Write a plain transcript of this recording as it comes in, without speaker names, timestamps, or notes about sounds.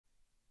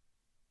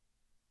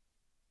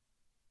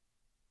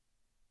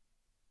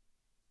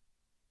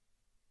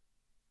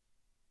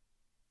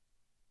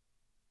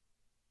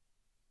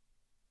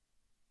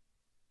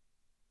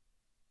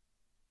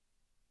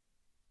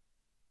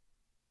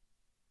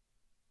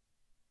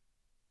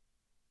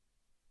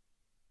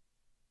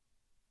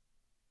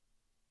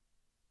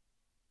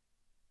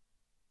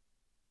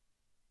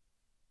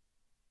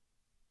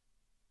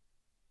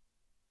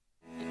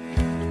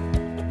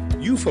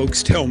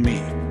folks tell me,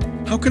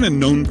 how can a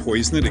known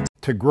poison that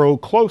to grow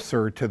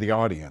closer to the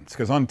audience?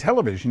 Because on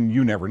television,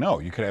 you never know.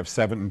 You could have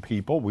 7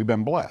 people. We've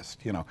been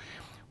blessed. You know,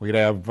 we could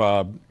have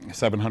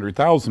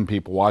 700,000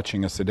 people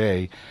watching us a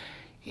day,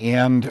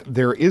 and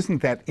there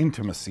isn't that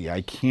intimacy. I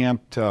can't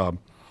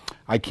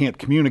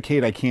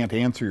communicate. I can't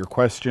answer your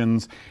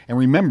questions. And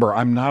remember,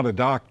 I'm not a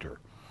doctor.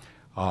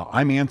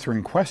 I'm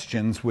answering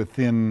questions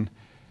within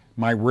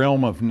my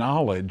realm of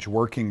knowledge,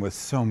 working with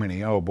so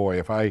many. Oh boy,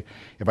 if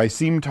I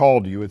seem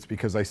tall to you, it's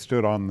because I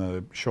stood on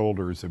the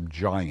shoulders of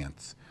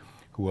giants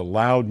who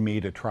allowed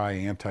me to try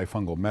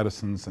antifungal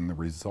medicines, and the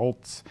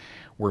results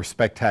were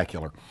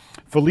spectacular.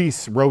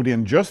 Felice wrote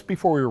in just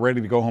before we were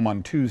ready to go home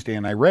on Tuesday,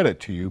 and I read it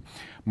to you.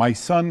 My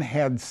son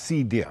had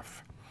C.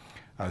 diff.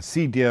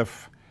 C.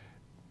 diff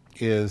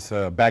is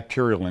a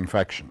bacterial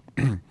infection.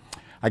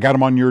 I got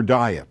him on your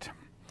diet.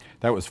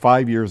 That was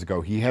 5 years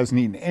ago. He hasn't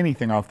eaten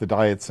anything off the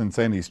diet since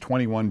then. He's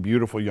 21,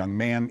 beautiful young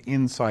man,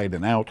 inside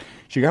and out.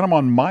 She got him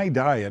on my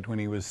diet when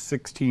he was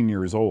 16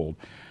 years old,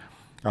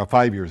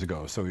 5 years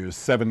ago. So he was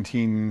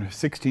 16,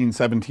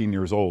 17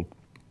 years old.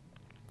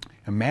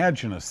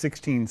 Imagine a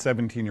 16,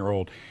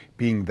 17-year-old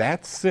being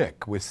that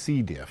sick with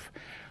C. diff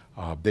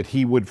that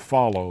he would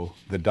follow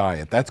the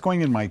diet. That's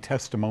going in my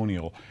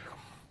testimonial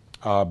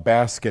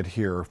basket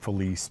here,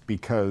 Felice,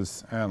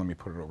 because, let me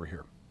put it over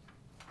here,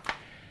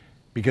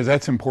 because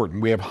that's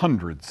important. We have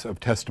hundreds of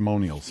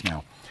testimonials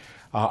now.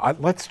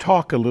 Let's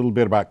talk a little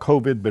bit about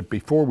COVID, but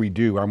before we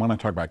do, I want to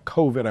talk about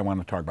COVID, I want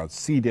to talk about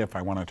C. diff,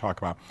 I want to talk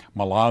about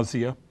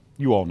malaria.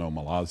 You all know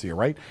malaria,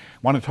 right? I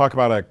want to talk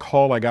about a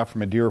call I got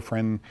from a dear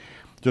friend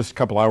just a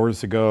couple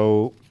hours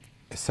ago,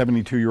 a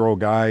 72-year-old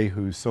guy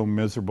who's so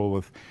miserable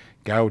with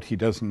gout, he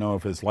doesn't know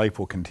if his life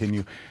will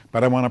continue.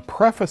 But I want to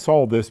preface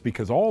all this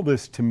because all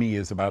this to me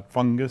is about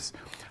fungus.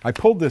 I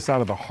pulled this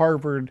out of the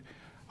Harvard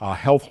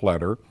Health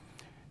Letter,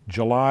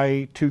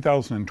 July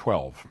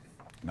 2012,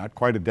 not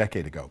quite a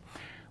decade ago.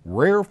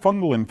 Rare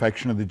fungal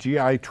infection of the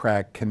GI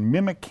tract can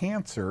mimic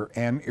cancer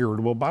and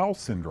irritable bowel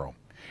syndrome,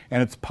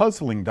 and it's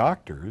puzzling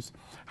doctors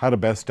how to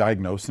best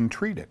diagnose and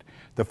treat it.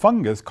 The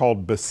fungus,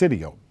 called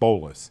Basidio,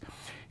 bolus,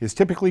 is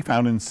typically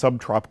found in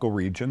subtropical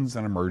regions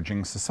and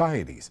emerging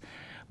societies.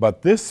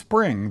 But this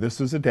spring, this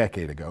was a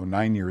decade ago,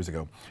 9 years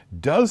ago,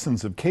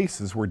 dozens of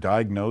cases were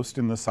diagnosed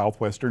in the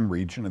southwestern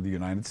region of the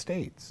United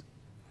States.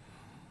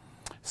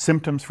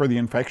 Symptoms for the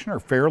infection are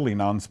fairly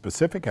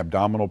nonspecific: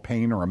 abdominal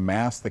pain or a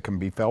mass that can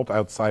be felt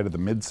outside of the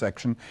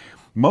midsection.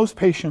 Most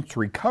patients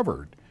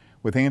recovered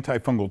with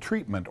antifungal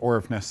treatment or,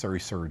 if necessary,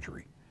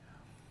 surgery.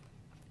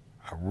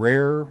 A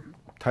rare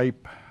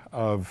type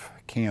of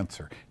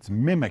cancer. It's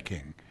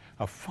mimicking,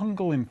 a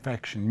fungal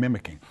infection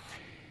mimicking.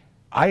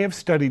 I have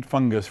studied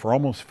fungus for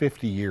almost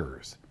 50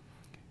 years.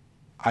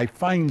 I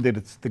find that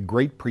it's the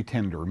great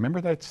pretender.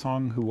 Remember that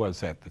song? Who was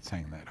that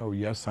sang that? Oh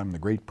yes, I'm the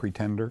great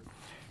pretender.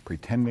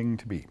 Pretending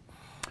to be.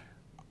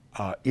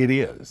 It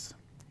is.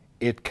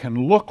 It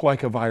can look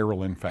like a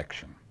viral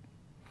infection.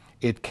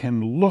 It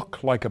can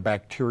look like a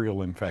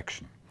bacterial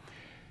infection.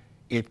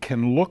 It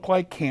can look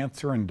like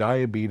cancer and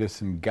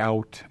diabetes and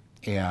gout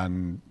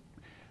and,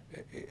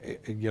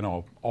 you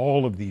know,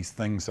 all of these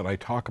things that I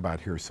talk about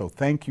here. So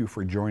thank you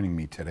for joining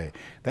me today.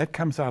 That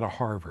comes out of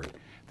Harvard.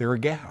 They're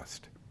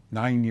aghast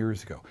 9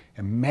 years ago.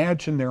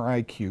 Imagine their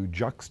IQ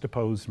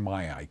juxtaposed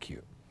my IQ.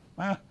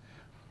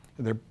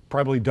 They're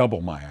probably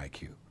double my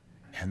IQ.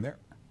 And they're,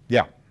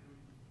 yeah.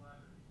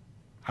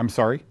 I'm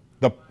sorry?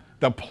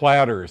 The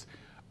platters.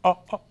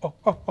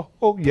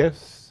 Oh,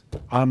 yes.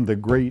 I'm the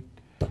great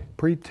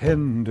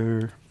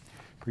pretender,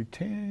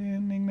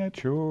 pretending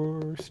that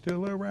you're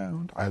still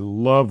around. I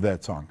love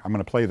that song. I'm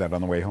going to play that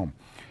on the way home.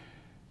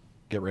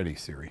 Get ready,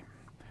 Siri.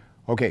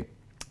 Okay,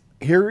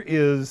 here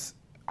is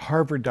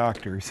Harvard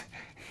doctors.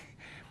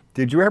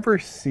 Did you ever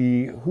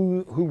see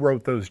who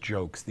wrote those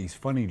jokes, these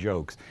funny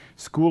jokes?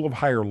 School of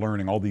Higher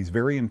Learning, all these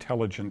very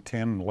intelligent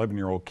 10 and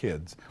 11-year-old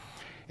kids,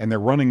 and they're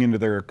running into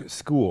their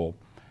school.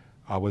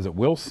 Was it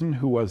Wilson?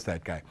 Who was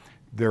that guy?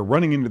 They're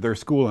running into their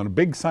school, and a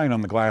big sign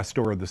on the glass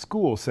door of the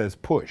school says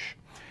push,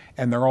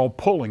 and they're all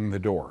pulling the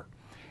door.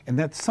 And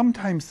that's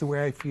sometimes the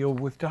way I feel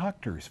with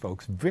doctors,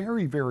 folks.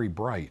 Very, very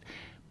bright.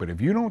 But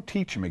if you don't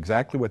teach them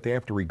exactly what they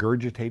have to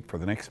regurgitate for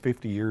the next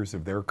 50 years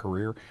of their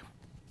career,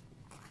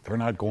 they're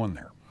not going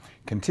there.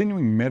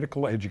 Continuing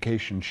medical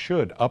education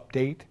should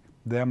update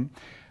them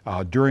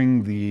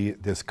during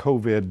this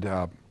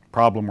COVID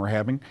problem we're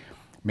having.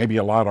 Maybe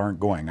a lot aren't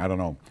going, I don't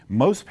know.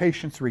 Most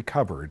patients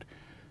recovered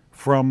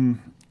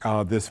from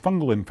this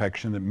fungal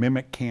infection that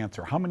mimic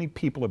cancer. How many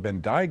people have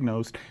been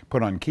diagnosed,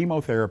 put on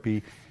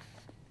chemotherapy,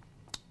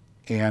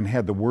 and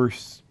had the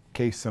worst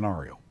case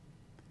scenario?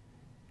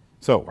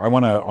 So I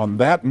want to, on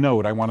that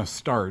note, I want to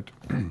start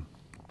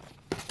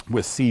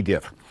with C.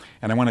 diff.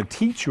 And I want to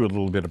teach you a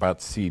little bit about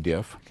C.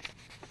 diff.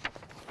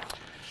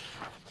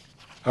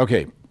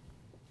 Okay,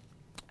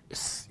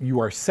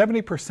 you are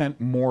 70%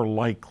 more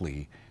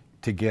likely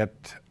to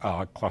get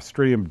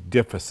Clostridium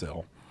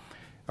difficile,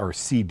 or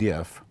C.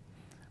 diff,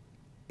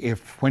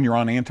 when you're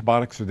on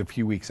antibiotics or the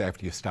few weeks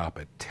after you stop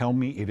it, tell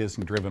me it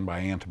isn't driven by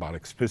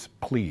antibiotics. Just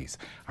please,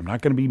 I'm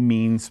not going to be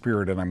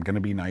mean-spirited. I'm going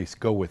to be nice.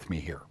 Go with me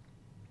here.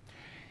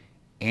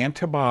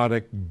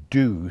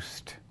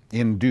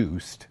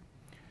 Antibiotic-induced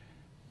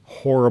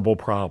horrible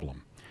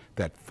problem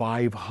that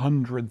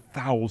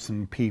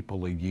 500,000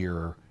 people a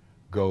year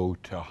go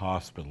to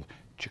hospital.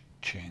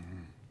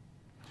 Cha-ching.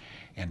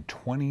 And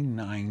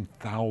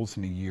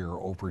 29,000 a year,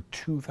 over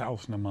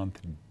 2,000 a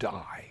month,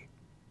 die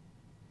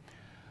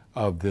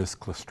of this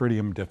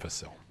Clostridium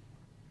difficile.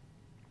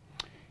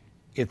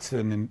 They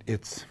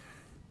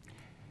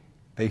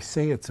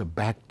say it's a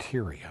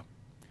bacteria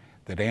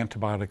that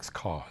antibiotics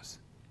cause.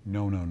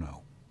 No, no,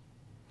 no.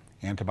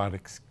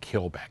 Antibiotics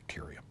kill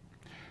bacteria.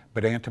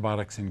 But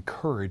antibiotics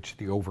encourage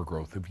the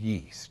overgrowth of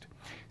yeast.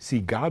 See,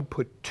 God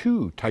put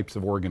two types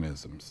of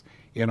organisms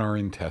in our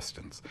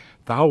intestines,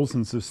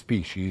 thousands of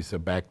species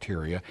of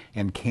bacteria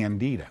and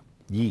candida,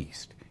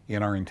 yeast,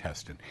 in our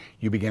intestine.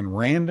 You begin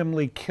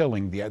randomly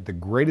killing the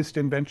greatest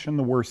invention,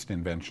 the worst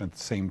invention at the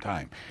same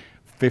time.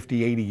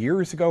 50, 80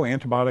 years ago,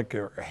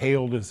 antibiotic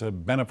hailed as a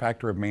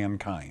benefactor of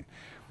mankind.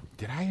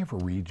 Did I ever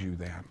read you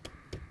that?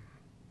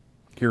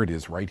 Here it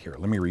is right here.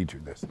 Let me read you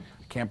this.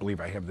 I can't believe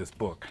I have this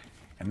book.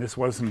 And this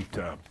wasn't,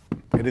 I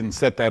didn't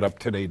set that up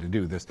today to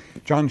do this.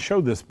 John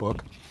showed this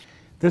book.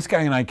 This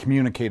guy and I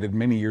communicated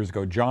many years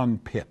ago, John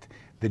Pitt,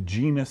 the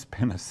genus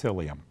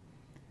Penicillium.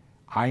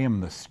 I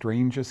am the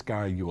strangest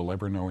guy you will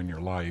ever know in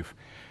your life.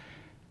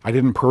 I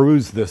didn't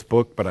peruse this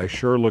book, but I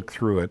sure looked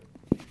through it.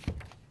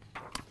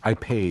 I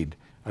paid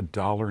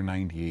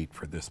 $1.98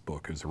 for this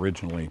book. It was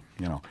originally,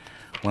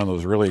 one of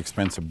those really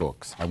expensive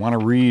books. I want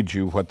to read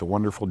you what the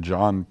wonderful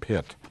John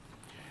Pitt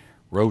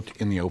wrote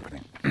in the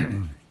opening.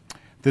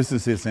 This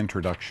is his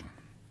introduction.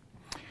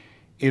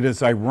 It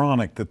is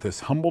ironic that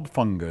this humbled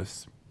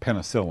fungus,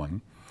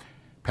 Penicillium,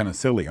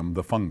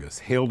 the fungus,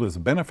 hailed as a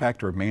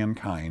benefactor of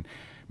mankind,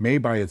 may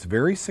by its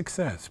very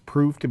success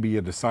prove to be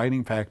a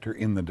deciding factor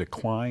in the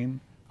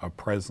decline of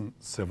present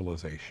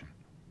civilization.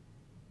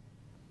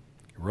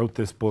 He wrote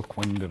this book.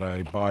 When did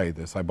I buy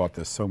this? I bought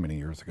this so many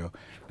years ago,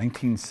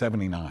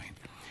 1979.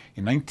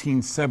 In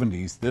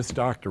 1970s, this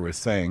doctor was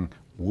saying,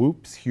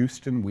 whoops,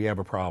 Houston, we have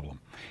a problem.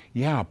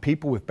 Yeah,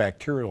 people with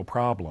bacterial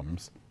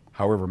problems,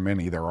 however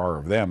many there are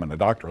of them, and a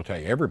doctor will tell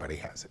you everybody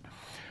has it,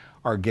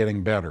 are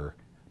getting better.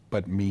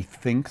 But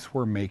methinks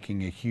we're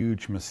making a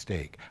huge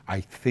mistake.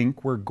 I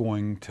think we're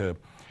going to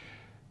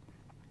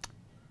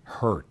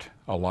hurt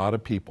a lot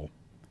of people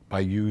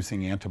by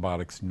using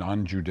antibiotics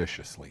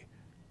non-judiciously.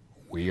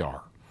 We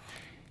are.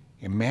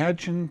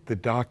 Imagine the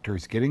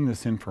doctors getting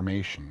this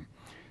information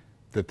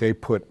that they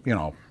put,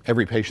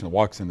 every patient that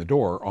walks in the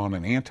door on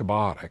an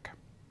antibiotic,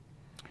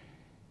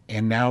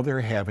 and now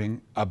they're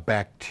having a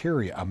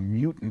bacteria, a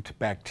mutant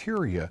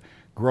bacteria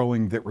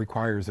growing that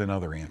requires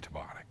another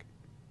antibiotic.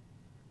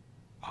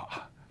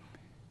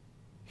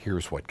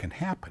 Here's what can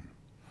happen.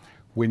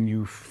 When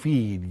you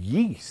feed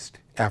yeast,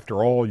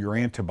 after all your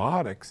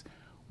antibiotics,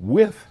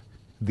 with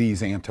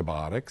these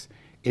antibiotics,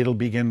 it'll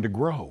begin to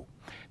grow.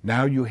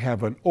 Now you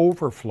have an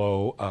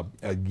overflow of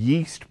a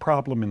yeast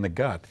problem in the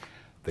gut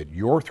that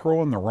you're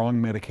throwing the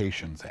wrong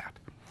medications at.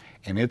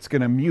 And it's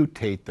going to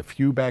mutate the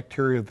few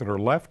bacteria that are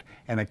left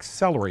and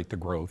accelerate the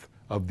growth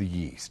of the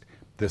yeast.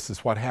 This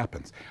is what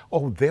happens.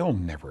 Oh, they'll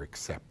never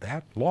accept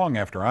that. Long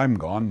after I'm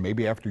gone,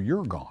 maybe after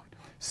you're gone.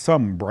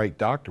 Some bright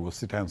doctor will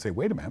sit down and say,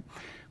 wait a minute,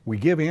 we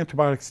give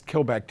antibiotics to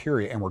kill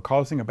bacteria and we're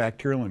causing a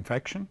bacterial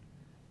infection?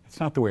 That's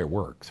not the way it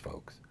works,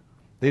 folks.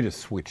 They just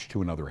switch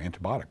to another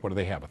antibiotic. What do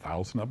they have,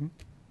 1,000 of them?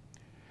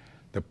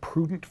 The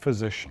prudent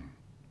physician,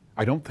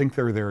 I don't think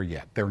they're there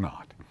yet. They're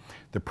not.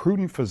 The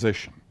prudent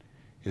physician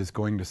is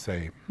going to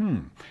say,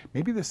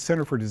 maybe the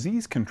Center for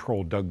Disease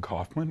Control, Doug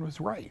Kaufmann,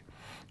 was right.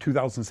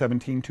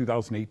 2017,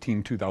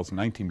 2018,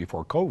 2019,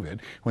 before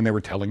COVID, when they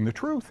were telling the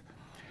truth,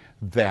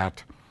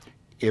 that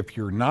if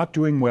you're not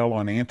doing well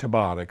on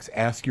antibiotics,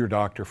 ask your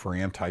doctor for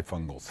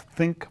antifungals.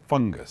 Think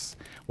fungus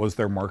was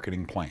their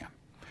marketing plan.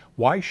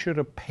 Why should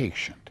a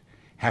patient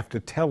have to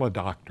tell a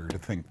doctor to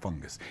think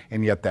fungus?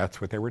 And yet that's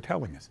what they were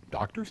telling us.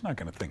 Doctor's not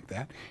going to think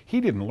that.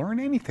 He didn't learn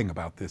anything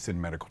about this in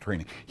medical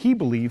training. He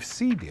believes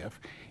C. diff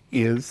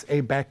is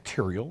a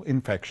bacterial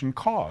infection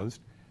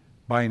caused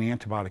by an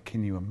antibiotic.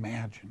 Can you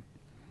imagine?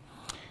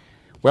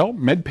 Well,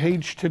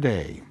 MedPage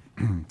today,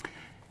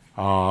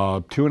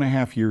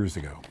 2.5 years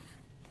ago,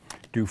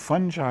 do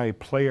fungi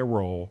play a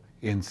role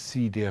in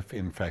C. diff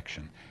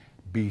infection?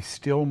 Be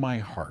still my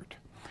heart.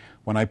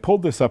 When I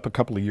pulled this up a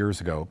couple of years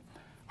ago,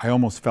 I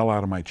almost fell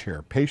out of my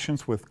chair.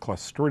 Patients with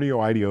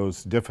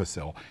Clostridioides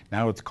difficile,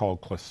 now it's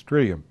called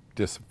Clostridium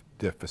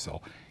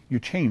difficile. You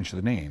change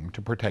the name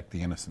to protect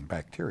the innocent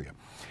bacteria.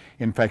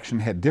 Infection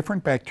had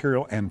different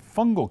bacterial and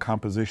fungal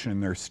composition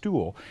in their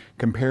stool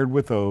compared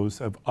with those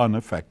of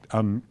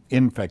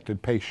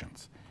uninfected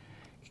patients.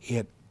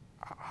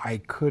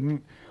 I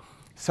couldn't.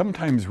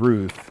 Sometimes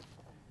Ruth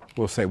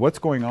will say, what's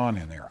going on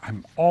in there?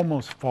 I'm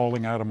almost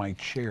falling out of my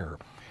chair.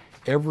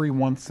 Every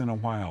once in a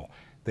while,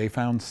 they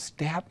found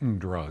statin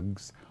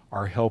drugs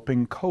are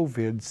helping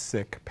COVID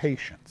sick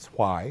patients.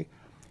 Why?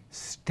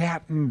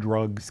 Statin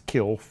drugs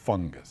kill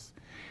fungus.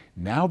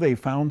 Now they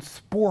found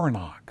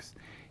Sporanox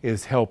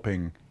is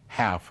helping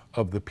half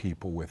of the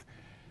people with.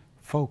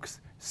 Folks,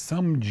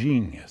 some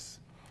genius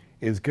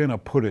is going to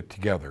put it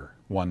together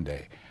one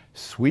day.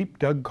 Sweep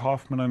Doug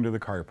Kaufmann under the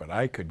carpet.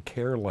 I could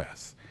care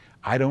less.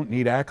 I don't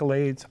need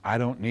accolades. I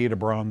don't need a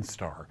Bronze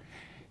Star.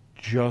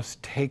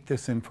 Just take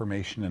this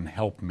information and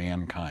help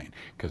mankind.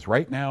 Because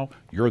right now,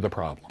 you're the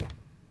problem.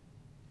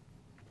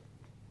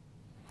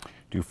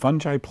 Do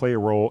fungi play a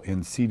role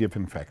in C. diff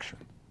infection?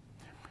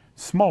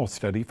 Small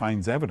study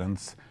finds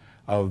evidence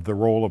of the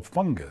role of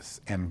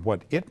fungus and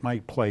what it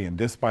might play in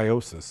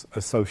dysbiosis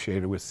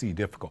associated with C.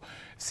 difficile.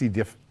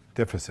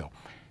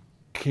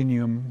 Can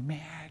you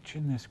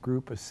imagine this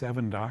group of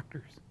 7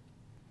 doctors?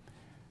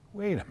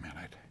 Wait a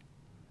minute.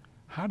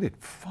 How did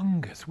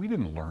fungus? We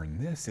didn't learn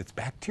this. It's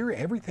bacteria.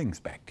 Everything's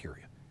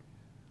bacteria.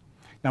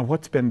 Now,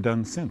 what's been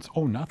done since?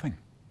 Oh, nothing.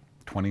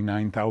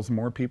 29,000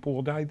 more people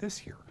will die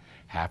this year.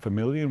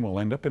 500,000 will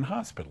end up in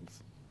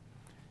hospitals.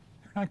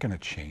 They're not going to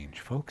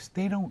change, folks.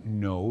 They don't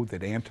know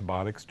that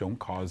antibiotics don't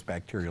cause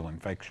bacterial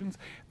infections.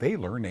 They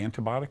learned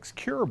antibiotics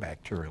cure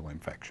bacterial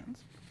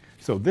infections.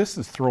 So this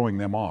is throwing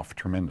them off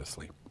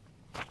tremendously.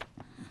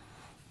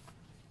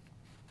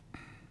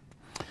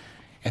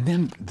 And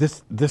then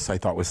this I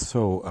thought was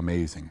so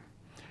amazing.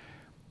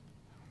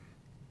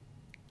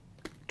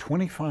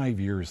 25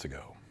 years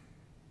ago,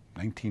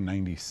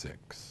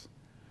 1996,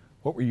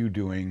 what were you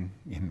doing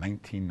in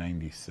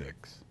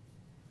 1996?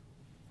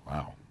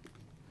 Wow.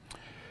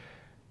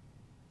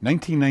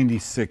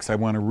 1996, I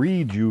want to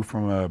read you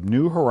from a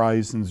New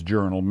Horizons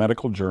journal,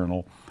 medical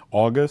journal,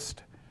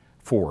 August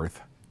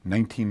 4th,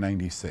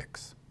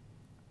 1996.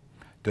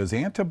 Does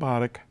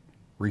antibiotic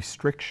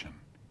restriction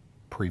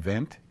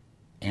prevent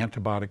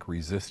antibiotic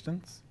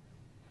resistance?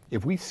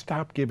 If we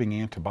stop giving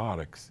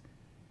antibiotics,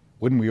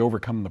 wouldn't we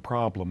overcome the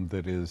problem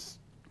that is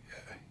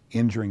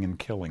injuring and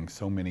killing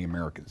so many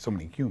Americans, so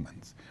many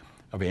humans,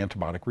 of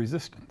antibiotic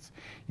resistance?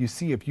 You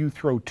see, if you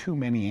throw too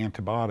many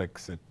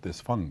antibiotics at this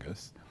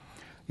fungus,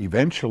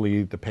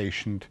 eventually the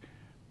patient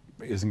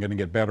isn't going to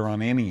get better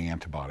on any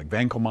antibiotic.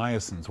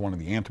 Vancomycin is one of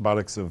the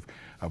antibiotics of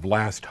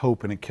last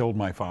hope, and it killed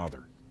my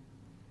father.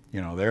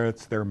 You know,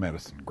 it's their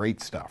medicine. Great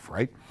stuff,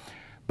 right?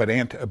 But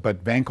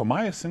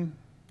vancomycin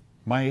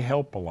might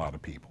help a lot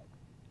of people.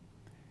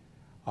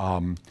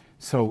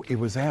 So it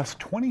was asked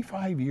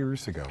 25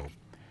 years ago,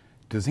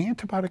 does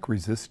antibiotic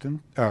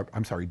restriction,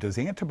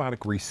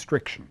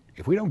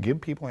 if we don't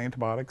give people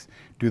antibiotics,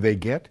 do they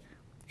get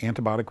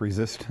antibiotic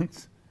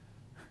resistance?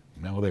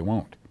 No, they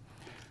won't.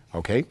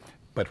 Okay?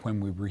 But when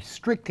we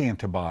restrict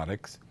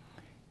antibiotics,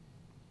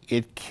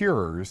 it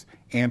cures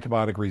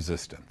antibiotic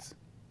resistance.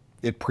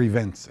 It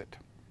prevents it.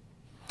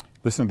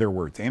 Listen to their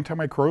words.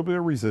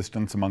 Antimicrobial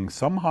resistance among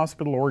some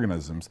hospital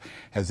organisms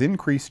has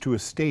increased to a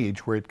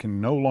stage where it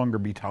can no longer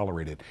be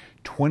tolerated.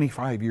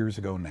 25 years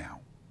ago now.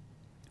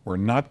 We're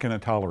not going to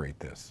tolerate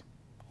this.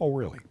 Oh,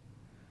 really?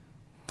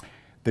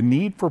 The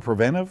need for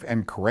preventive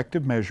and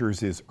corrective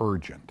measures is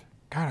urgent.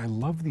 God, I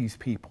love these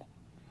people.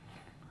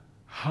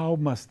 How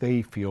must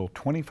they feel?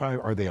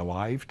 25, are they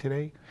alive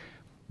today?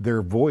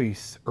 Their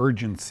voice,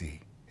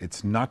 urgency.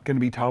 It's not going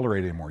to be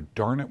tolerated anymore.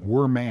 Darn it,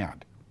 we're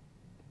mad.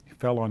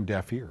 Fell on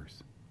deaf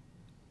ears.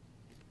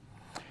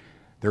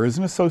 There is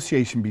an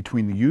association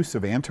between the use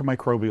of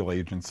antimicrobial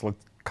agents.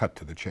 Let's cut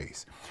to the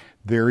chase.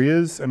 There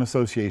is an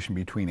association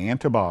between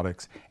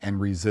antibiotics and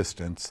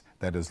resistance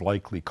that is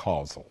likely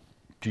causal.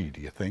 Gee,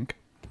 do you think?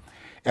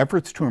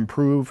 Efforts to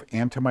improve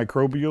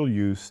antimicrobial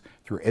use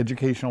through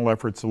educational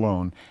efforts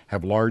alone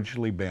have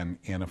largely been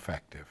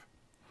ineffective.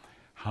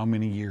 How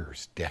many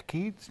years?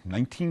 Decades?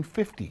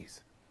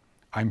 1950s.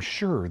 I'm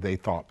sure they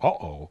thought,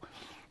 uh-oh,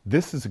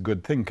 this is a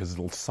good thing because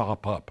it'll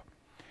sop up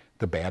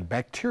the bad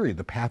bacteria,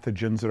 the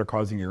pathogens that are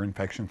causing ear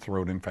infections,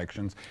 throat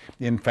infections,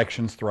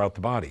 infections throughout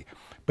the body.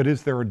 But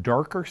is there a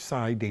darker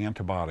side to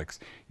antibiotics?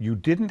 You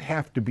didn't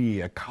have to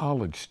be a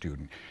college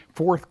student.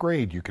 4th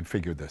grade, you could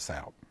figure this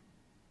out.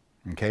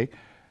 Okay?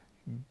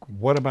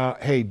 What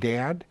about, hey,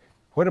 Dad,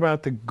 what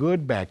about the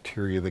good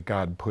bacteria that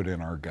God put in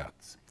our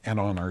guts and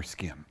on our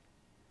skin?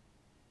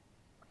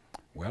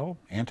 Well,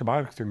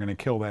 antibiotics are going to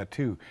kill that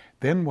too.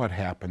 Then what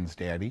happens,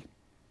 Daddy?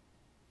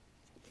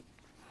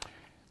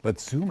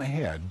 Let's zoom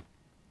ahead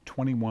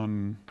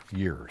 21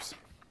 years.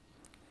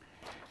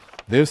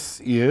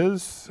 This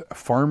is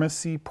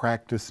Pharmacy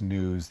Practice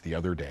News the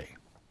other day.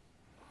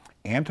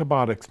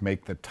 Antibiotics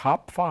make the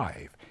top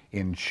 5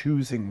 in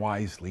Choosing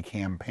Wisely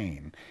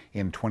campaign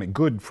in 20.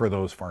 Good for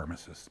those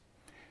pharmacists.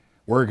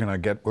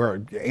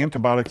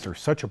 Antibiotics are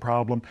such a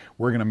problem,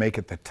 we're going to make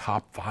it the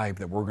top 5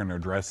 that we're going to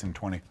address in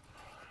 20.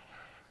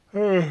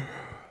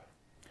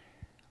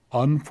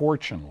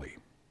 Unfortunately,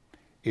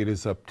 it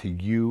is up to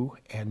you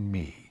and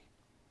me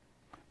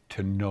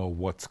to know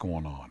what's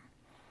going on.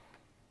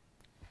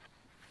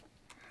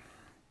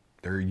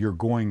 You're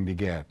going to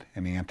get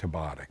an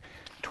antibiotic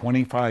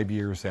 25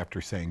 years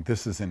after saying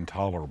this is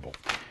intolerable.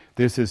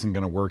 This isn't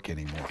going to work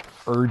anymore.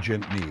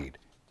 Urgent need.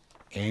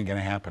 Ain't going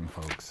to happen,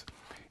 folks.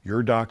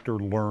 Your doctor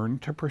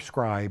learned to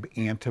prescribe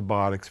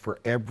antibiotics for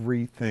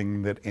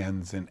everything that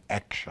ends in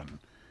action.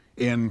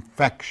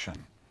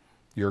 Infection.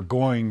 You're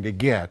going to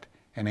get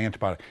an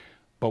antibiotic.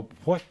 But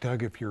what,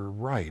 Doug, if you're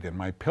right, and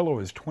my pillow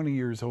is 20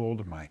 years old,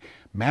 and my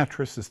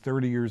mattress is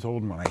 30 years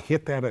old, and when I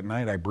hit that at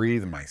night, I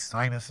breathe, and my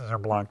sinuses are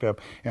blocked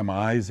up, and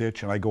my eyes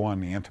itch, and I go on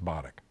the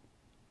antibiotic.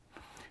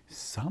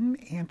 Some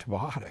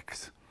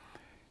antibiotics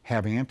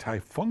have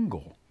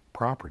antifungal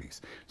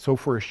properties. So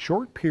for a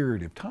short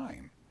period of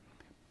time,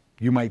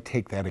 you might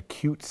take that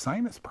acute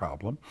sinus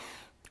problem.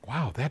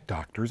 Wow, that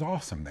doctor's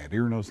awesome, that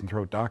ear, nose, and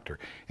throat doctor.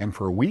 And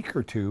for a week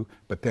or two,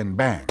 but then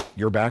bang,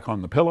 you're back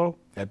on the pillow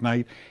at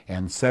night,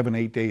 and 7,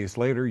 8 days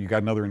later, you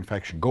got another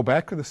infection. Go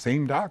back to the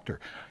same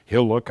doctor.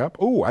 He'll look up,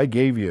 oh, I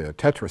gave you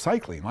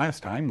tetracycline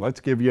last time, let's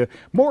give you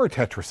more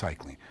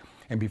tetracycline.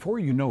 And before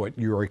you know it,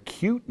 your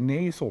acute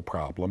nasal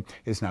problem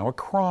is now a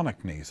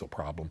chronic nasal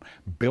problem,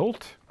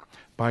 built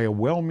by a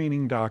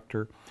well-meaning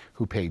doctor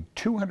who paid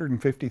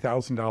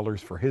 $250,000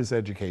 for his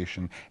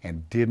education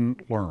and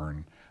didn't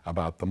learn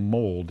about the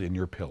mold in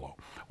your pillow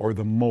or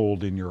the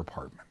mold in your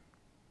apartment.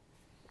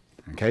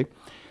 Okay?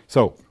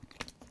 So,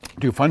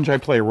 do fungi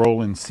play a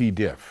role in C.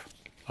 diff?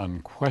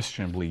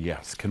 Unquestionably,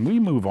 yes. Can we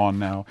move on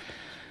now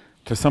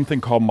to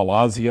something called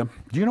malassezia?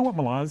 Do you know what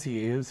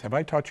malassezia is? Have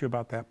I taught you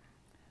about that?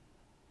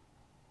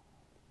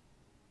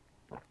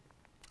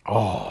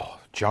 Oh,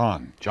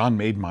 John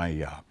made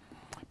my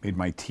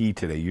tea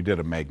today. You did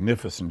a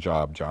magnificent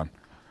job, John.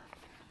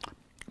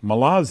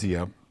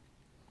 Malassezia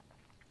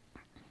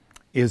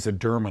is a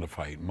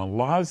dermatophyte.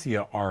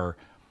 Malassezia are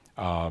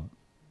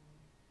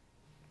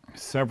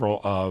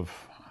several of,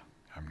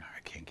 I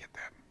can't get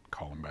that,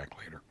 call him back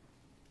later.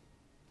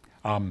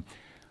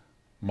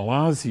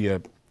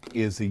 Malassezia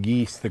is a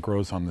yeast that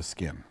grows on the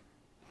skin.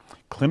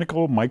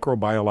 Clinical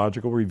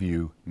Microbiological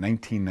Review,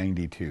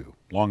 1992,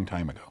 long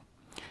time ago.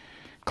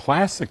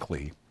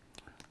 Classically,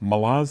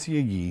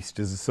 malassezia yeast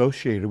is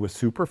associated with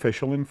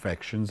superficial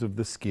infections of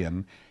the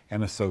skin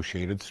and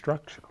associated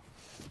structure.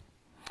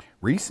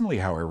 Recently,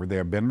 however, there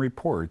have been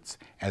reports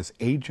as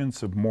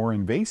agents of more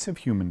invasive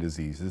human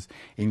diseases,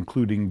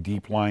 including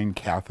deep-line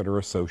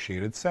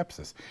catheter-associated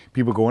sepsis.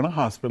 People go in a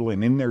hospital,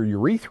 and in their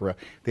urethra,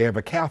 they have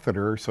a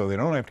catheter, so they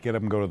don't have to get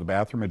up and go to the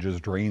bathroom. It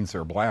just drains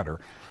their bladder.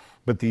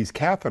 But these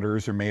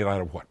catheters are made out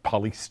of what?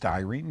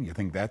 Polystyrene? You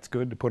think that's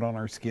good to put on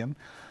our skin?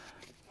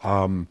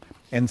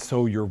 And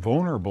so you're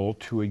vulnerable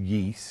to a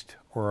yeast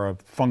or a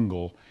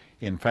fungal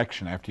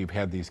infection after you've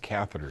had these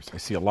catheters. I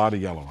see a lot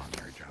of yellow on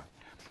there, John.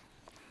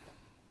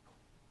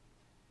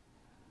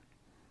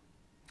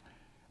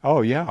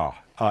 Oh yeah,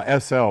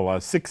 SL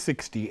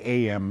 660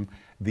 AM,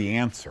 The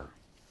Answer,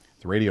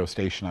 the radio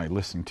station I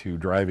listened to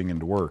driving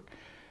into work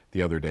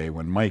the other day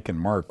when Mike and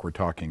Mark were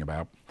talking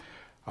about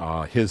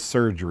his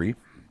surgery.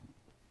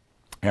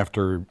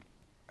 After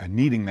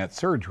needing that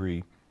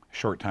surgery a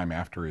short time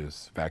after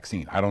his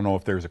vaccine. I don't know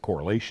if there's a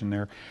correlation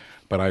there,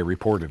 but I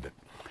reported it.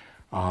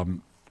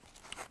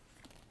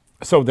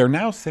 So they're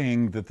now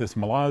saying that this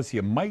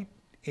malassezia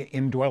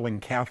indwelling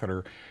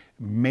catheter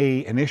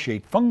may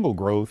initiate fungal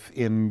growth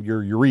in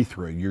your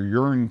urethra, your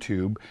urine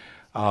tube,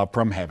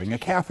 from having a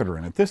catheter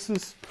in it. This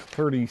is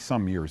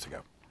 30-some years ago.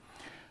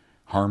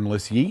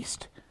 Harmless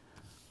yeast.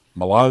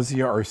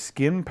 Malassezia are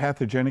skin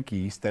pathogenic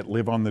yeasts that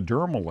live on the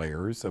dermal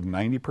layers of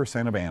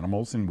 90% of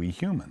animals and we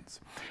humans.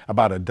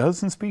 About a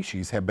dozen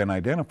species have been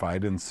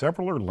identified and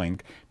several are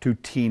linked to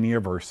tinea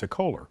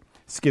versicolor,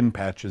 skin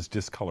patches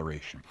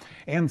discoloration,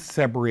 and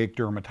seborrheic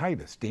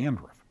dermatitis,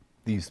 dandruff,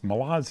 these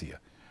malassezia.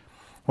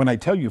 When I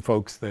tell you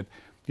folks that,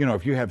 you know,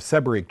 if you have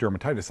seborrheic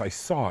dermatitis, I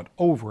saw it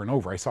over and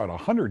over. I saw it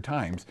 100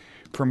 times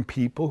from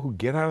people who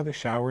get out of the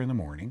shower in the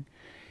morning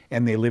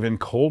and they live in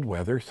cold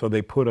weather, so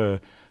they put a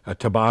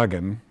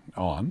toboggan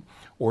on,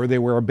 or they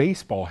wear a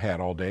baseball hat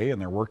all day and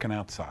they're working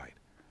outside.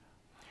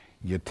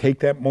 You take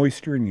that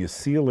moisture and you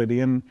seal it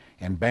in,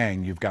 and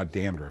bang, you've got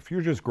dandruff. You're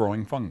just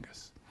growing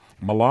fungus.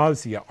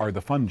 Malassezia are the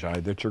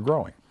fungi that you're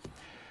growing.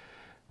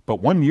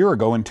 But 1 year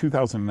ago, in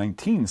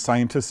 2019,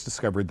 scientists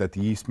discovered that the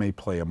yeast may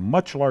play a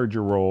much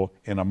larger role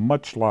in a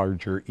much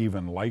larger,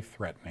 even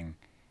life-threatening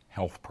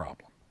health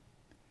problem.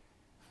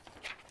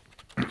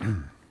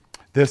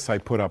 This I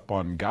put up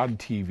on God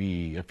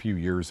TV a few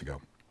years ago.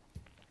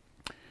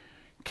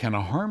 Can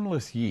a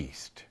harmless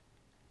yeast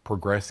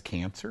progress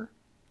cancer?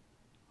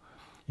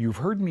 You've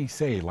heard me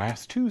say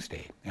last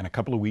Tuesday and a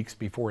couple of weeks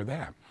before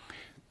that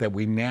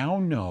we now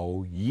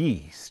know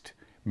yeast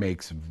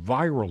makes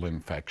viral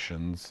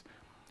infections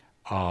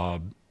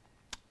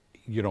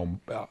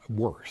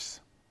worse,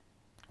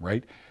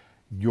 right?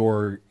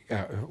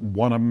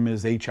 One of them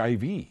is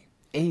HIV,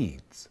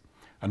 AIDS.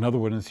 Another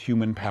one is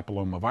human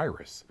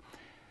papillomavirus.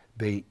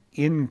 They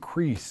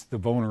increase the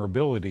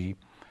vulnerability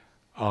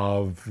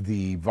of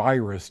the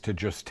virus to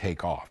just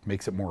take off,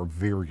 makes it more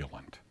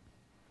virulent.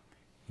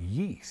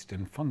 Yeast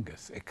and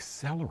fungus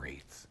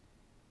accelerates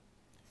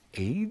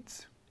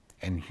AIDS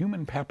and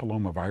human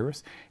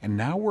papillomavirus, and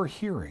now we're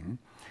hearing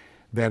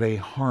that a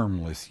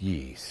harmless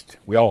yeast,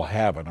 we all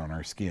have it on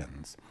our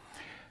skins,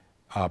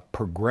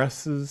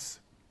 progresses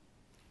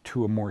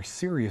to a more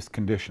serious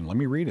condition. Let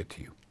me read it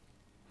to you.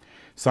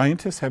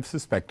 Scientists have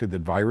suspected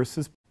that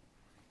viruses,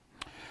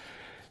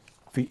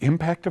 the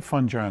impact of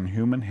fungi on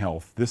human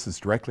health, this is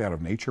directly out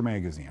of Nature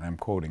magazine, I'm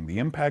quoting, the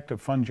impact of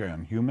fungi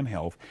on human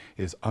health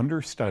is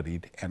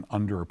understudied and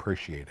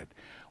underappreciated.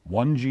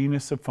 One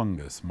genus of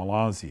fungus,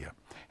 Malassezia,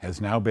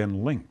 has now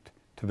been linked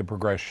to the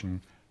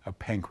progression of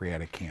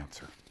pancreatic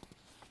cancer.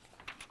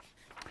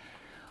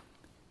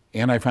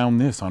 And I found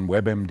this on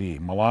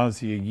WebMD,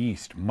 Malassezia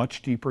yeast,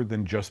 much deeper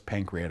than just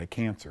pancreatic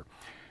cancer.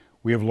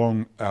 We have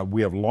long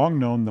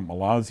known that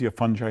Malassezia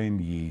fungi and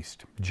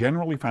yeast,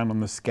 generally found on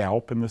the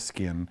scalp and the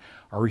skin,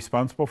 are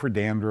responsible for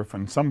dandruff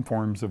and some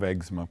forms of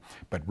eczema,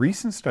 but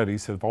recent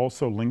studies have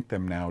also linked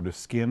them now to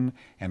skin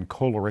and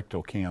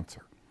colorectal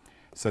cancer,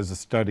 says a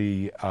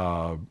study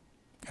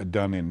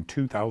done in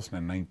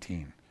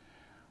 2019.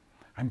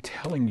 I'm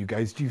telling you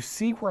guys, do you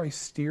see where I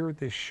steer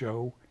this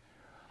show?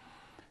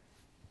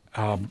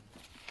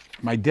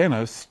 My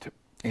dentist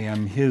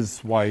and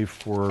his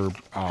wife were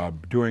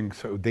doing,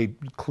 so they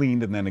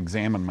cleaned and then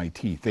examined my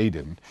teeth. They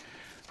didn't,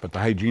 but the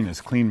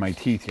hygienist cleaned my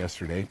teeth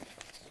yesterday.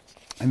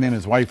 And then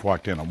his wife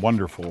walked in, a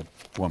wonderful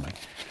woman,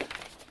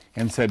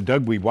 and said,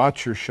 Doug, we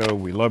watch your show,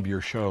 we love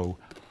your show,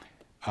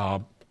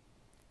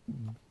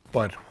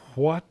 but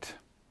what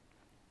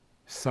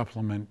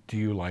supplement do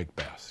you like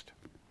best?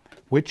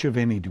 Which of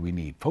any do we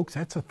need? Folks,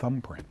 that's a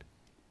thumbprint.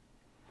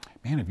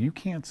 Man, if you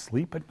can't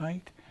sleep at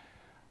night,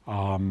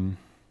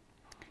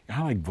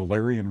 I like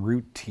valerian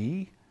root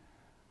tea.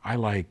 I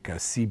like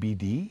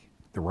CBD,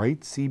 the right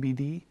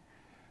CBD.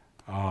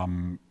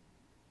 You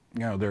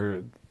know,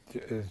 there's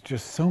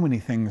just so many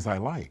things I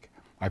like.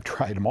 I've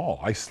tried them all.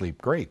 I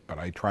sleep great, but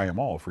I try them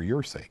all for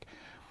your sake.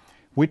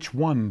 Which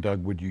one,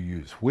 Doug, would you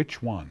use?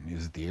 Which one?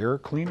 Is it the air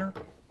cleaner?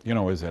 You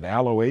know, is it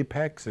Aloe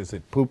Apex? Is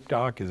it Poop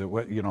Doc? Is it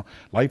what, you know,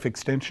 Life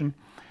Extension?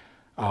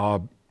 I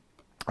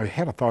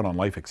had a thought on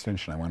Life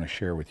Extension I want to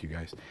share with you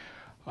guys.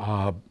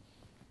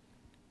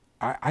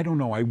 I don't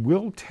know. I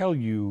will tell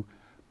you,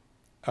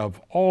 of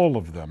all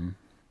of them,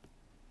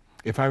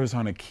 if I was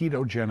on a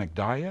ketogenic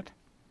diet,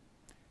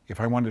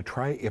 if I wanted to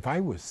try, if I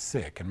was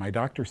sick and my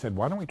doctor said,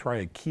 why don't we try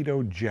a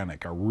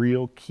ketogenic, a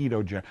real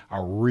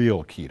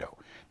keto,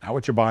 not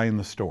what you buy in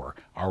the store,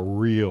 a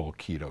real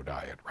keto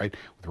diet, right?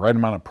 With the right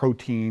amount of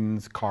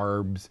proteins,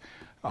 carbs,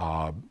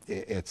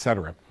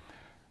 etc.,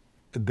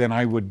 then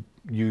I would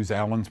use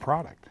Alan's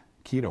product,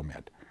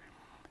 KetoMed.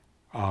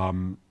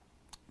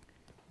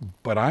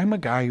 But I'm a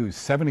guy who's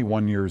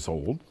 71 years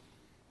old,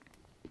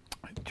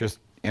 just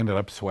ended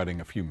up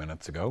sweating a few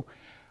minutes ago,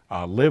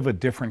 live a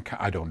different,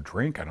 I don't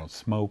drink, I don't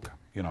smoke,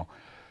 you know.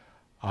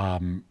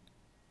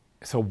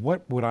 So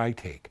what would I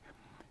take?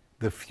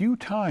 The few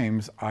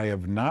times I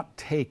have not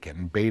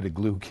taken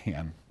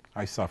beta-glucan,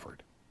 I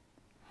suffered.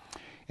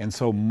 And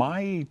so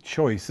my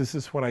choice, this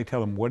is what I tell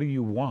them, what do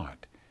you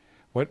want?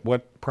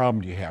 What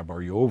problem do you have?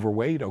 Are you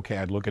overweight? Okay,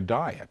 I'd look at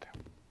diet.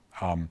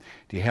 Do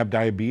you have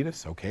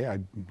diabetes? Okay,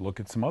 I'd look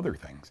at some other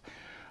things.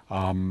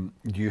 Do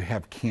you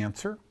have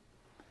cancer?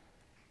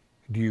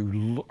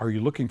 Are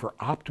you looking for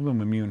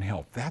optimum immune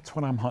health? That's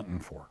what I'm hunting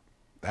for.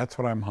 That's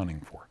what I'm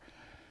hunting for.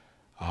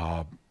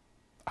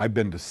 I've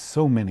been to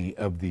so many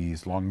of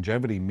these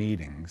longevity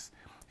meetings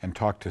and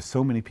talked to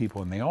so many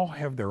people, and they all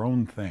have their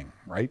own thing,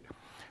 right?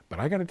 But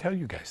I got to tell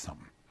you guys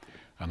something.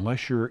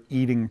 Unless you're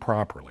eating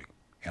properly,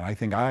 and I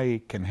think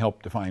I can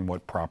help define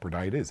what proper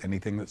diet is.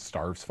 Anything that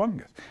starves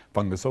fungus.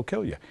 Fungus will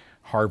kill you.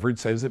 Harvard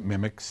says it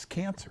mimics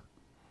cancer.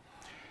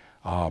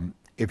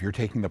 If you're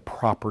taking the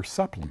proper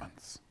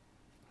supplements.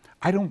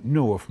 I don't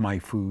know if my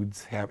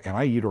foods have, and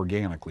I eat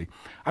organically,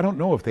 I don't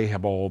know if they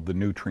have all the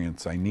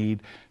nutrients I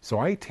need. So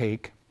I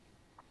take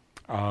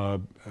a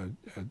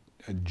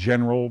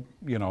general,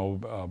 you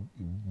know,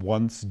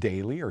 once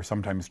daily or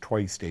sometimes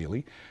twice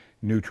daily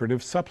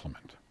nutritive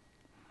supplement.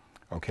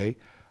 Okay?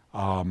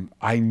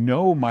 I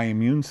know my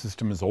immune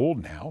system is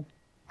old now.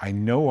 I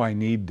know I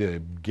need to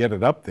get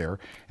it up there,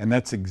 and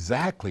that's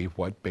exactly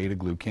what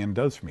beta-glucan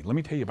does for me. Let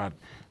me tell you about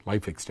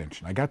Life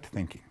Extension. I got to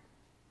thinking.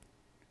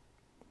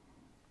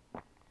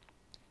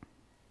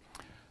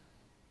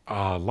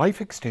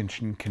 Life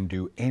Extension can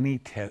do any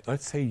test.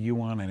 Let's say you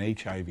want an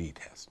HIV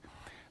test.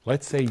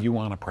 Let's say you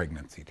want a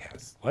pregnancy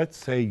test. Let's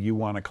say you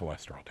want a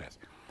cholesterol test.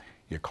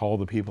 You call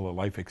the people at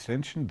Life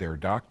Extension, their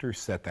doctors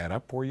set that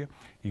up for you.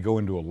 You go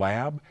into a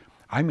lab.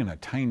 I'm in a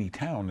tiny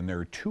town, and there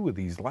are 2 of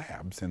these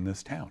labs in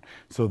this town.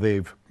 So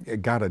they've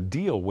got a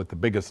deal with the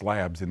biggest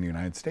labs in the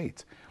United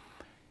States.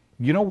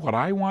 You know what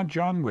I want,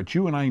 John? What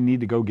you and I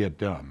need to go get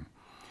done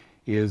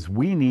is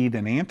we need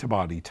an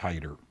antibody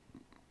titer,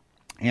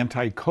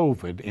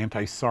 anti-COVID,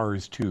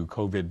 anti-SARS-2,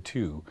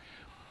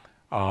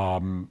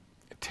 COVID-2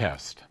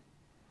 test.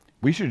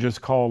 We should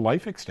just call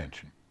Life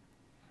Extension.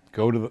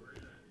 Go to the...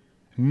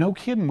 No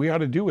kidding, we ought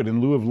to do it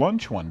in lieu of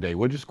lunch one day.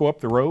 We'll just go up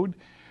the road.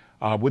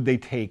 Would they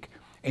take...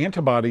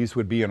 Antibodies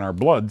would be in our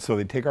blood, so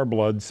they take our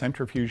blood,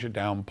 centrifuge it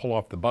down, pull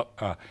off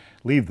the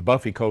leave the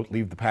buffy coat,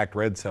 leave the packed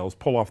red cells,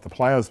 pull off the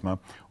plasma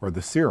or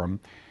the serum,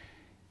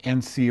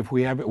 and see if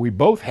we have it. We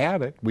both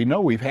had it. We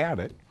know we've had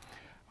it,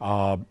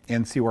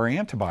 and see where our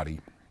antibody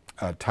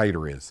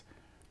titer is.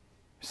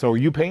 So are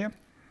you paying?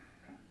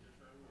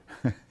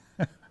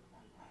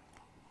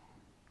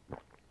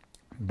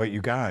 But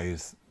you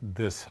guys,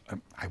 this,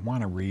 I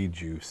want to read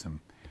you some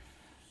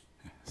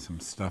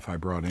stuff I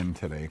brought in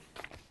today,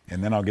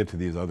 and then I'll get to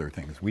these other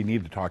things. We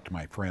need to talk to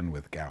my friend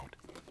with gout.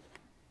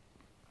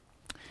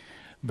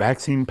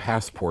 Vaccine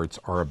passports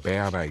are a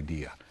bad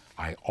idea.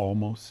 I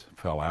almost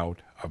fell out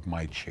of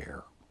my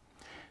chair.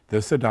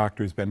 This a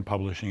doctor's been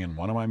publishing in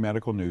one of my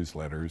medical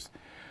newsletters,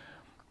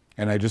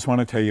 and I just want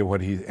to tell you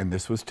what and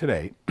this was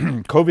today.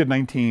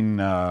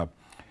 COVID-19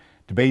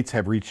 debates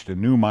have reached a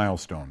new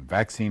milestone,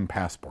 vaccine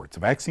passports. A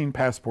vaccine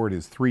passport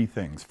is three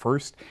things.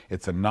 First,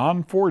 it's a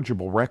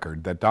non-forgeable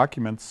record that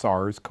documents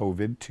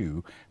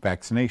SARS-CoV-2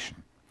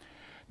 vaccination.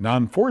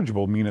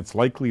 Non-forgeable means it's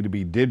likely to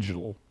be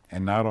digital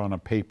and not on a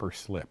paper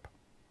slip.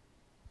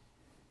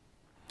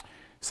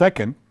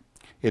 Second,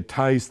 it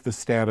ties the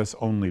status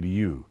only to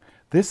you.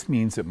 This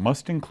means it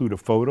must include a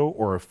photo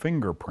or a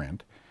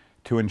fingerprint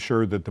to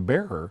ensure that the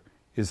bearer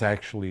is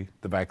actually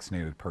the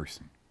vaccinated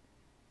person.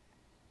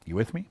 You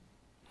with me?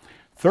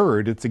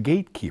 Third, it's a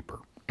gatekeeper.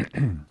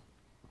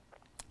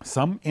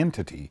 Some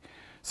entity,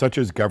 such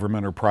as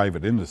government or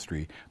private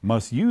industry,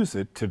 must use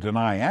it to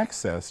deny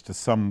access to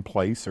some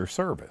place or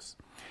service.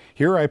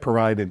 Here I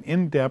provide an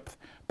in-depth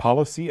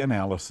policy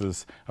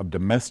analysis of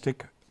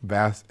domestic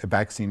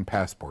vaccine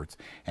passports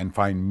and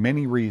find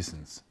many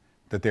reasons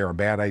that they're a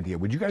bad idea.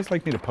 Would you guys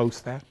like me to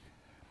post that?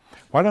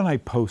 Why don't I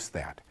post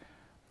that?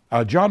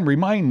 John,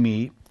 remind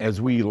me as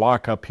we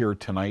lock up here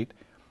tonight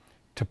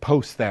to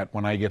post that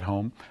when I get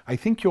home. I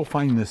think you'll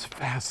find this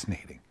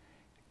fascinating.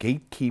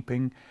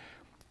 Gatekeeping.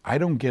 I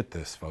don't get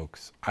this,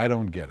 folks. I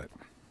don't get it.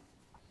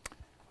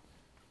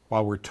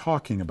 While we're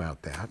talking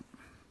about that,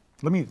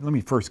 let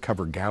me first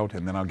cover gout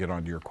and then I'll get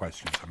on to your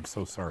questions. I'm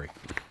so sorry.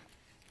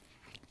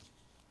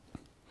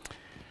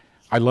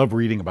 I love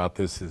reading about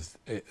this.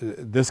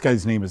 This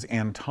guy's name is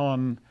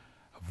Anton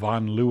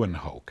von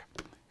Leeuwenhoek,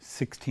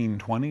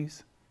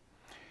 1620s.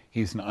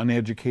 He's an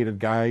uneducated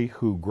guy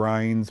who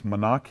grinds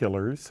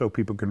monoculars so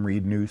people can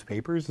read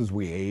newspapers. As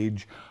we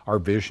age, our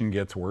vision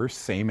gets worse.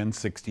 Same in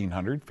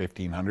 1600,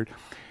 1500.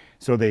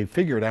 So they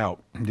figured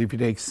out if you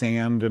take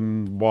sand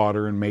and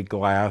water and make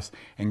glass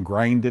and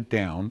grind it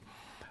down,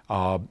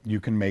 you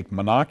can make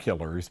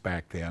monoculars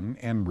back then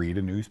and read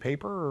a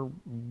newspaper or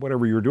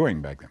whatever you were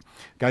doing back then.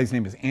 The guy's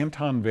name is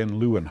Anton van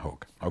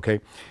Leeuwenhoek, okay?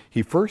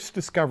 He first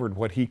discovered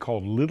what he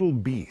called little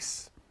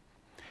beasts.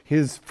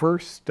 His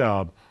first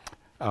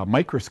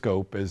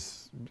microscope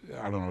is,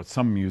 I don't know, at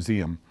some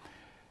museum.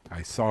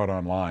 I saw it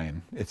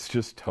online. It's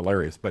just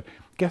hilarious. But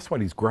guess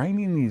what? He's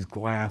grinding these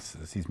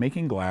glasses. He's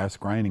making glass,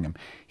 grinding them.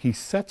 He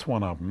sets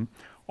one of them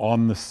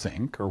on the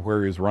sink or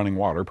where he's running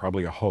water,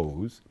 probably a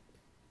hose.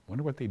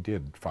 Wonder what they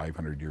did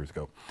 500 years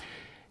ago.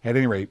 At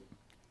any rate,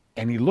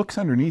 and he looks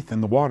underneath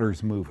and the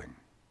water's moving.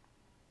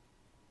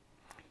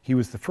 He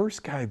was the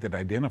first guy that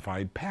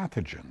identified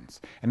pathogens,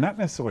 and not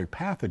necessarily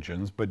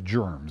pathogens, but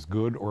germs,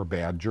 good or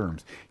bad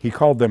germs. He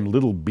called them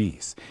little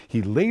beasts.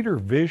 He later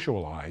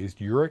visualized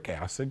uric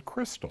acid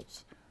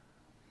crystals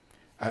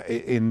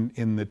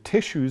in the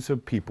tissues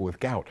of people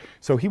with gout.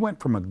 So he went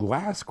from a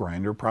glass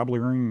grinder, probably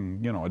earning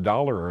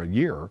 $1 a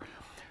year,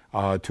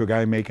 to a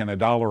guy making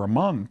 $1 a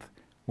month,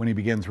 when he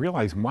begins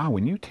realizing, wow,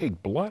 when you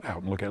take blood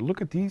out and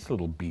look at these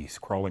little beasts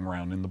crawling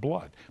around in the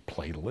blood,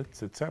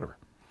 platelets, etc.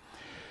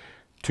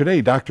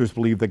 Today, doctors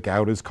believe that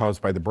gout is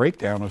caused by the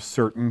breakdown of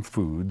certain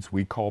foods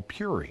we call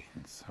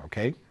purines,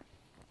 okay?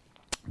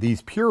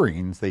 These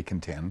purines, they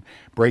contend,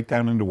 break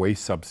down into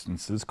waste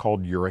substances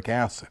called uric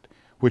acid,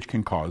 which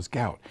can cause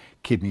gout,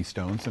 kidney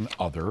stones, and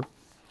other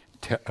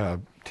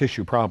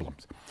tissue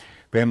problems.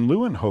 Van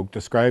Leeuwenhoek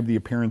described the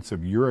appearance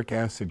of uric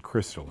acid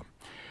crystallum.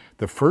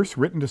 The first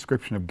written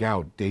description of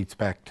gout dates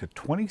back to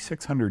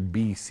 2600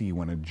 BC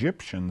when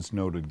Egyptians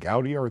noted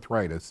gouty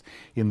arthritis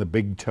in the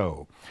big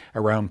toe.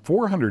 Around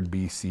 400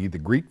 BC, the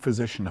Greek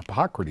physician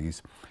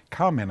Hippocrates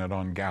commented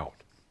on gout.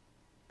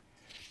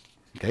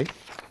 Okay?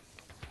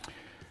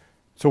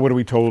 So what are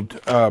we told?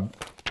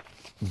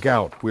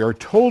 Gout. We are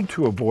told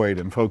to avoid,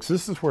 and folks,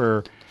 this is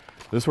where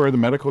the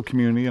medical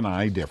community and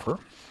I differ.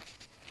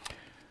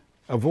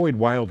 Avoid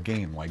wild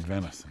game like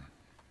venison,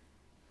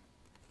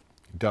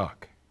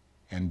 duck,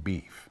 and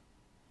beef,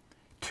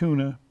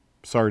 tuna,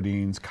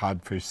 sardines,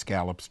 codfish,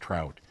 scallops,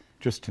 trout,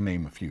 just to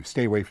name a few.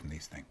 Stay away from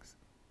these things.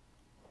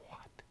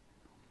 What?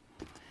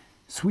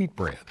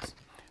 Sweetbreads,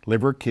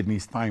 liver,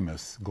 kidneys,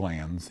 thymus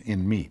glands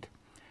in meat.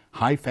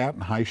 High fat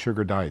and high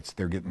sugar diets,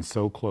 they're getting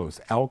so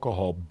close.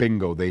 Alcohol,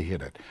 bingo, they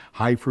hit it.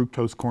 High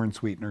fructose corn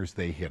sweeteners,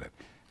 they hit it.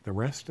 The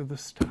rest of the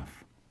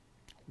stuff,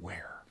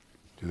 where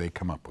do they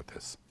come up with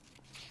this?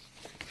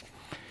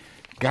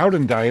 Gout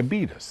and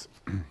diabetes.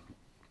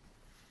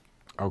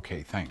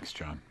 Okay, thanks,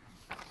 John.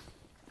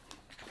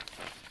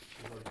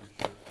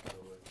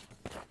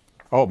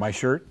 Oh, my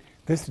shirt?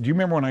 Do you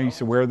remember when I used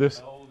to wear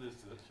this? How old is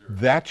this shirt?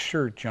 That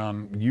shirt,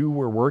 John, you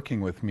were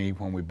working with me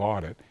when we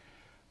bought it.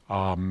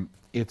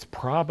 It's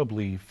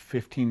probably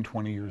 15,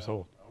 20 years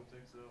old. I would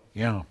think so.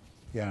 Yeah.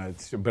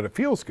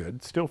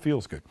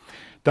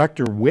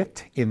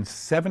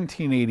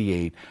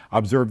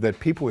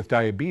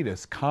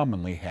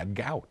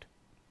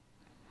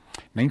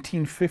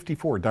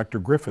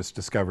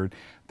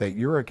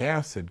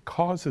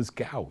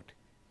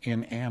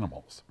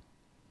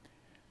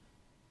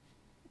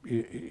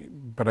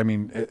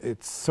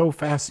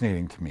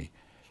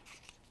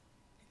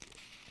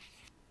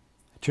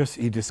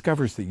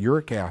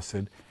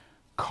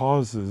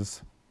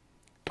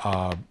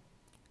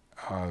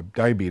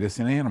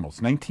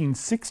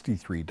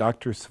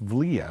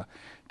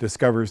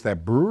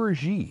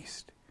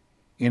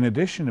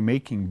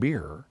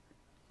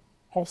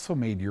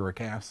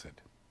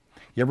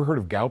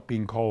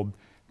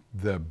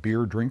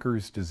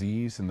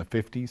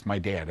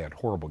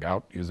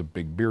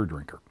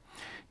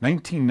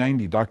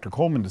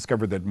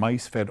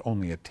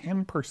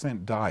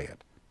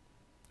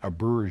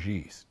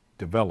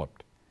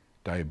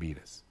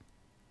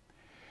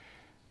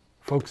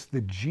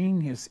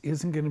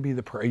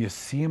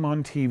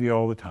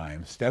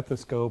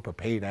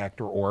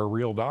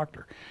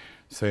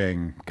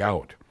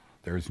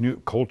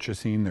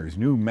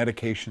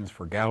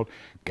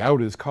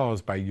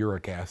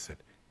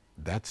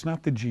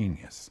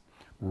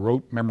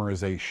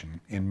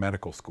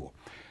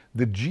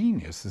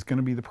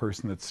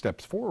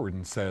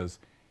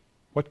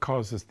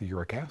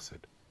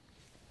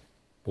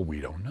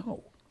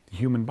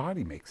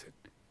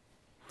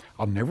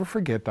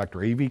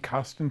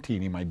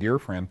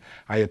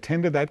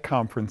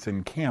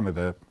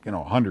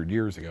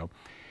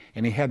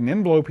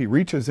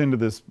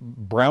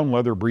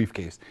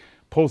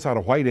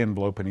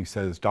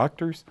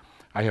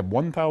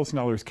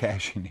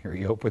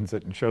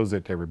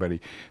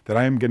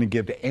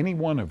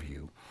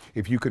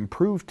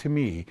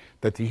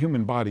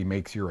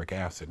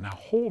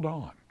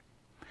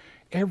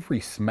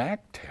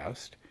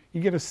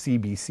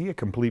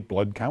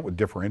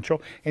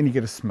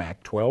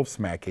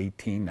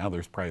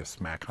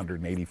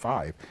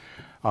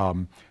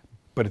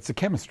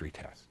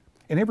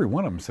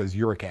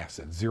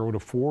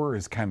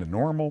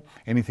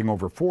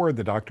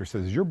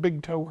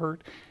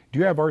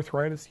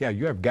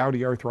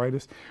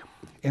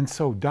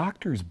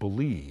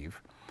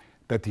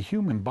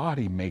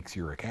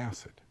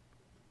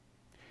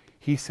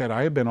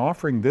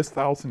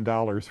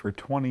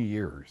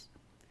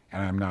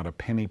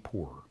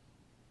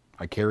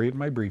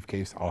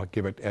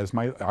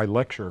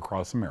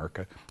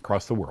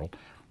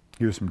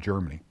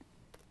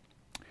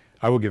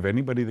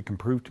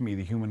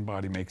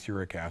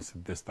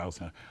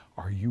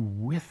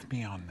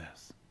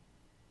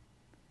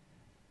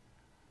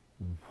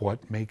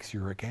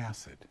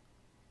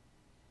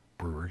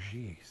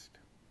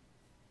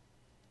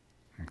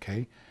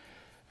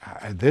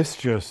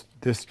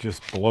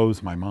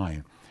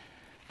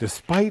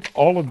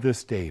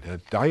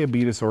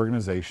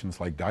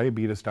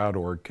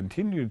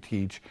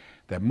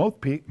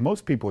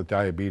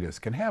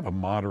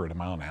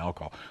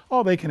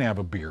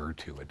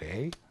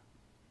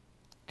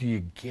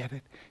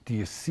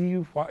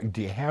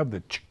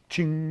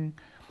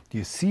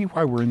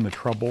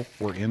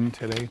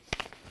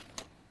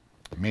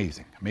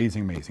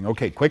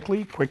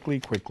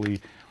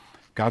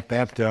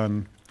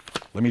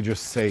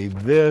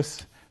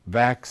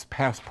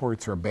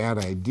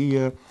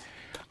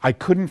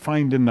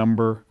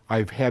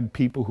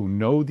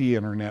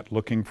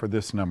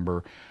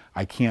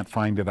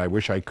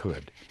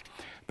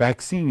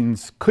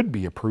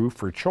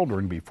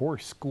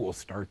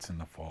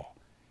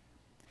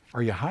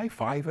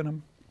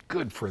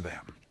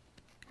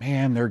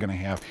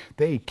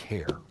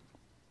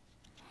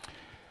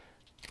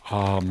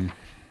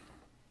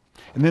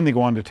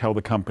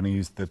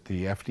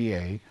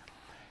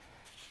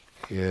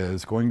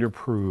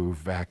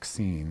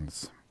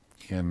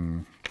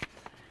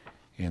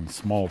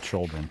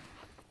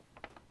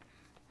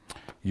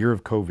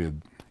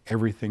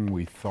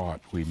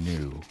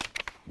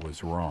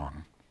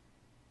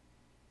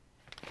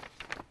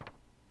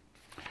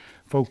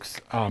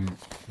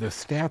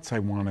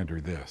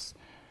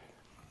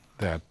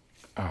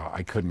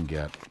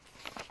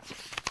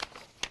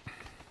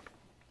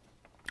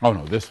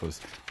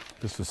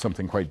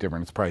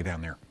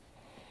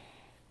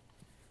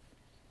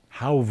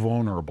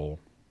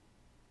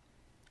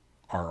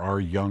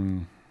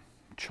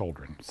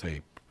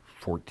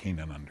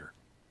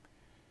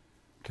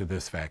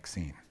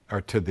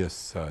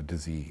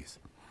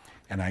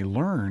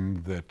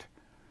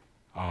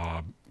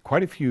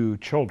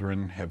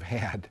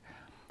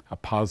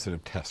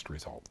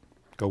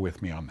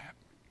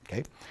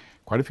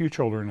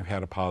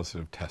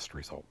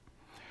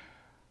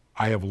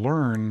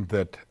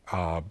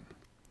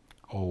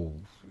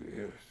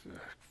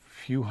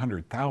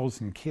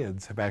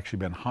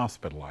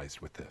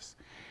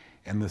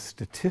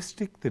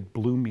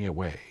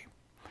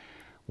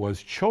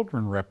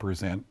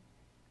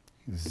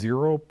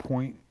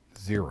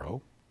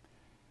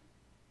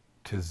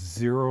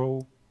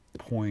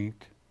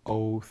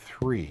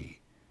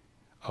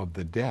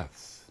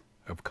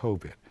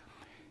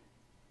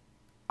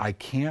 I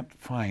can't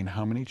find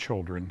how many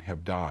children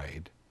have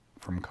died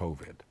from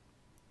COVID.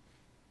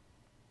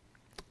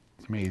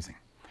 It's amazing.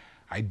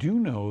 I do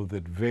know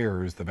that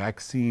VAERS, the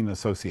Vaccine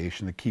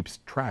Association that keeps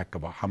track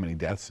of how many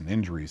deaths and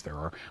injuries there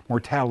are,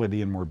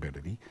 mortality and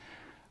morbidity,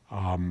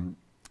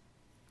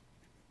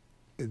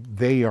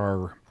 they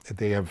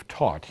have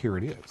taught, here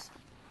it is.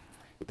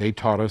 They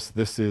taught us,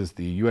 this is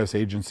the U.S.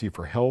 Agency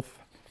for Health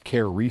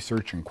Care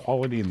Research and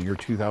Quality in the year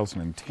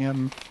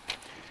 2010.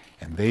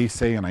 And they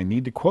say, and I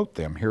need to quote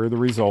them, here are the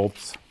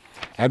results.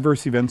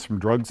 Adverse events from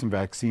drugs and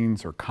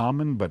vaccines are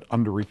common but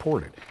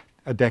underreported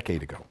a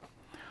decade ago.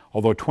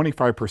 Although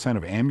 25%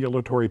 of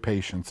ambulatory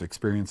patients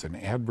experience an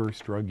adverse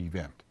drug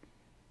event,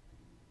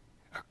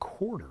 a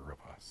quarter of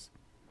us,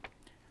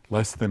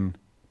 less than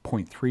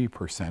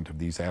 0.3% of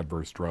these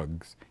adverse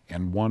drugs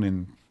and 1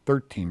 in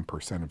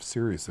 13% of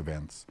serious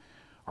events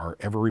are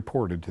ever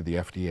reported to the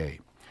FDA.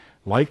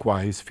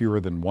 Likewise, fewer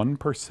than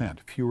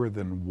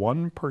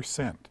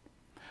 1%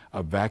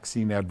 of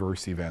vaccine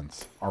adverse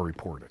events are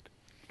reported.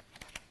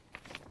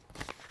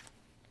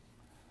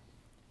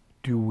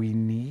 Do we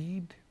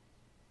need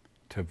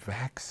to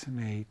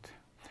vaccinate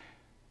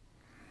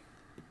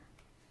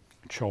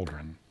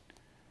children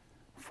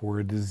for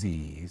a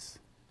disease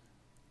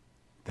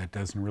that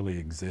doesn't really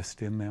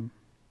exist in them?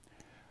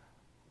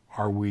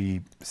 Are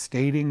we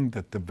stating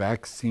that the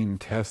vaccine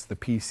tests, the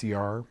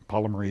PCR,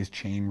 polymerase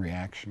chain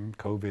reaction,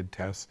 COVID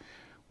tests,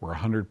 were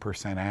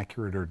 100%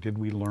 accurate, or did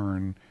we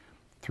learn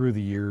through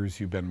the years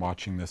you've been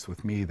watching this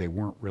with me, they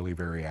weren't really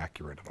very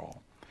accurate at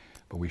all?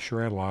 But we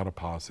sure had a lot of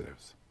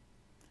positives.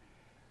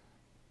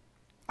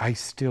 I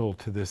still,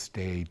 to this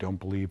day, don't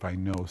believe I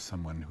know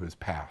someone who has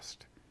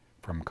passed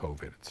from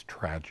COVID. It's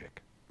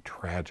tragic,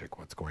 tragic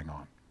what's going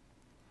on.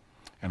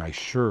 And I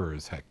sure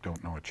as heck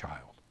don't know a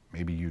child.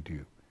 Maybe you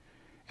do.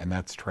 And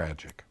that's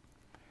tragic.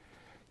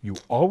 You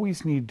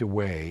always need to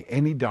weigh,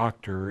 any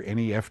doctor,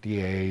 any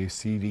FDA,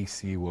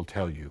 CDC will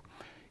tell you,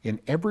 in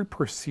every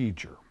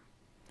procedure,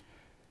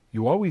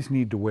 you always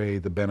need to weigh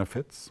the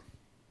benefits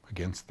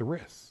against the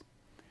risks.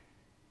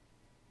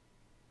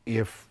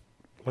 If,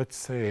 let's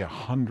say,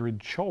 100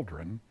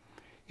 children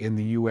in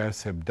the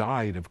US have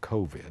died of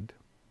COVID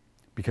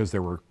because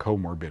there were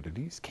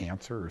comorbidities,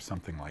 cancer or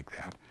something like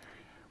that,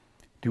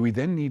 do we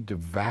then need to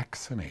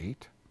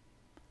vaccinate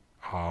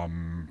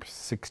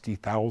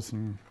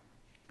 60,000,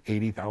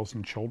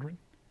 80,000 children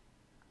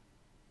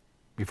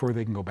before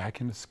they can go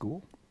back into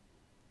school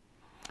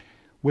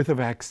with a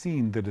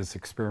vaccine that is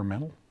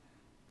experimental?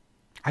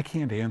 I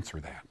can't answer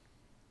that.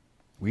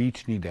 We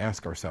each need to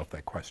ask ourselves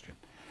that question.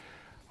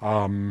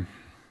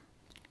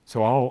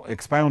 So I'll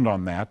expound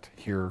on that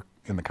here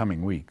in the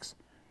coming weeks.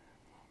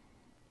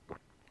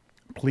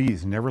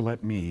 Please never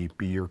let me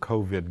be your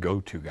COVID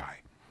go-to guy.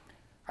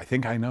 I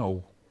think I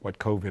know what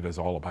COVID is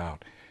all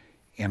about.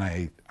 And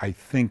I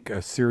think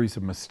a series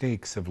of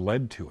mistakes have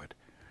led to it.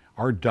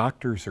 Our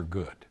doctors are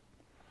good.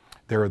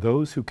 There are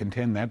those who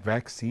contend that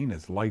vaccine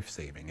is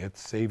life-saving.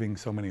 It's saving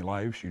so many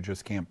lives, you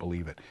just can't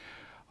believe it.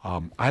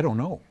 I don't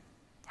know.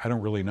 I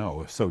don't really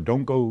know. So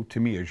don't go to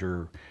me as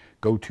your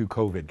go-to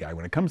COVID guy.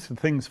 When it comes to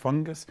things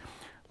fungus,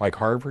 like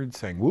Harvard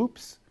saying,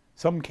 whoops,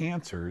 some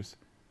cancers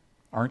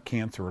aren't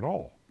cancer at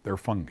all. They're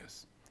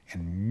fungus.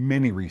 And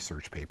many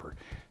research papers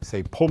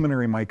say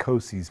pulmonary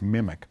mycoses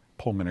mimic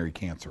pulmonary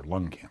cancer,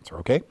 lung cancer,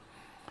 okay?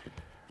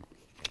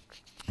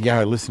 Yeah,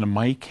 I listen to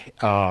Mike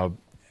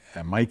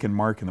and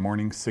Mark in the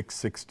morning,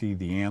 660,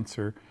 The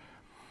Answer.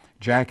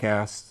 Jack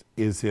asks,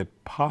 is it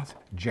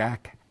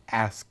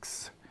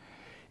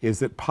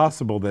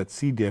possible that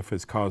C. diff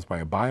is caused by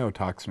a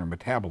biotoxin or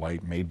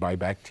metabolite made by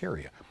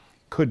bacteria?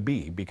 Could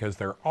be, because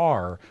they're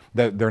not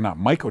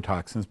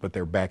mycotoxins, but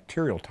they're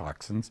bacterial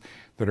toxins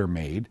that are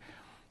made.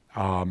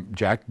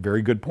 Jack,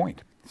 very good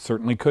point.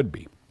 Certainly could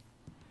be.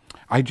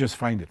 I just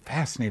find it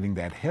fascinating,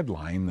 that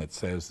headline that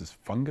says, is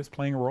fungus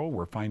playing a role?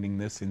 We're finding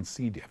this in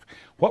C. diff.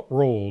 What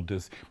role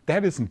does,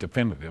 that isn't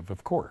definitive,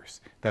 of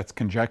course. That's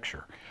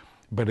conjecture.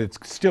 But it's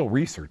still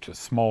research, a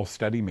small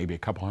study, maybe a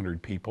couple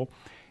hundred people.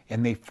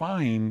 And they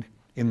find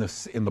in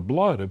the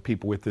blood of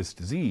people with this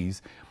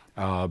disease,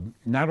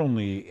 not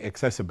only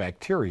excessive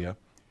bacteria,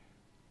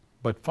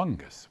 but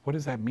fungus. What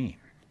does that mean?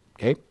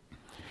 Okay?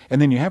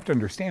 And then you have to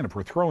understand, if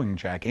we're throwing,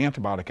 Jack,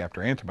 antibiotic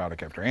after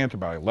antibiotic after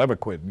antibiotic,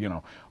 Levaquid, you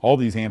know, all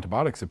these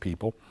antibiotics at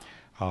people,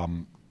 are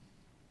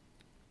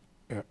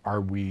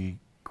we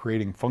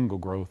creating fungal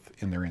growth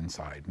in their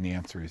inside? And the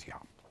answer is yeah.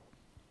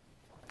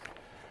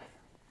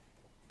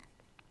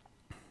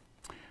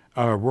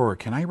 Aurora,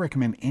 can I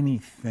recommend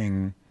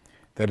anything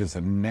that is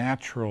a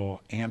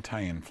natural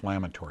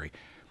anti-inflammatory?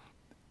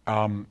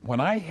 When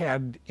I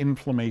had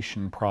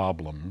inflammation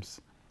problems,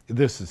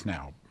 this is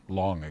now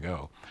long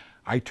ago,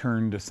 I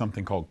turned to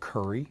something called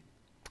curry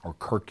or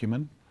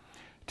curcumin.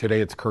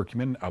 Today it's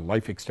curcumin.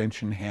 Life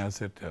Extension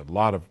has it. A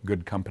lot of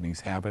good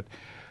companies have it.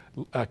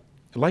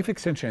 Life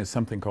Extension has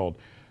something called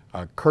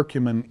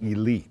Curcumin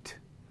Elite,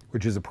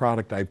 which is a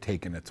product I've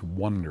taken. It's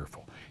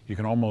wonderful. You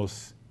can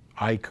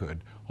I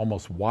could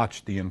almost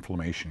watch the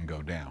inflammation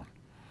go down.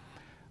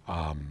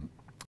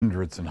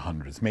 hundreds and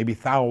hundreds, maybe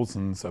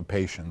thousands of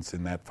patients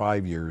in that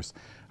 5 years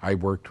I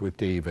worked with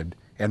David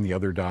and the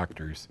other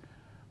doctors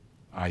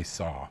I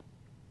saw.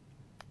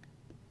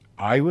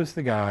 I was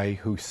the guy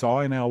who saw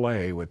in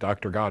LA with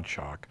Dr.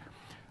 Gottschalk,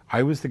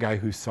 I was the guy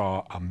who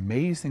saw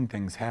amazing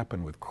things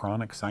happen with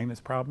chronic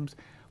sinus problems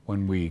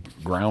when we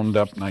ground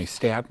up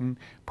nystatin,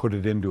 put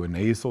it into a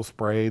nasal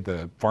spray.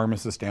 The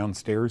pharmacist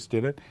downstairs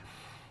did it.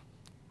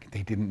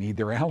 They didn't need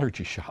their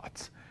allergy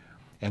shots.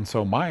 And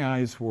so my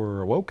eyes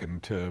were awoken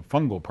to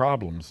fungal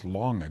problems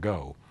long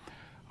ago.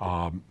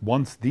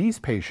 Once these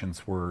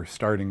patients were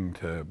starting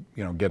to,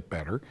 get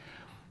better,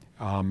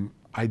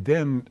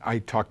 I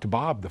talked to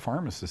Bob, the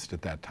pharmacist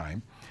at that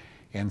time,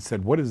 and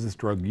said, what is this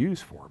drug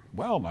used for?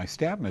 Well,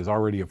 nystatin is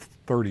already a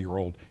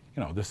 30-year-old,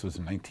 this was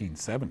in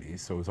 1970s,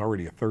 so it was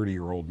already a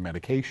 30-year-old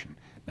medication.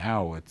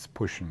 Now it's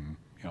pushing,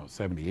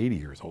 70, 80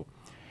 years old.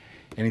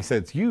 And he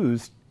said it's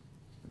used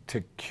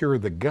to cure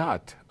the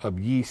gut of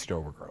yeast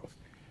overgrowth.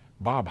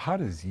 Bob, how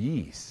does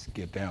yeast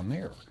get down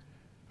there?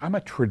 I'm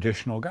a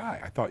traditional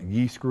guy. I thought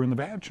yeast grew in the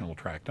vaginal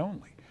tract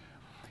only.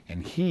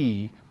 And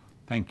he,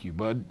 thank you,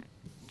 bud,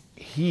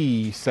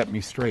 he set me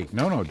straight.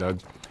 No,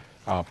 Doug,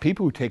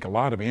 people who take a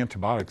lot of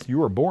antibiotics, you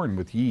were born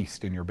with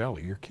yeast in your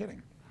belly. You're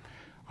kidding.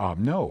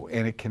 No,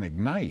 and it can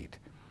ignite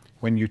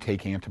when you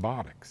take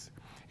antibiotics.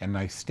 And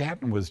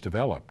nystatin was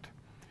developed.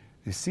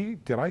 You see,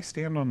 did I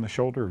stand on the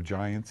shoulder of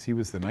giants? He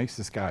was the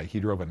nicest guy. He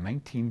drove a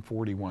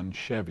 1941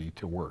 Chevy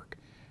to work.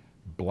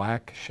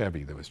 Black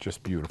Chevy that was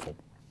just beautiful.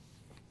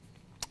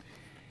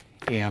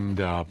 And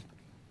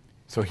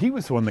so he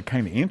was the one that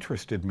kind of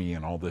interested me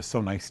in all this.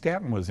 So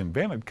nystatin was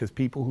invented because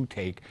people who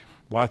take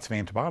lots of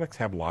antibiotics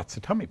have lots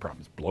of tummy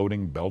problems,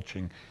 bloating,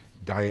 belching,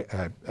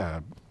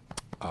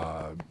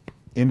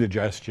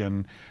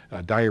 indigestion,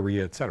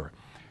 diarrhea, etc.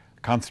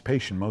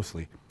 Constipation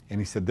mostly. And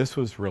he said this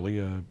was really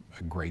a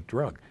great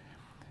drug.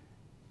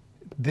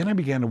 Then I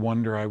began to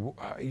wonder,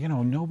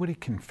 nobody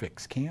can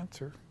fix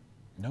cancer.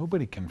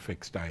 Nobody can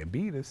fix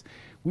diabetes.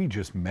 We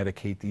just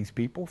medicate these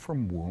people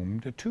from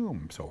womb to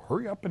tomb. So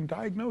hurry up and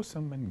diagnose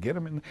them and get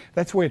them in.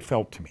 That's the way it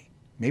felt to me.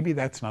 Maybe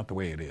that's not the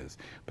way it is,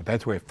 but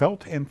that's the way it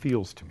felt and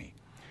feels to me.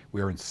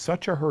 We are in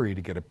such a hurry to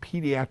get a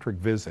pediatric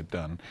visit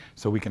done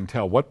so we can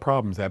tell what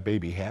problems that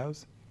baby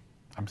has.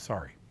 I'm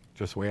sorry,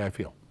 just the way I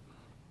feel.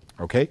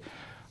 Okay?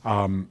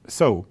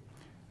 So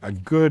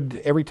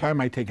every time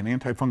I take an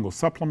antifungal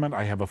supplement,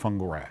 I have a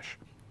fungal rash.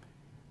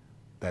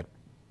 That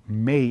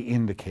may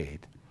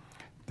indicate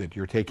that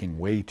you're taking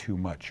way too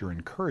much. You're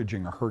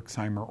encouraging a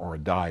Herxheimer or a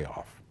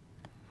die-off.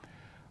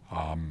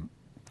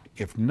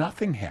 If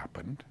nothing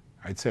happened,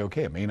 I'd say,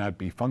 okay, it may not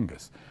be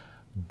fungus.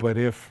 But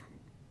if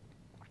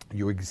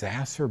you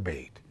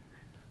exacerbate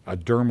a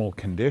dermal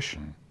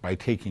condition by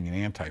taking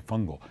an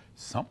antifungal,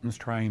 something's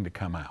trying to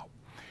come out.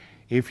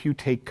 If you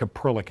take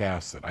caprylic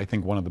acid, I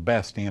think one of the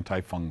best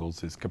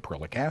antifungals is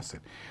caprylic acid,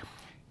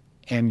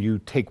 and you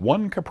take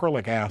one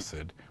caprylic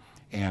acid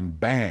and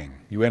bang,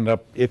 you end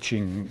up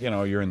itching,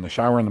 you're in the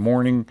shower in the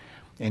morning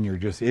and you're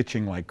just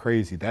itching like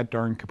crazy. That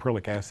darn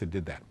caprylic acid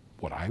did that.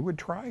 What I would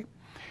try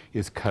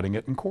is cutting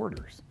it in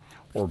quarters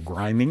or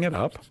grinding it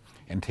up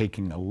and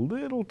taking a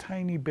little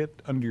tiny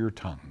bit under your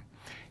tongue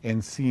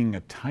and seeing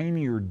a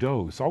tinier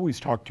dose. Always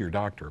talk to your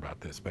doctor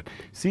about this, but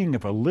seeing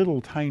if a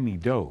little tiny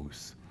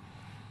dose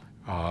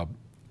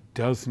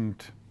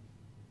doesn't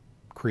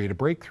create a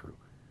breakthrough.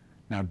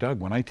 Now, Doug,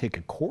 when I take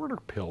a quarter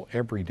pill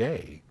every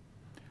day,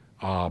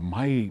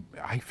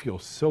 I feel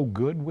so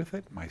good with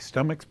it. My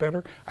stomach's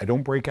better. I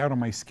don't break out on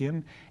my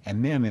skin.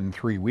 And then in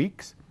 3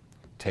 weeks,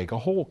 take a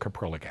whole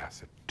caprylic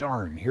acid.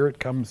 Darn, here it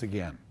comes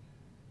again.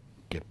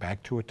 Get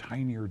back to a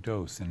tinier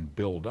dose and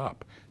build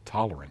up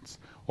tolerance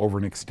over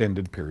an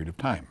extended period of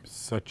time.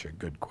 Such a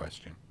good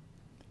question.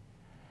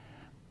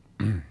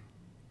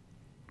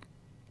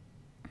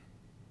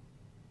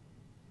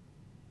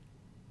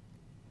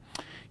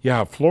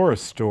 Yeah,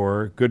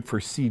 Floristore, good for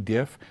C.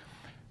 diff.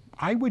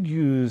 I would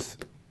use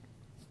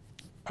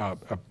a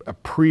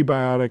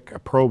prebiotic, a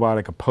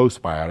probiotic, a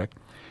postbiotic,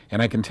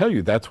 and I can tell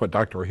you that's what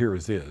Dr.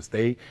 O'Hara's is.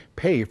 They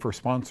pay for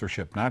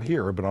sponsorship, not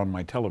here, but on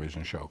my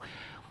television show.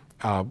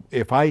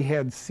 If I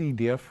had C.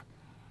 diff,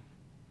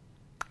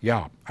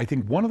 yeah, I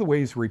think one of the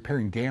ways of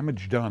repairing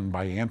damage done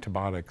by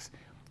antibiotics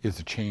is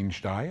a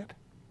changed diet.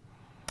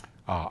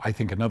 I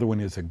think another one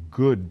is a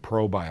good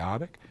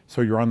probiotic.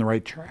 So you're on the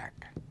right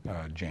track,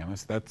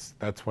 Janice.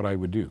 That's what I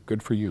would do.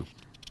 Good for you.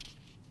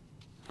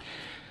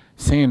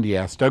 Sandy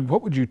asked, Doug,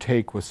 what would you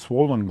take with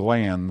swollen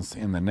glands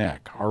in the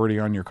neck? Already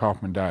on your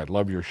Kaufmann diet.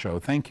 Love your show.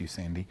 Thank you,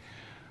 Sandy.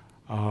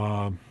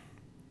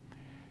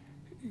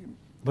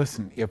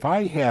 Listen, if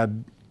I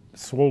had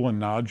swollen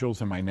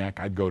nodules in my neck,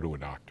 I'd go to a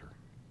doctor.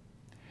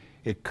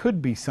 It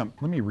could be some,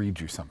 let me read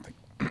you something.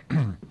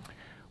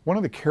 One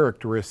of the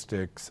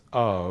characteristics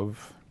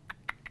of,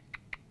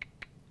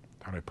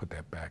 how do I put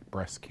that back?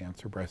 Breast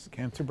cancer, breast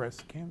cancer,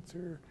 breast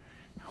cancer.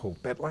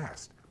 Hope at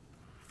last.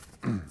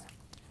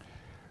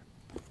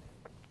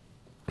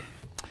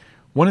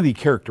 One of the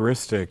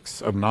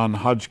characteristics of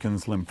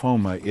non-Hodgkin's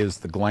lymphoma is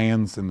the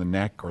glands in the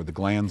neck or the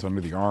glands under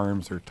the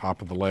arms or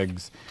top of the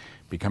legs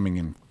becoming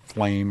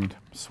inflamed,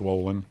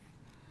 swollen.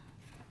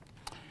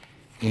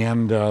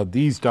 And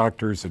these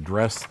doctors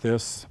address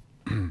this.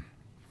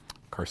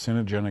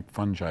 Carcinogenic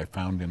fungi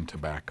found in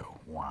tobacco.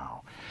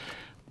 Wow.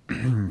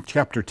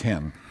 Chapter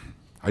 10.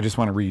 I just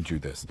want to read you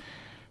this.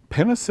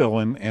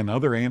 Penicillin and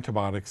other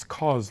antibiotics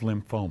cause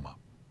lymphoma.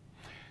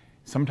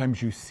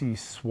 Sometimes you see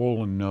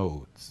swollen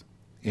nodes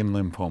in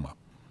lymphoma.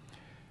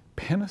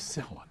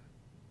 Penicillin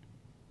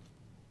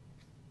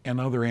and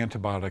other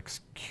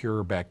antibiotics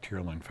cure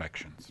bacterial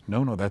infections.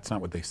 No, that's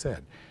not what they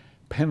said.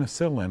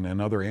 Penicillin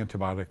and other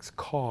antibiotics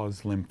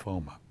cause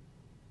lymphoma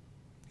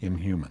in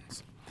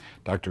humans.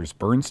 Doctors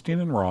Bernstein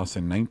and Ross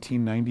in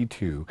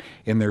 1992,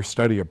 in their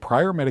study of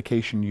prior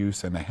medication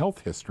use and a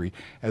health history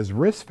as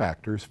risk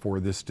factors for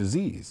this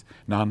disease,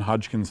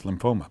 non-Hodgkin's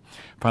lymphoma,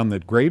 found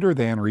that greater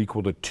than or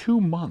equal to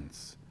 2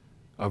 months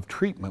of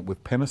treatment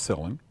with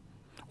penicillin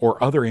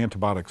or other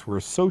antibiotics were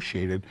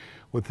associated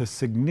with a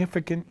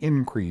significant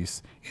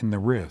increase in the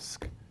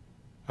risk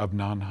of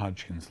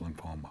non-Hodgkin's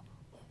lymphoma.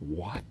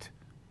 What?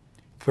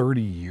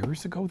 30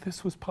 years ago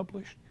this was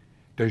published?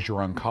 Does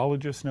your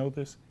oncologist know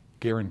this?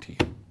 Guarantee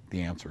you.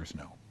 The answer is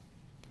no.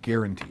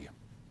 Guarantee you.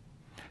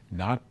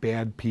 Not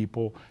bad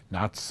people,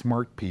 not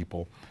smart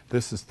people.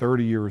 This is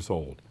 30 years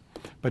old.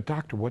 But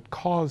doctor, what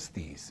caused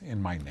these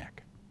in my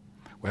neck?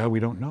 Well,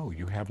 we don't know.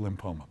 You have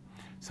lymphoma.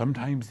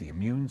 Sometimes the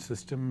immune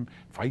system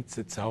fights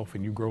itself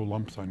and you grow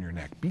lumps on your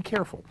neck. Be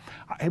careful.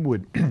 I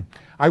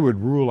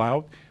would rule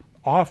out,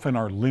 often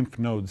our lymph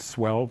nodes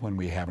swell when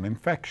we have an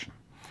infection.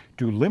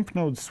 Do lymph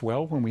nodes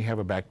swell when we have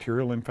a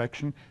bacterial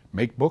infection?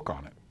 Make book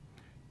on it.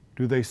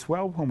 Do they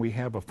swell when we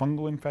have a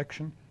fungal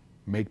infection?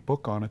 Make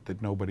book on it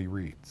that nobody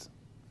reads.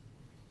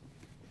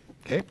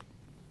 Okay?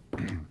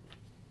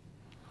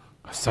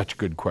 Such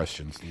good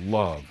questions.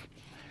 Love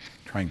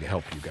trying to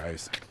help you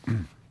guys.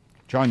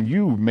 John,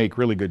 you make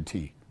really good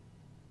tea.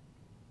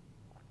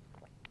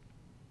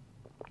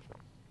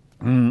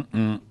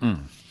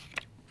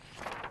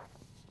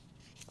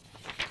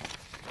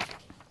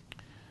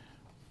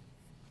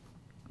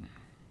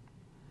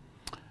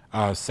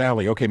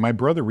 Sally, okay, my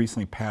brother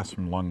recently passed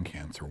from lung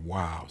cancer.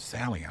 Wow,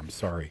 Sally, I'm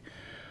sorry.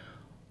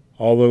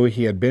 Although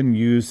he had been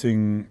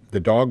using the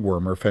dog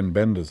wormer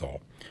fenbendazole,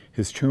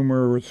 his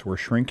tumors were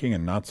shrinking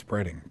and not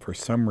spreading. For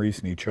some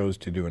reason, he chose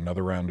to do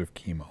another round of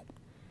chemo.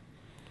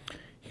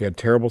 He had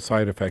terrible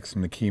side effects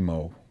from the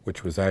chemo,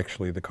 which was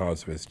actually the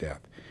cause of his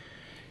death.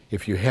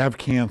 If you have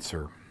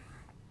cancer,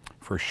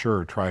 for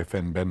sure try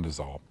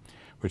fenbendazole,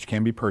 which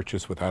can be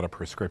purchased without a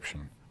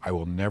prescription. I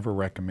will never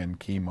recommend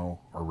chemo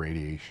or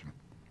radiation.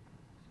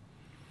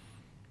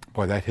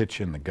 Boy, that hits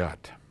you in the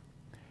gut.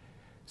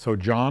 So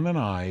John and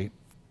I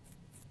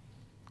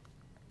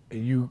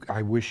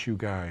wish you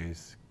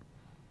guys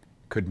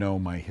could know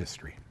my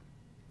history.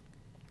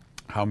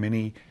 How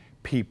many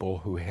people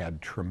who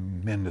had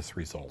tremendous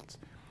results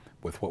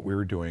with what we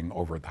were doing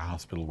over at the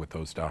hospital with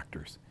those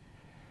doctors.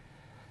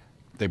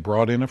 They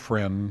brought in a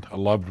friend, a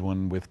loved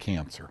one with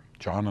cancer.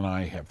 John and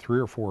I have 3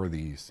 or 4 of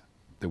these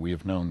that we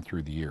have known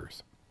through the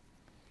years.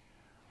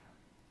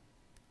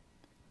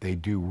 They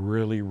do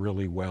really,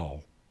 really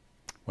well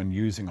when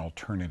using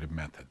alternative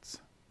methods.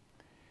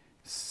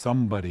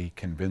 Somebody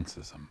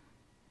convinces them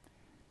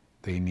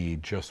they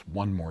need just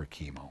one more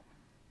chemo,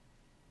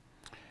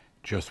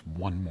 just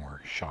one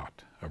more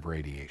shot of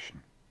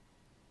radiation.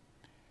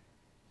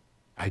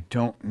 I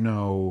don't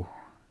know,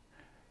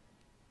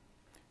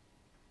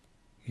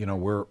 you know,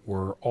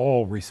 we're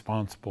all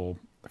responsible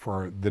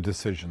for the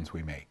decisions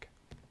we make.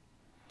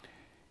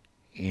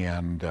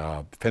 And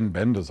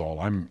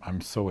fenbendazole,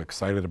 I'm so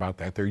excited about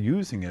that. They're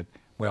using it,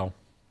 well,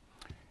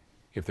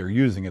 if they're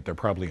using it, they're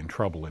probably in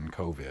trouble in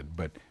COVID,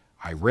 but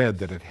I read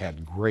that it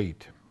had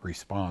great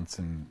response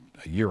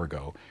a year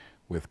ago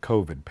with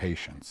COVID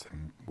patients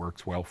and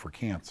works well for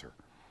cancer.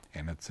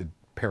 And it's a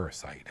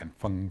parasite, and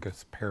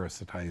fungus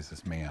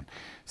parasitizes man.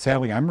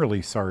 Sally, I'm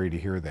really sorry to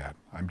hear that.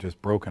 I'm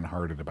just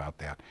brokenhearted about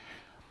that.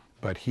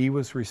 But he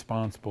was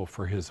responsible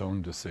for his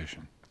own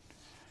decision.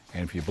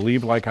 And if you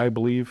believe like I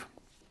believe,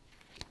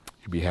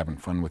 you'll be having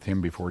fun with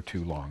him before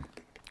too long.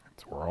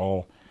 So we're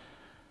all...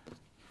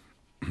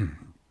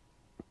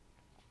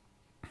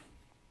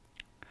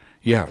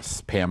 Yes,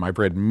 Pam, I've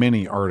read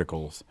many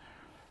articles.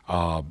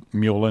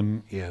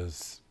 Mullein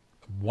is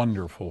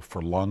wonderful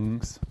for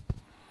lungs.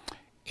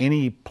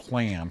 Any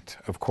plant,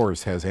 of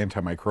course, has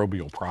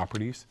antimicrobial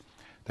properties.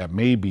 That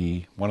may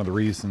be one of the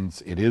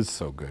reasons it is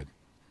so good.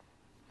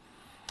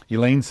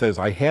 Elaine says,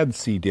 I had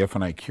C. diff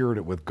and I cured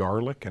it with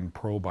garlic and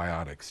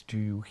probiotics. Do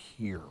you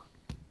hear?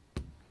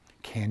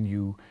 Can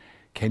you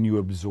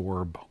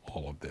absorb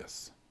all of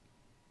this?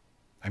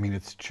 I mean,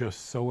 it's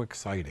just so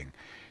exciting.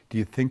 Do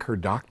you think her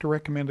doctor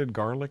recommended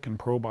garlic and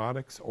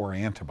probiotics or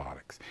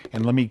antibiotics?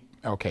 And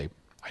okay,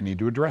 I need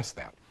to address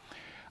that.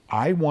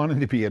 I wanted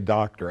to be a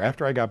doctor.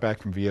 After I got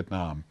back from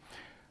Vietnam,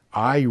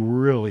 I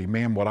really,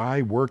 man, what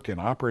I worked in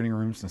operating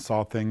rooms and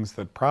saw things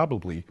that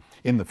probably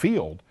in the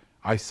field,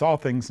 I saw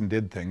things and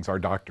did things our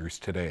doctors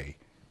today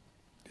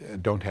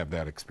don't have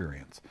that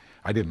experience.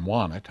 I didn't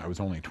want it. I was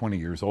only 20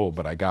 years old,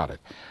 but I got it.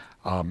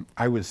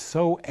 I was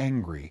so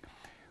angry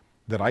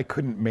that I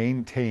couldn't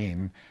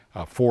maintain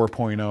a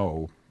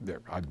 4.0,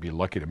 I'd be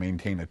lucky to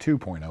maintain a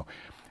 2.0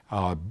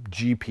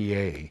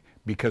 GPA,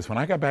 because when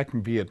I got back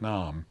from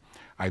Vietnam,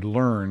 I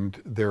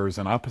learned there's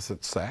an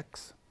opposite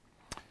sex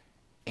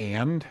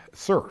and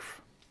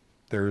surf.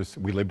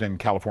 We lived in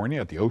California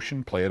at the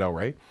ocean, Playa del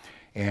Rey,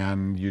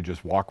 and you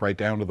just walk right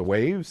down to the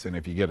waves, and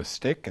if you get a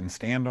stick and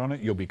stand on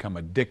it, you'll become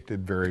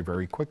addicted very,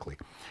 very quickly.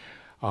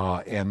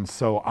 And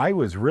so I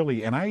was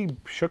really, and I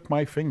shook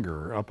my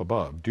finger up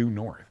above, due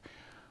north.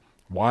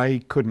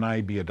 Why couldn't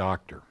I be a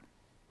doctor?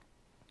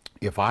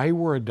 If I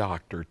were a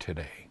doctor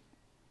today,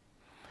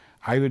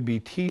 I would be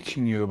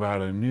teaching you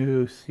about a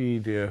new C.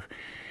 diff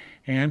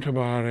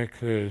antibiotic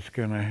that is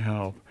going to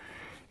help.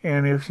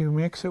 And if you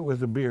mix it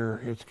with a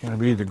beer, it's going to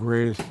be the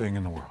greatest thing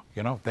in the world.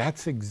 You know,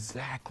 that's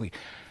exactly,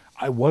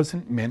 I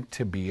wasn't meant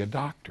to be a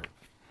doctor.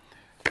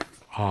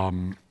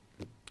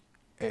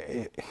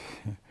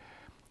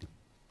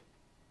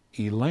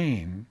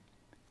 Elaine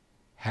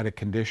had a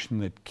condition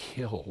that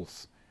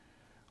kills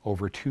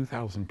over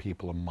 2,000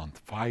 people a month,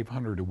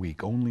 500 a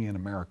week, only in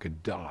America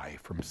die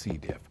from C.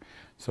 diff.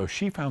 So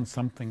she found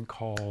something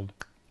called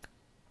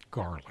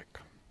garlic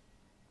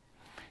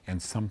and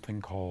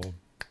something called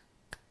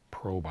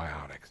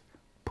probiotics.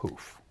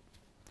 Poof,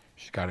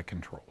 she's got it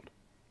controlled.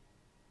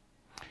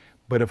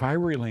 But if I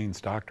were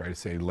Elaine's doctor, I'd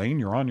say, Elaine,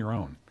 you're on your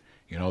own.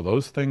 You know,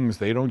 those things,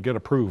 they don't get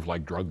approved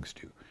like drugs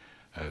do.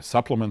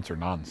 Supplements are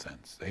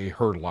nonsense. They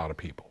hurt a lot of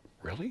people.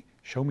 Really?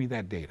 Show me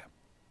that data.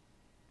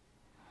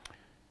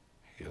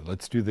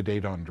 Let's do the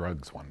data on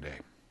drugs one day.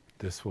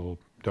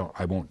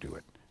 I won't do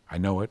it. I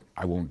know it,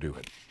 I won't do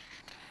it.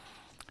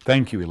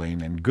 Thank you,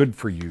 Elaine, and good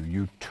for you.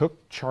 You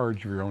took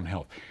charge of your own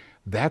health.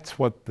 That's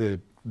the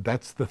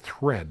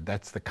thread,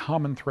 that's the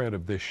common thread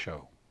of this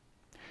show.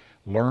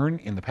 Learn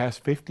in the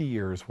past 50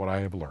 years what I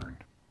have learned.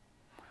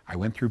 I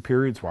went through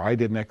periods where I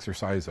didn't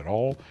exercise at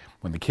all.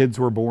 When the kids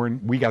were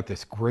born, we got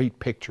this great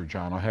picture,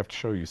 John, I'll have to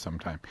show you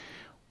sometime.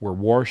 We're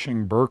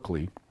washing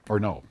Berkeley,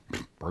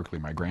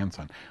 my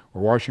grandson.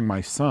 We're washing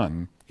my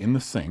son in the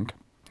sink.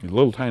 He's a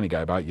little tiny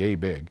guy, about yay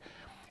big.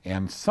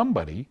 And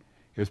somebody,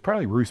 it was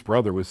probably Ruth's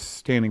brother, was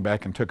standing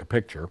back and took a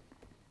picture.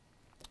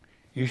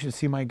 You should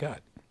see my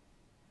gut.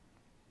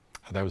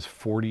 That was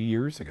 40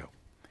 years ago.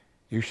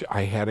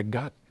 I had a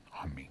gut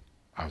on me.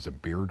 I was a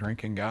beer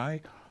drinking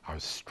guy. I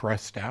was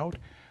stressed out.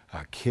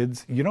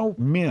 Kids, you know,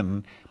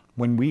 men,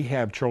 when we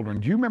have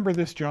children, do you remember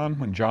this, John,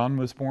 when John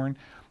was born?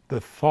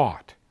 The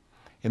thought.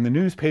 In the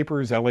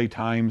newspapers, LA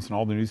Times and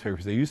all the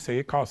newspapers, they used to say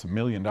it costs $1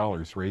 million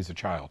to raise a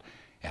child.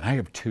 And I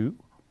have two?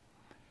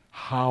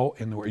 How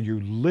in the world?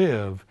 You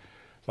live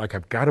like,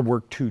 I've got to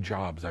work 2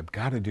 jobs. I've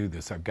got to do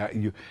this.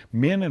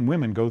 Men and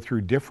women go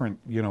through different,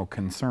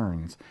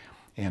 concerns.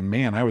 And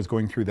man, I was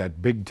going through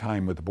that big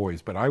time with the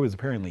boys, but I was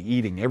apparently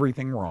eating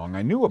everything wrong.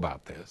 I knew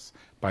about this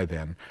by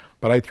then,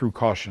 but I threw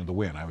caution to the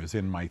wind. I was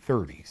in my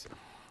 30s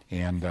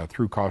and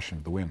threw caution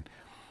to the wind.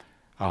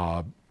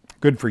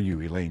 Good for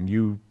you, Elaine.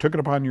 You took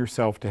it upon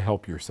yourself to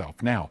help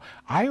yourself. Now,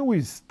 I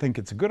always think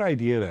it's a good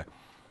idea to,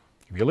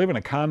 if you live in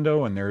a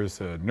condo and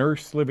there's a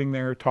nurse living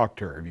there, talk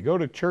to her. If you go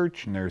to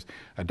church and there's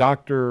a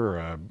doctor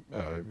or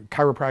a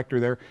chiropractor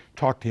there,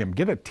 talk to him.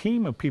 Get a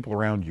team of people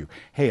around you.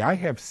 Hey, I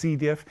have C.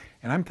 diff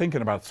and I'm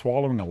thinking about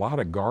swallowing a lot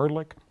of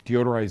garlic,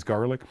 deodorized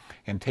garlic,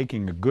 and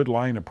taking a good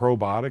line of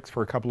probiotics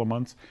for a couple of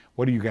months.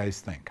 What do you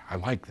guys think? I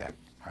like that.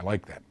 I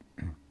like that.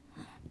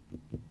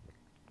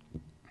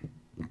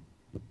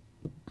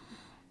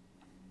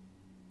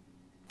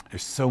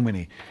 There's so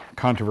many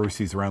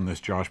controversies around this,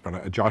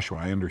 Joshua,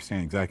 I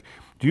understand exactly.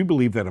 Do you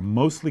believe that a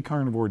mostly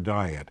carnivore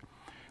diet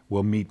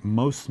will meet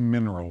most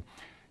mineral?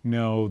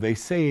 No, they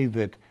say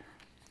that,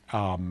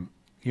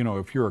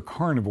 if you're a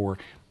carnivore,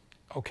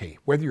 okay,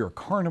 whether you're a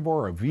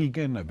carnivore, a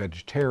vegan, a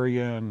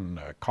vegetarian,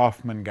 a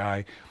Kaufmann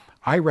guy,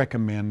 I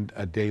recommend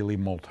a daily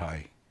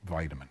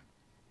multivitamin,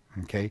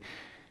 okay?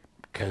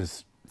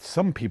 Because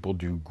some people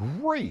do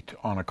great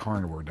on a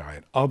carnivore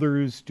diet.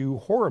 Others do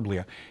horribly.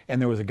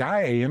 And there was a guy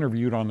I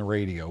interviewed on the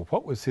radio.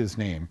 What was his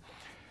name?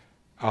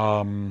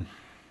 The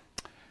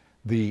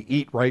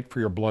Eat Right for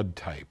Your Blood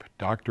type,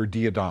 Dr.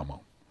 Diadamo.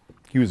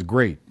 He was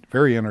great,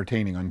 very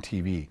entertaining on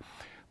TV.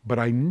 But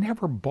I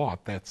never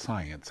bought that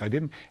science. I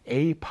didn't.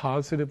 A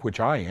positive, which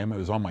I am, it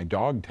was on my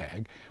dog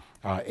tag.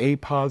 A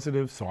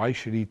positive, so I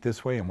should eat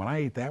this way. And when I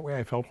ate that way,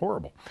 I felt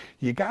horrible.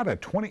 You got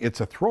it's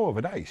a throw of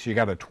a dice. You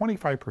got a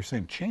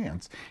 25%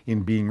 chance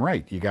in being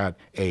right. You got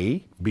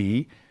A,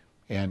 B,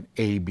 and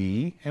A,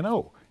 B, and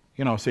O.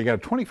 So you got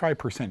a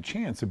 25%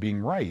 chance of being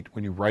right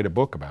when you write a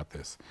book about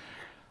this.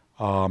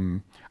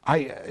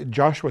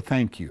 Joshua,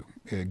 thank you.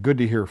 Good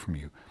to hear from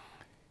you.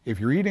 If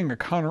you're eating a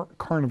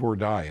carnivore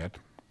diet,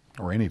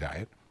 or any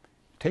diet,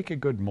 take a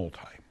good multi.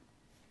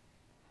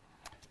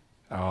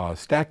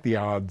 Stack the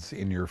odds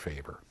in your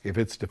favor. If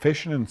it's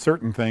deficient in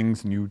certain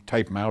things, and you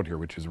type them out here,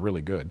 which is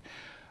really good,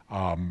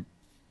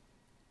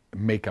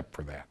 make up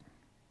for that.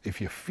 If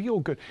you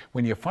feel good,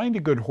 when you find a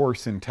good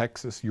horse in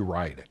Texas, you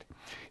ride it.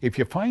 If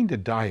you find a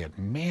diet,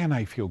 man,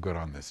 I feel good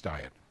on this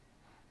diet,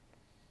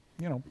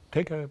 you know,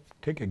 take a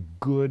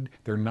good,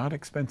 they're not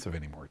expensive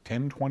anymore,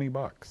 10, 20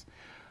 bucks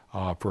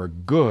for a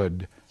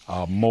good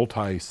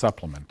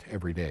multi-supplement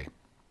every day.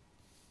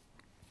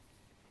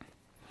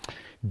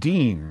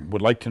 Dean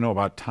would like to know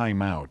about Time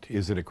Out.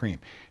 Is it a cream?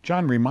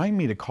 John, remind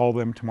me to call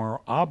them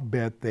tomorrow. I'll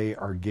bet they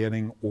are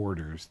getting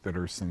orders that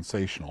are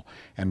sensational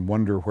and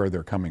wonder where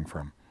they're coming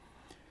from.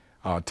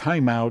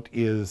 Time Out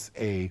is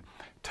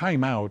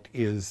thyme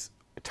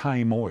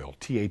oil,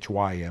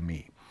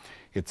 T-H-Y-M-E.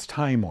 It's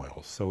thyme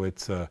oil, so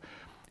it's the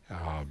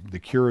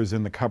cure is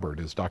in the cupboard,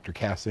 as Dr.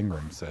 Cass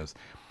Ingram says.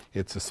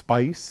 It's a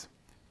spice.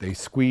 They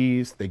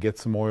squeeze, they get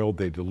some oil,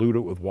 they dilute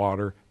it with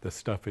water. The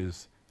stuff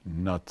is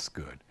nuts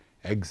good.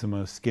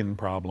 Eczema, skin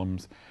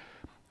problems.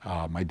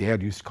 My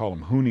dad used to call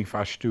them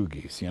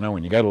honeyfastugis. You know,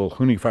 when you got a little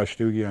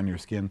honeyfastugi on your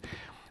skin.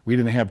 We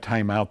didn't have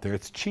Time Out there.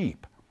 It's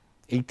cheap.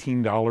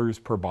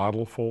 $18 per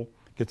bottle full.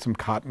 Get some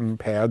cotton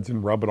pads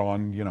and rub it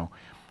on, you know,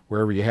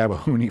 wherever you have a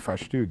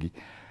honeyfastugi.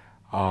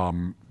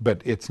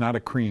 But it's not a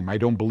cream. I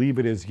don't believe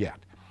it is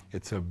yet.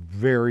 It's a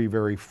very,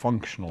 very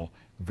functional,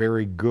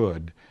 very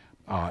good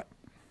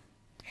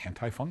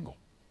antifungal.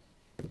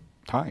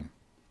 Thyme.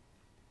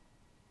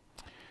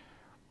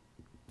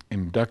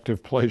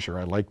 Inductive pleasure,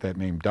 I like that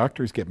name.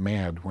 Doctors get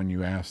mad when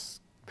you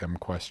ask them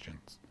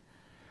questions.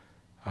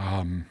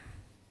 Gosh,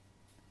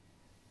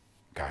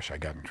 I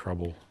got in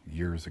trouble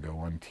years ago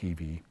on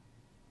TV.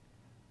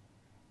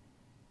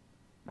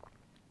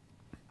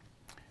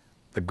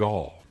 The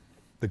gall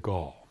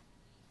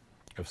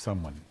of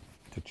someone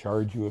to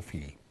charge you a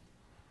fee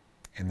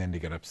and then to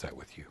get upset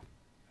with you.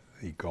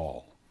 The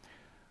gall.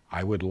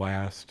 I would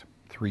last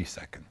 3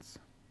 seconds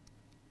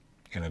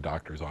in a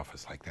doctor's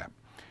office like that.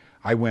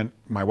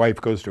 My wife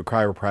goes to a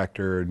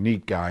chiropractor,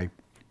 neat guy.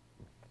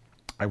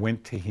 I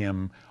went to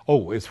him,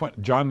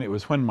 it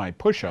was when my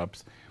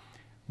push-ups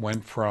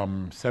went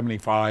from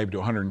 75 to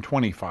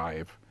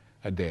 125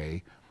 a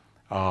day.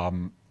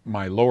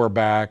 My lower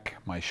back,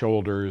 my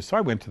shoulders, so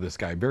I went to this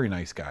guy, very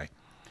nice guy,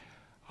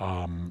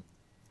 and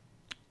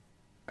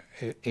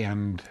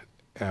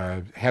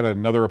had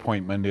another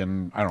appointment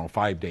in, I don't know,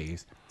 5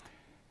 days.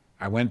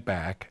 I went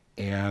back,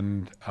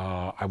 and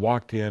I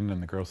walked in,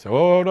 and the girl said,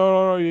 "Oh,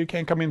 no, you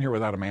can't come in here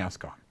without a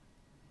mask on."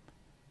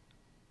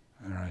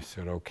 And I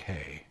said,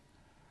 "Okay.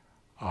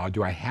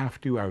 Do I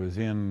have to?" I was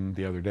in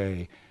the other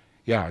day.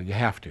 "Yeah, you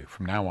have to.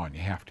 From now on,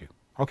 you have to."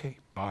 "Okay,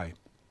 bye."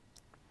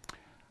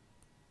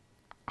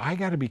 I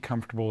got to be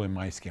comfortable in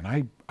my skin.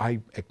 I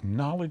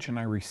acknowledge and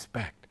I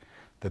respect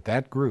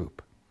that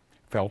group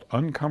felt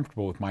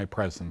uncomfortable with my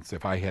presence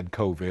if I had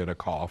COVID, a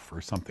cough,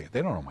 or something.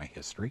 They don't know my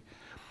history.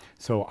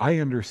 So I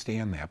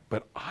understand that,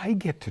 but I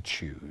get to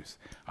choose.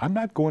 I'm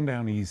not going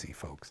down easy,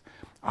 folks.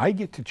 I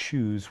get to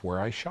choose where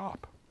I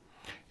shop.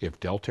 If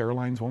Delta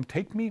Airlines won't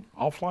take me,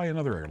 I'll fly in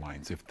other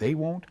airlines. If they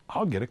won't,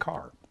 I'll get a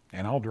car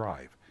and I'll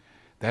drive.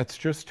 That's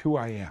just who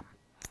I am.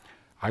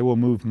 I will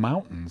move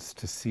mountains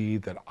to see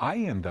that I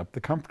end up the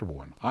comfortable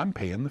one. I'm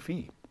paying the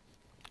fee.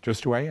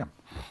 Just who I am.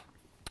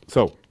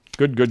 So,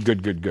 good.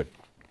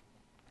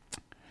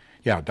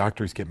 Yeah,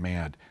 doctors get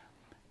mad.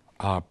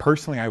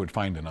 Personally, I would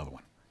find another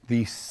one.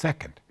 The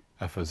second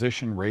a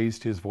physician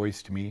raised his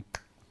voice to me,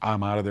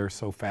 I'm out of there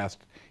so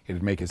fast,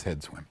 it'd make his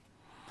head swim.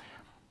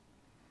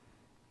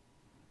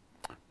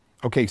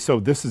 Okay, so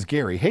this is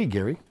Gary. Hey,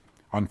 Gary,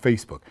 on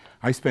Facebook.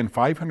 I spend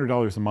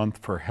 $500 a month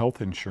for health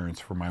insurance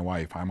for my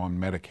wife. I'm on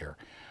Medicare.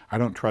 I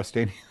don't trust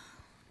any...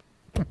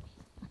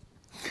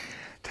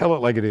 Tell it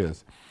like it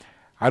is.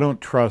 I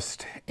don't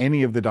trust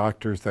any of the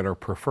doctors that are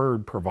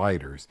preferred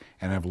providers,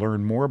 and have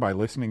learned more by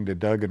listening to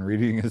Doug and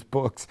reading his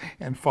books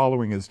and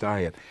following his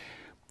diet.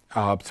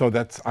 So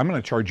I'm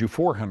going to charge you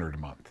 $400 a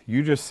month.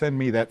 You just send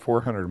me that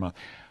 $400 a month.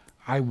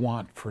 I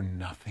want for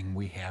nothing.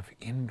 We have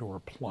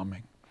indoor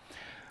plumbing.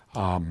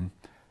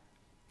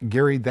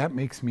 Gary, that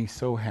makes me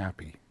so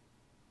happy.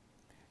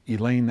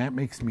 Elaine, that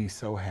makes me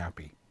so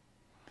happy.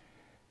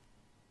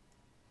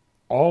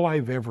 All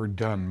I've ever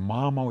done,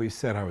 Mom always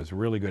said I was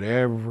really good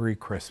every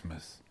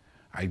Christmas.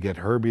 I'd get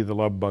Herbie the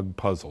Love Bug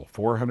puzzle,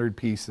 400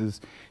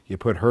 pieces. You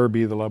put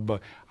Herbie the Love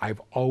Bug. I've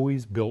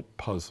always built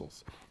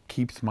puzzles.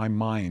 Keeps my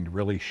mind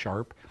really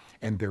sharp,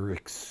 and they're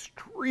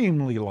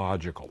extremely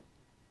logical,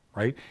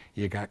 right?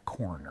 You got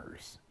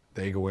corners.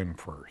 They go in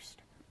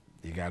first.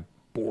 You got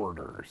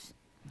borders.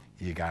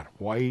 You got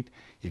white.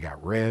 You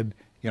got red.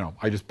 You know,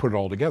 I just put it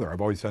all together. I've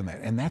always done that.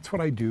 And that's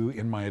what I do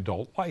in my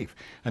adult life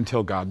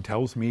until God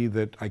tells me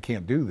that I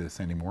can't do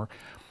this anymore.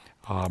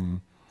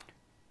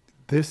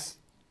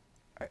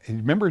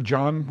 Remember,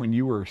 John, when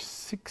you were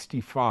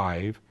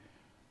 65,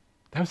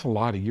 that was a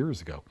lot of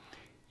years ago.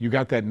 You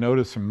got that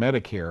notice from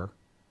Medicare.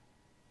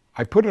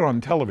 I put it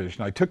on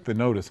television. I took the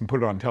notice and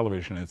put it on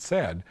television. It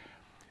said,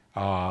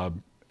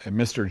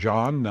 Mr.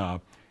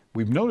 John,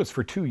 we've noticed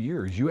for 2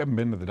 years you haven't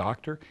been to the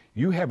doctor.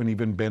 You haven't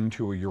even been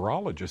to a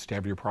urologist to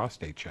have your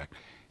prostate checked.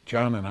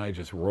 John and I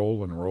just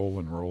roll and roll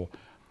and roll.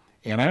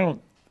 And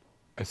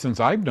since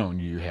I've known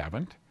you, you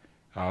haven't.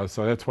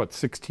 So that's what,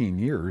 16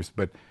 years.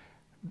 But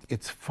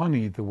it's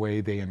funny the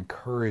way they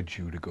encourage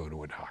you to go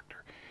to a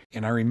doctor.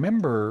 And I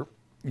remember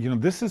you know,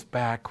 this is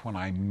back when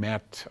I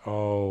met,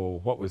 oh,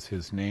 what was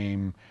his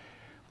name?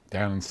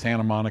 Down in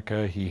Santa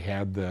Monica, he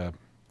had the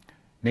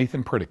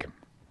Nathan Pritikin.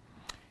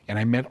 And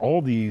I met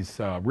all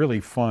these really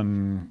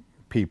fun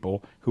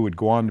people who would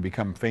go on to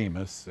become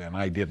famous, and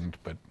I didn't,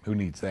 but who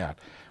needs that?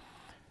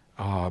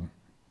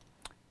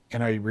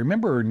 And I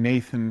remember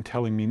Nathan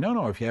telling me,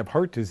 no, if you have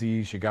heart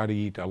disease, you got to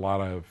eat a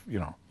lot of,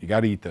 you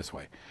got to eat this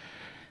way.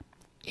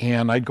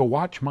 And I'd go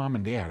watch Mom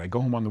and Dad. I'd go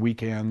home on the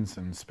weekends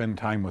and spend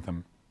time with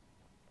them.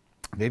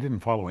 They didn't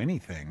follow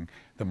anything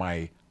that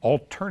my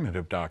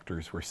alternative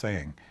doctors were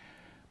saying.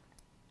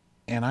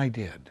 And I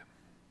did.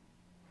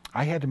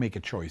 I had to make a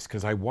choice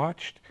because I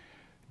watched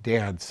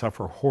Dad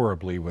suffer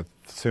horribly with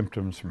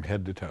symptoms from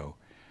head to toe.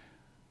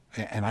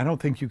 And I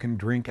don't think you can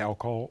drink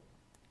alcohol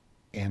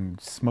and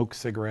smoke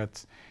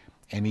cigarettes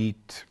and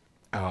eat,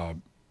 the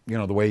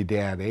way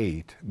Dad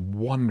ate.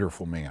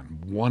 Wonderful man,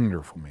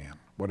 wonderful man.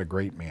 What a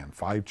great man,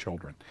 5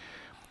 children,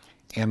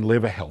 and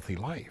live a healthy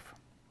life.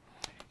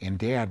 And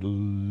Dad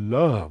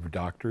loved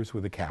doctors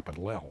with a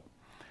capital L.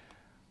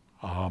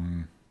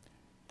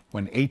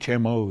 When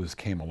HMOs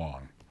came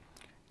along,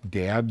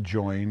 Dad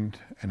joined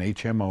an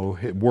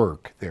HMO at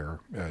work there,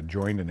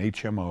 joined an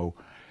HMO,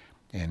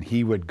 and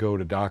he would go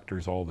to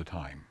doctors all the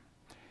time.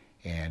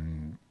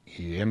 And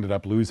he ended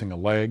up losing a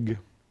leg,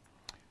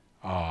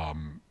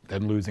 then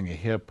losing a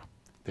hip,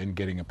 then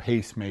getting a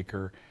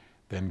pacemaker,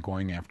 then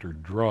going after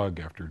drug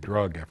after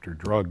drug after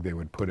drug they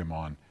would put him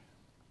on.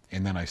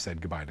 And then I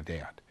said goodbye to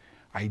Dad.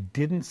 I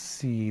didn't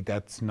see,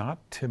 that's not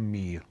to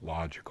me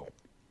logical.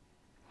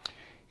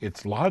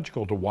 It's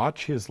logical to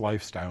watch his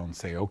lifestyle and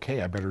say,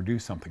 okay, I better do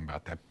something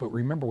about that. But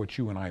remember what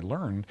you and I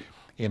learned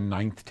in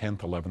 9th,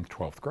 10th, 11th,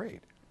 12th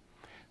grade.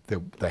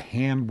 The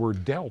hand we're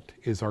dealt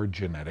is our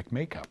genetic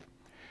makeup.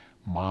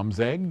 Mom's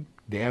egg,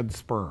 Dad's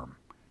sperm.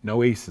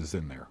 No aces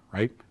in there,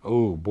 right?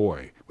 Oh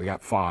boy, we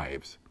got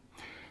 5s.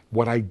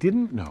 What I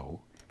didn't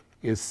know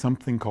is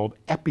something called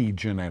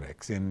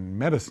epigenetics. In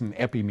medicine,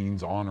 epi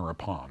means on or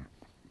upon.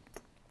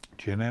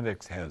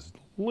 Genetics has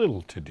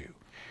little to do.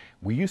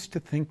 We used to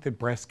think that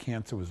breast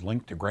cancer was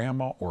linked to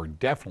grandma or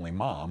definitely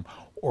mom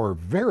or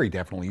very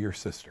definitely your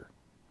sister.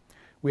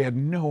 We had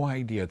no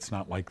idea it's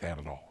not like that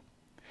at all.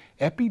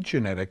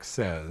 Epigenetics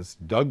says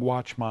Doug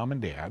watched Mom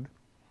and Dad,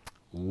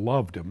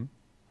 loved them,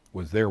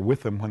 was there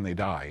with them when they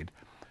died,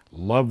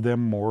 loved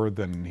them more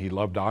than he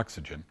loved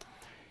oxygen.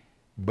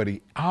 But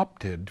he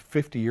opted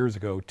 50 years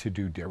ago to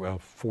do,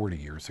 40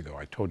 years ago.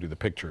 I told you the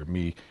picture of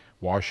me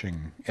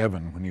washing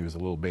Evan when he was a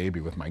little baby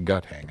with my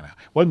gut hanging out.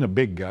 Wasn't a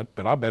big gut,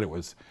 but I'll bet it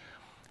was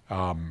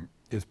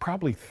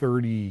probably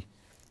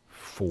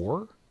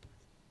 34,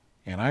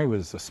 and I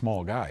was a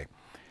small guy.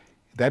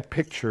 That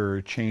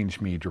picture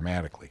changed me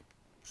dramatically.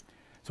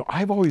 So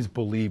I've always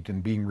believed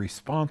in being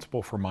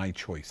responsible for my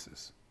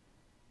choices,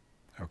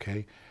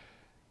 okay?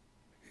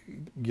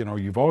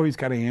 You've always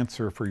got to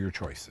answer for your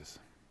choices.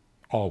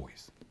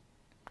 Always.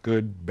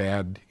 Good,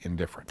 bad,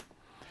 indifferent.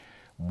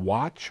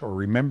 Watch or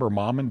remember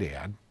Mom and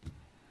Dad.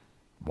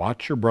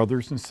 Watch your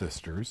brothers and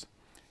sisters.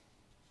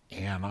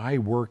 And I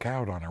work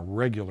out on a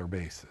regular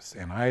basis.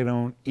 And I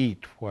don't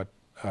eat what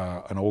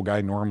an old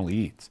guy normally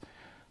eats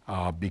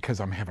because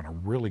I'm having a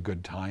really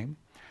good time.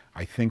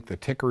 I think the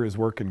ticker is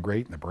working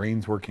great and the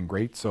brain's working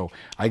great. So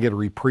I get a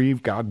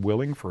reprieve, God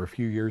willing, for a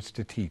few years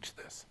to teach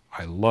this.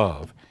 I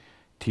love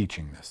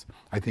teaching this.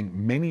 I think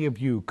many of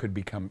you could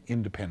become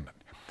independent.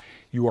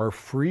 You are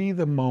free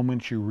the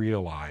moment you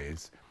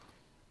realize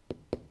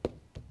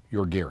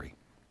you're Gary.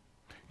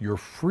 You're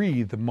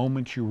free the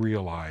moment you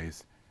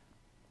realize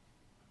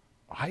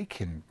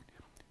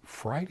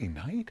Friday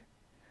night,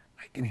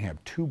 I can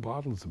have 2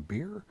 bottles of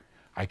beer,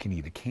 I can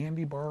eat a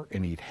candy bar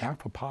and eat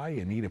half a pie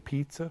and eat a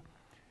pizza.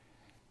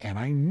 And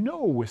I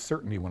know with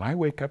certainty when I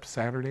wake up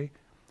Saturday,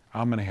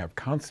 I'm going to have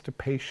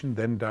constipation,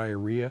 then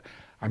diarrhea.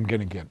 I'm going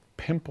to get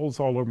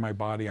pimples all over my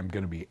body. I'm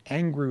going to be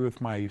angry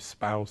with my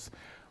spouse.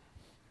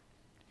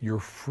 You're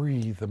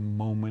free the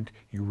moment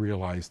you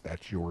realize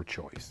that's your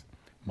choice.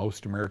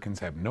 Most Americans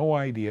have no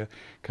idea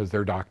because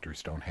their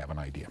doctors don't have an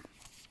idea.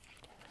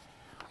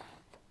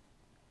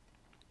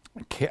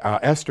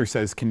 Esther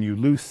says, can you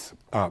lose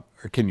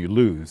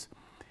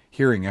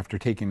hearing after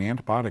taking an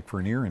antibiotic for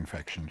an ear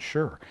infection?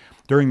 Sure.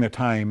 During the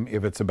time,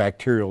 if it's a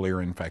bacterial ear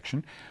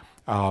infection,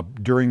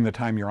 during the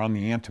time you're on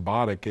the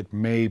antibiotic, it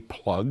may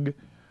plug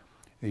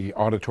the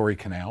auditory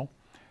canal,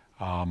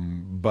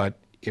 but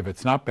if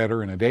it's not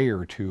better in a day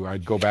or 2,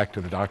 I'd go back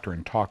to the doctor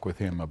and talk with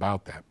him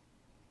about that.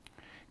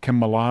 Can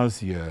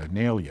malaria,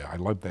 Nalia, I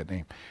love that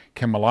name.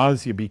 Can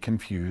malaria be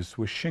confused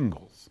with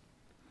shingles?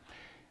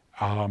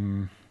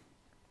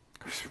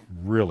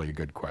 Really a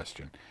good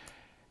question.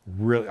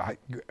 Really,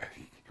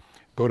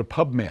 go to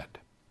PubMed,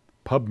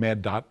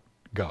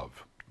 pubmed.gov.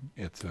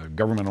 It's a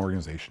government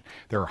organization.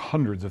 There are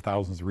hundreds of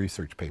thousands of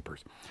research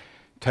papers.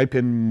 Type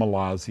in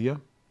malaria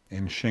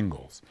and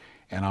shingles,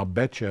 and I'll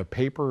bet you a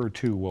paper or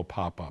 2 will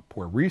pop up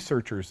where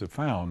researchers have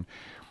found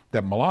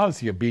that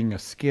malaria being a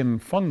skin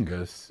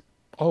fungus,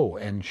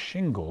 and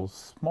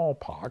shingles,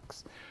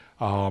 smallpox,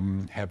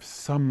 have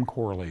some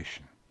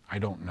correlation. I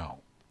don't know.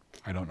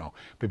 I don't know.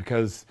 But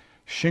because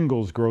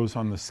shingles grows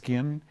on the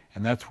skin,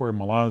 and that's where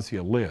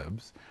malassea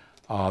lives,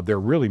 there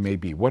really may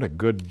be. What a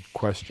good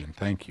question.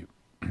 Thank you.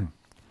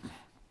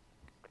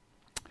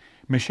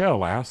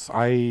 Michelle asks,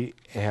 I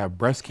have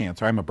breast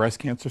cancer. I'm a breast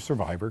cancer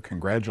survivor.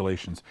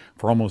 Congratulations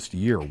for almost a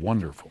year.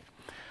 Wonderful.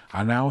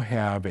 I now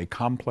have a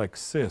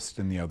complex cyst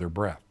in the other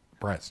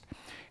breast.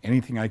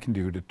 Anything I can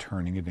do to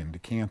turning it into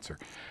cancer?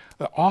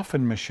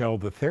 Often, Michelle,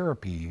 the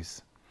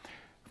therapies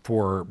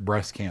for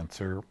breast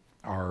cancer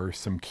are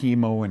some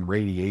chemo and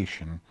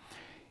radiation.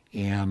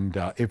 And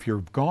if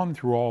you've gone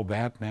through all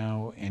that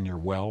now and you're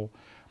well,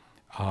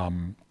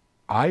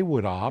 I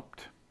would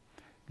opt.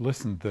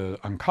 Listen, the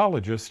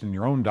oncologist and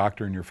your own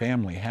doctor and your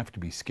family have to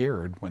be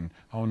scared when,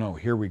 oh no,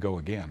 here we go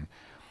again.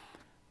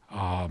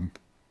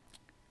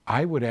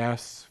 I would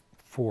ask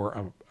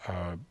for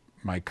a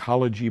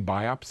mycology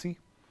biopsy.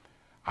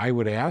 I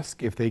would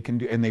ask if they can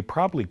do, and they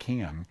probably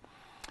can,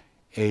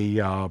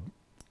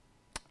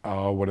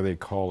 what do they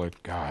call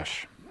it?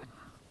 Gosh.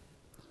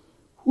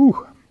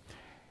 Whew.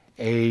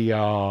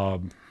 Where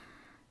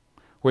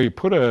you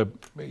put a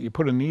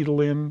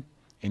needle in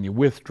and you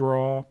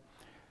withdraw.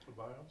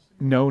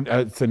 No,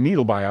 it's a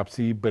needle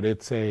biopsy, but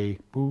it's a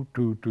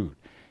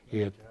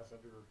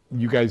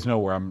you guys know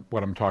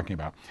what I'm talking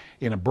about.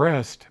 In a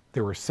breast,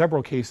 there were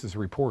several cases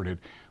reported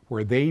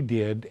where they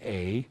did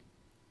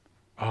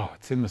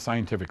it's in the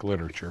scientific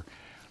literature.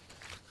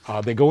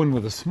 They go in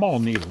with a small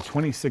needle,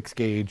 26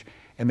 gauge,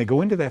 and they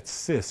go into that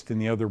cyst in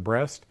the other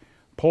breast,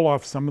 pull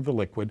off some of the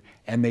liquid,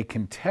 and they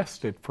can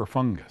test it for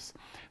fungus.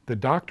 The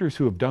doctors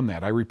who have done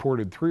that, I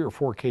reported 3 or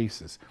 4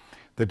 cases.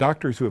 The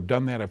doctors who have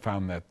done that have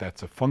found that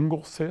that's a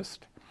fungal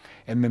cyst,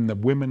 and then the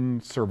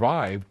women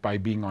survived by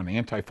being on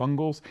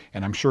antifungals,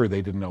 and I'm sure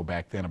they didn't know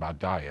back then about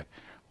diet.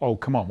 Oh,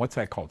 come on, what's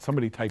that called?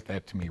 Somebody type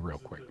that to me real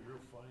quick.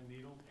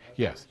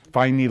 Yes,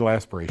 fine needle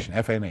aspiration,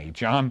 FNA.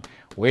 John,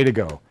 way to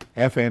go.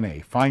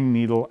 FNA, fine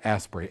needle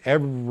aspirate.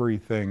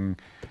 Everything,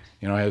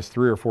 has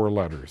 3 or 4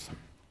 letters.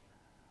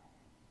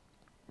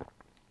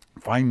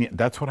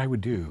 That's what I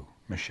would do,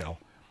 Michelle.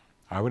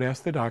 I would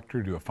ask the doctor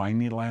to do a fine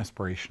needle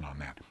aspiration on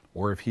that.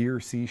 Or if he or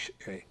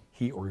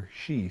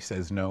she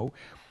says no,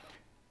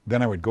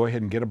 then I would go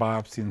ahead and get a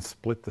biopsy and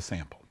split the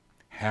sample.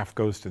 Half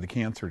goes to the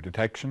cancer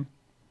detection,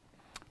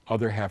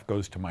 other half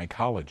goes to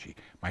mycology.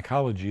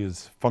 Mycology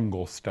is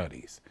fungal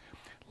studies.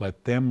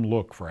 Let them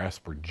look for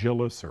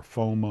aspergillus or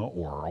phoma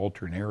or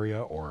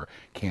alternaria or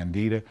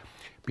candida,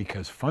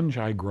 because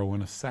fungi grow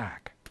in a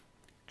sac,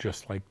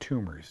 just like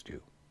tumors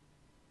do.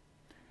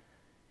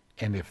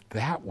 And if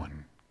that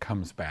one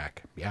comes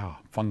back,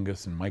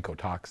 fungus and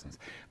mycotoxins.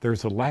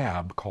 There's a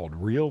lab called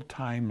Real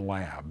Time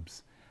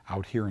Labs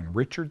out here in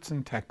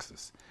Richardson,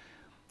 Texas,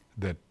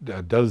 that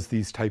does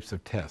these types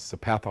of tests. A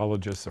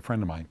pathologist, a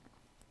friend of mine,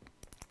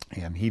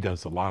 and he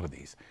does a lot of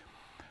these.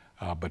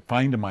 But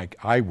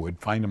I would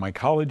find a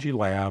mycology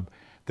lab.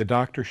 The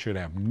doctor should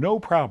have no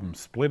problem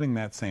splitting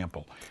that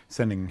sample,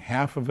 sending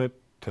half of it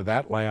to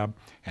that lab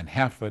and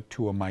half of it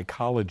to a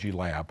mycology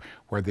lab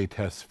where they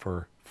test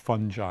for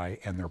fungi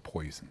and their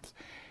poisons.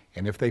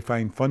 And if they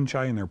find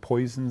fungi and their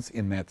poisons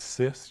in that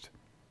cyst,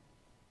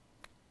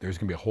 there's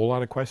going to be a whole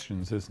lot of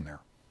questions, isn't there?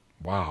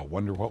 Wow,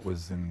 wonder what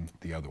was in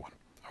the other one,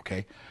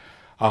 okay?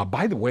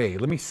 By the way,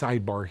 let me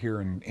sidebar here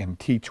and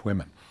teach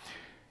women.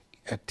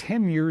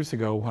 10 years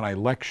ago when I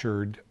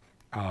lectured,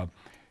 a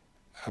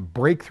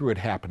breakthrough had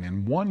happened.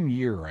 In 1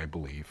 year, I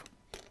believe,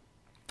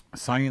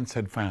 science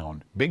had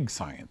found, big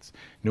science,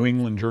 New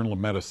England Journal of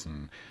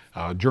Medicine,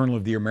 Journal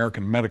of the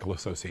American Medical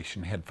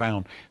Association had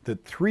found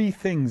that 3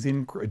 things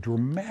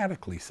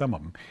dramatically, some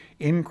of them,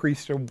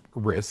 increased the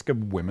risk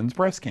of women's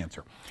breast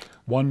cancer.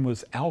 One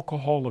was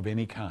alcohol of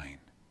any kind.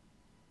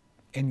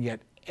 And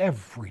yet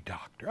every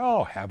doctor,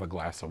 have a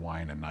glass of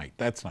wine a night.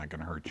 That's not going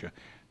to hurt you.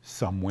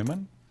 Some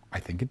women, I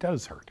think it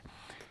does hurt.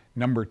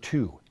 Number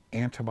 2,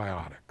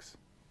 antibiotics.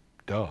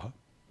 Duh.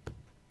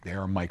 They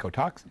are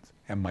mycotoxins,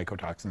 and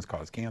mycotoxins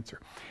cause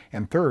cancer.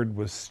 And third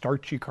was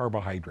starchy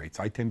carbohydrates.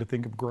 I tend to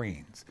think of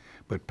grains,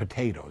 but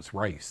potatoes,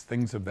 rice,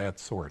 things of that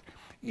sort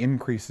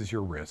increases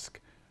your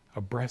risk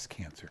of breast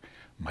cancer.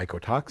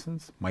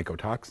 Mycotoxins,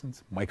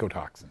 mycotoxins,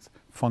 mycotoxins,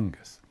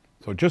 fungus.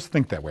 So just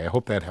think that way. I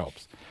hope that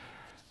helps.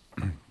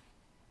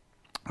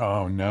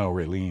 Oh no,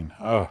 Raylene.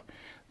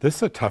 This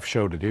is a tough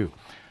show to do.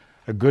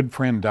 A good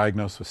friend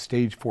diagnosed with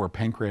stage 4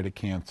 pancreatic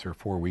cancer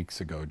 4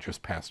 weeks ago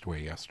just passed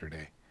away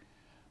yesterday.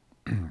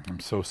 I'm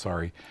so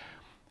sorry.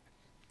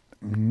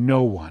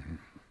 No one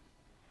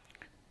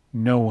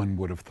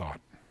would have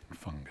thought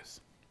fungus.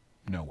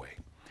 No way.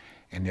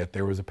 And yet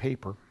there was a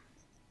paper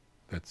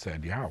that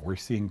said, we're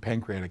seeing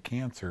pancreatic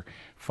cancer.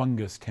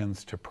 Fungus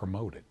tends to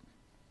promote it.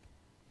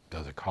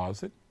 Does it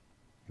cause it?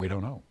 We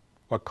don't know.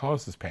 What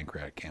causes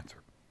pancreatic cancer?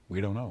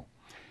 We don't know.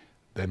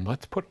 Then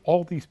let's put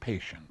all these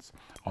patients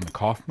on the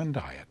Kaufmann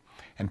diet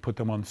and put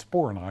them on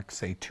Sporanox,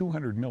 say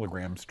 200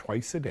 milligrams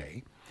twice a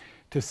day,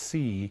 to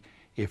see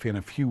if in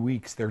a few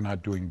weeks they're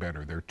not doing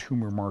better. Their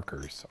tumor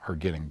markers are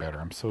getting better.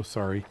 I'm so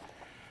sorry.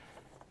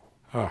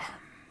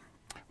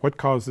 What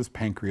causes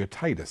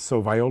pancreatitis?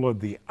 So Viola,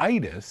 the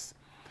itis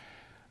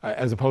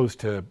as opposed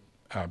to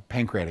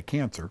pancreatic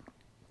cancer.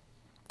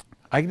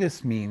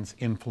 Itis means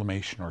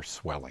inflammation or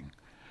swelling.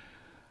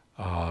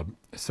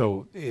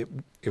 So it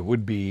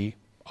would be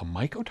a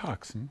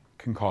mycotoxin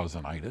can cause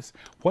an itis.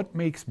 What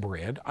makes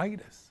bread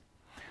itis?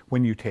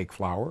 When you take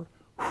flour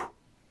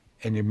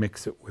and you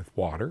mix it with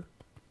water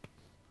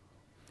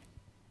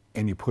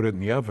and you put it in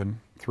the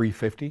oven,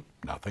 350,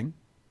 nothing,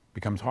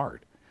 becomes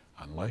hard.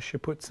 Unless you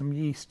put some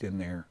yeast in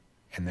there,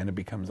 and then it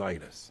becomes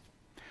itis.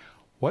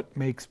 What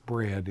makes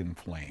bread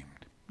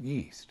inflamed?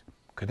 Yeast.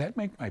 Could that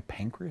make my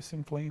pancreas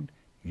inflamed?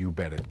 You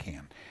bet it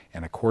can.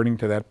 And according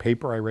to that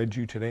paper I read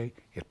you today,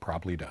 it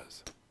probably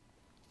does.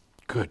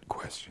 Good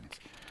questions.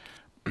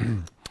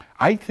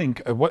 I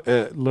think,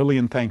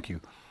 Lillian, thank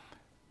you.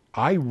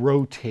 I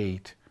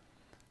rotate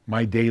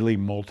my daily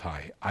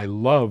multi. I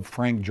love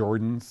Frank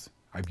Jordan's.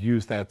 I've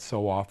used that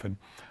so often.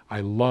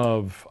 I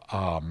love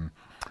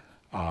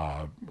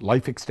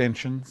life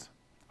extensions.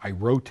 I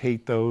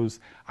rotate those.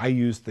 I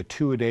use the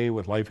 2 a day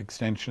with life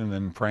extension and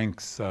then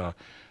Frank's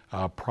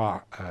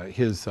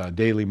his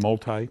daily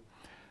multi.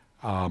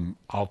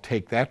 I'll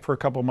take that for a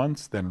couple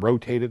months, then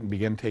rotate it and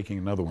begin taking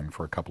another one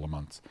for a couple of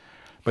months.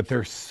 But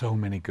there's so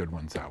many good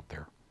ones out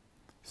there.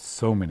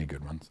 So many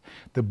good ones.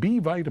 The B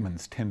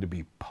vitamins tend to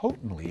be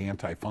potently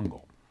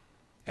antifungal,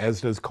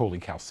 as does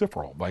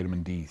cholecalciferol,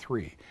 vitamin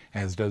D3,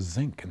 as does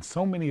zinc, and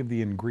so many of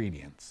the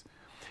ingredients.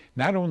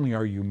 Not only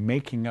are you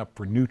making up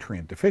for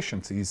nutrient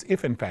deficiencies,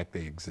 if in fact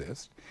they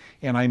exist,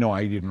 and I know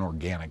I eat an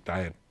organic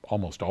diet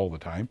almost all the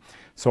time,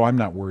 so I'm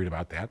not worried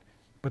about that,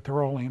 but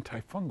they're all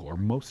antifungal, or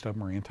most of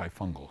them are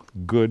antifungal.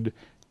 Good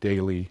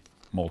daily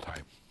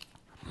multi.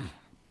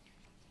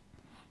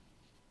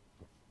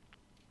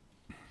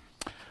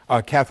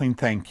 Kathleen,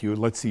 thank you.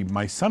 Let's see,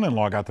 my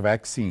son-in-law got the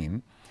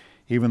vaccine,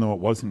 even though it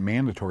wasn't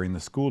mandatory in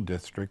the school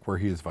district where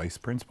he is vice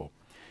principal.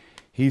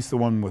 He's the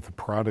one with the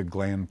parotid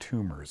gland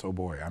tumors. Oh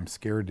boy, I'm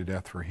scared to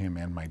death for him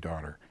and my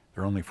daughter.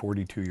 They're only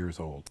 42 years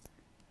old.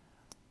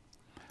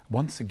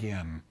 Once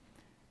again,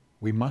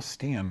 we must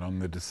stand on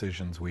the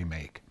decisions we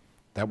make.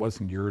 That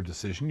wasn't your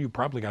decision. You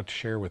probably got to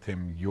share with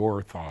him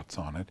your thoughts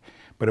on it,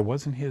 but it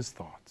wasn't his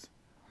thoughts.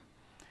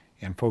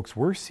 And folks,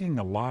 we're seeing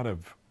a lot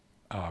of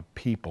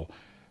people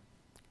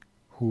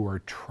who are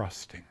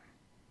trusting,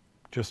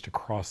 just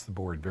across the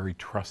board, very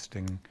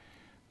trusting,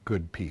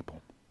 good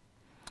people.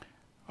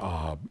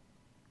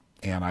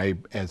 And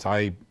as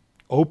I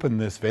opened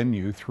this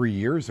venue 3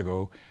 years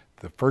ago,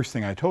 the first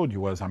thing I told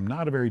you was I'm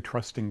not a very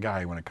trusting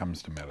guy when it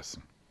comes to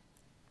medicine.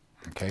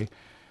 Okay?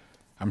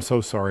 I'm so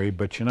sorry,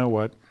 but you know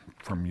what?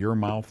 From your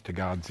mouth to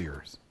God's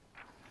ears.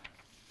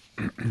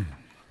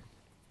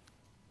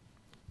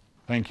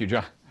 Thank you,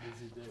 John.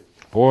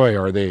 Boy,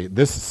 are they,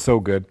 this is so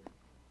good.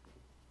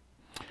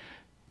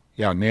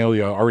 Yeah, Neil,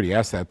 you already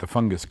asked that. The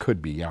fungus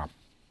could be, yeah.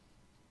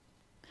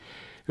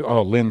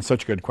 Oh, Lynn,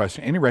 such a good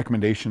question. Any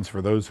recommendations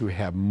for those who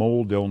have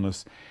mold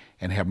illness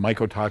and have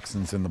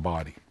mycotoxins in the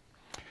body?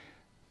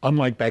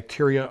 Unlike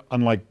bacteria,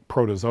 unlike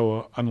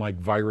protozoa, unlike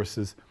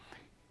viruses,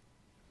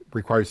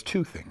 requires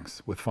two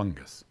things with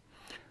fungus.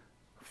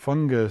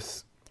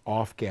 Fungus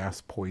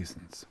off-gas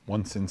poisons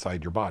once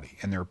inside your body,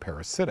 and they're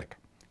parasitic.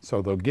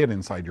 So they'll get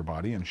inside your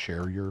body and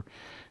share your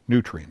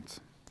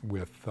nutrients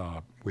with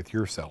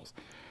your cells.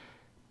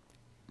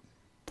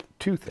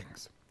 Two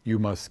things. You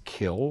must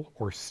kill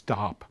or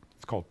stop.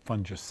 It's called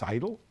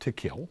fungicidal, to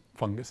kill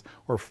fungus,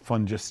 or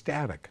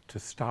fungistatic, to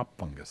stop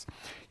fungus.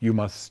 You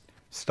must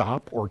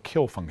stop or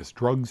kill fungus.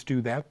 Drugs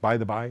do that, by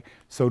the by,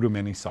 so do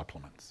many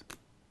supplements.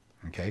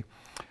 Okay?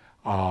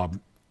 And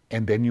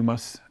then you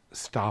must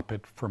stop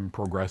it from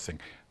progressing.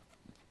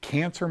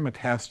 Cancer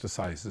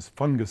metastasizes,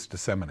 fungus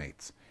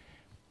disseminates.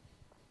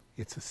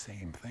 It's the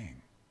same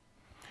thing.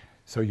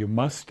 So you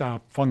must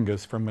stop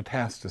fungus from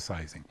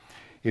metastasizing.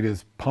 It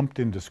is pumped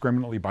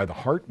indiscriminately by the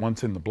heart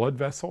once in the blood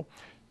vessel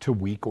to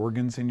weak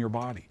organs in your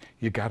body.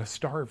 You got to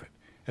starve it.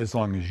 As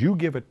long as you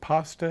give it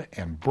pasta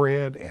and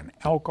bread and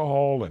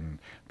alcohol, and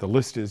the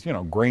list is, you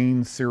know,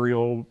 grains,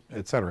 cereal,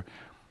 etc.,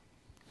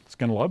 it's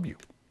going to love you.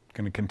 It's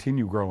going to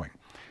continue growing.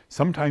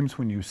 Sometimes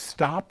when you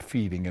stop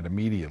feeding it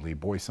immediately,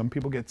 boy, some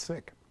people get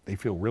sick. They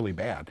feel really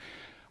bad.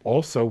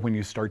 Also, when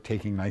you start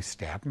taking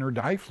nystatin or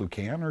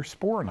diflucan or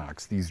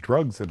Sporanox, these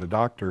drugs that a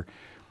doctor,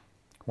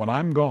 when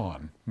I'm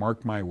gone,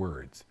 mark my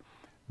words,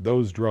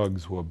 those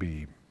drugs will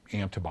be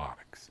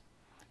antibiotics.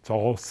 It's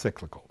all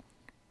cyclical.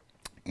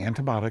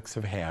 Antibiotics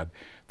have had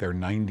their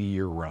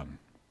 90-year run.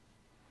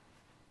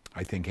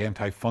 I think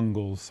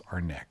antifungals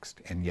are next.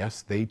 And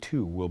yes, they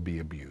too will be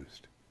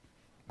abused.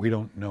 We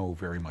don't know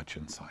very much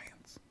in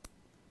science.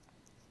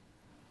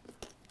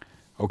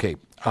 Okay.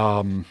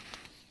 Wow.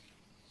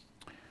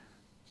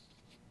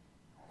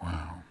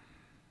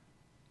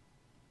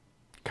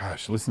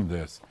 Gosh, listen to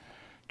this.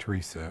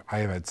 Teresa, I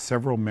have had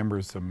several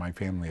members of my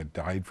family that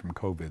died from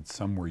COVID.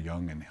 Some were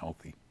young and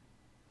healthy.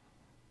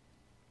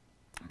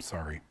 I'm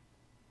sorry.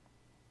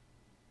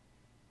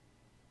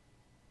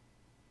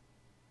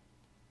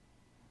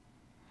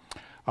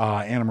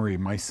 Anna Marie,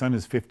 my son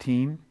is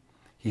 15.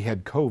 He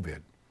had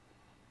COVID.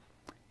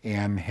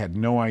 and had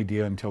no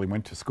idea until he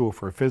went to school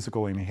for a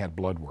physical and he had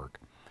blood work.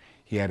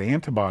 He had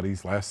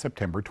antibodies last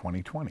September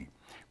 2020.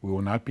 We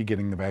will not be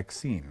getting the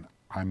vaccine.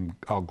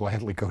 I'll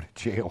gladly go to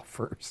jail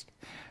first.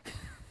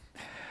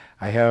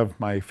 I have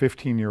my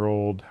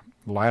 15-year-old,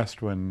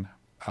 last one,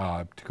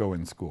 to go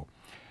in school.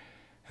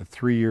 At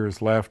 3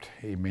 years left,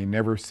 he may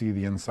never see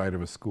the inside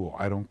of a school.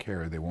 I don't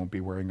care. They won't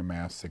be wearing a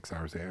mask 6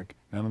 hours a day.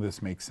 None of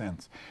this makes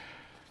sense.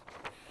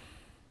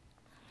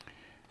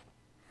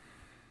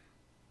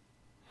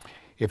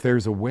 If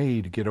there's a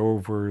way to get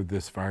over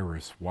this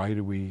virus, why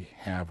do we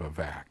have a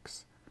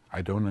vax?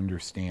 I don't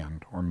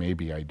understand, or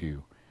maybe I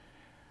do.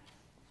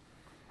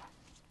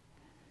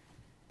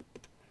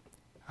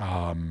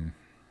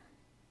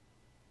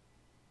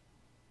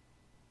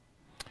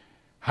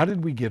 How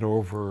did we get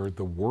over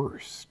the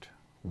worst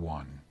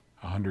one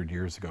 100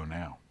 years ago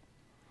now?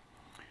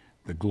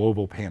 The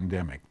global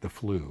pandemic, the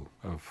flu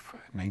of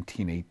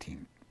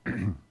 1918.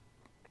 Do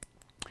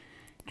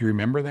you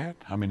remember that?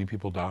 How many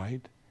people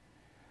died?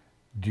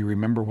 Do you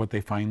remember what they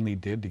finally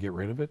did to get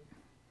rid of it?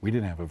 We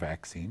didn't have a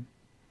vaccine.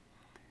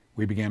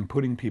 We began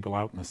putting people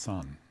out in the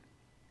sun.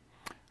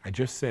 I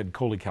just said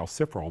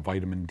cholecalciferol,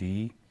 vitamin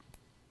D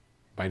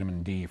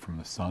from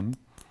the sun,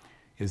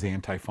 is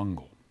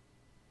antifungal,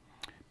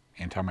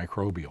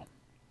 antimicrobial.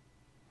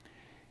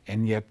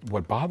 And yet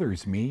what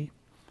bothers me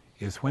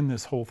is when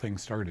this whole thing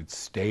started,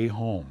 stay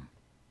home,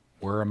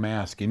 wear a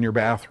mask in your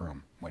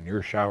bathroom when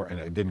you're showering, and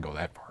it didn't go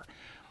that far.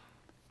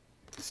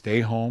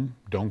 Stay home,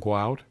 don't go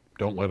out,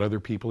 don't let other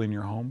people in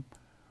your home.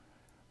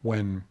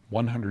 When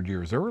 100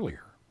 years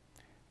earlier,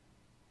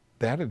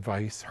 that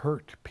advice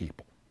hurt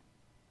people.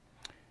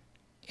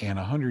 And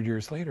 100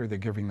 years later, they're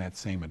giving that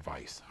same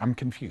advice. I'm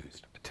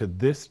confused. To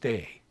this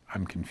day,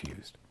 I'm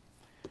confused.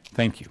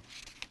 Thank you.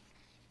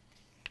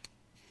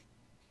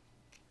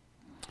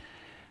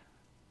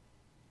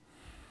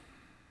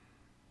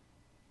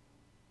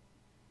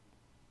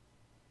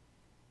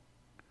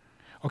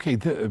 Okay,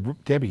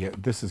 Debbie,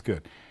 this is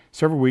good.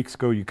 Several weeks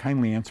ago, you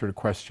kindly answered a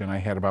question I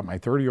had about my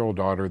 30-year-old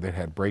daughter that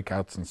had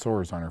breakouts and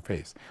sores on her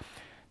face.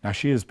 Now,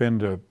 she has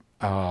been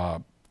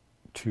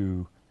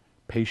to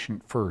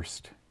Patient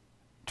First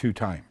 2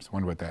 times.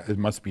 Wonder what that, it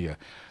must be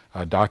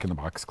a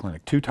doc-in-the-box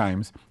clinic. 2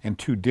 times and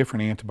 2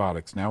 different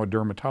antibiotics. Now a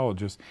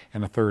dermatologist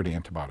and a 3rd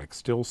antibiotic.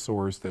 Still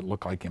sores that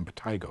look like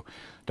impetigo.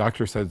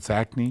 Doctor said it's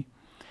acne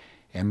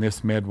and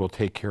this med will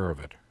take care of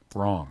it.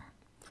 Wrong.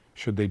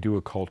 Should they do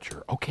a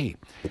culture? Okay.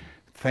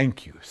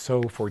 Thank you.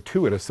 So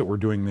fortuitous that we're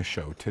doing this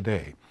show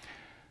today.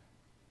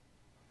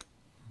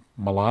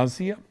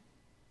 Malassezia,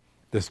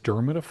 this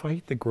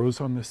dermatophyte that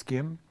grows on the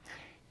skin,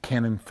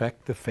 can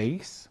infect the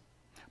face.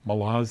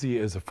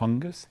 Malassezia is a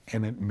fungus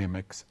and it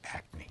mimics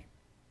acne.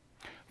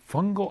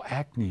 Fungal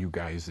acne, you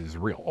guys, is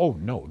real. Oh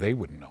no, they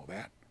wouldn't know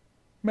that.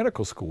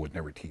 Medical school would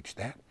never teach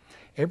that.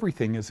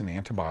 Everything is an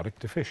antibiotic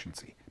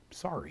deficiency.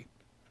 Sorry.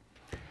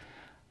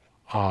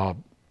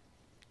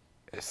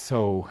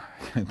 So,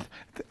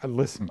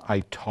 listen, I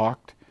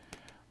talked,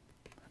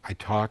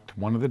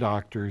 one of the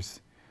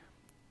doctors,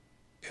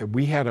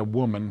 we had a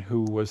woman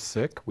who was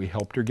sick. We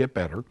helped her get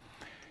better.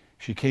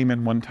 She came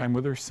in one time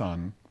with her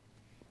son,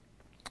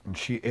 and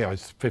she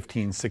was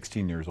 15,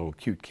 16 years old,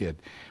 cute kid.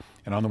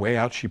 And on the way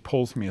out, she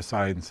pulls me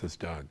aside and says,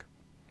 Doug,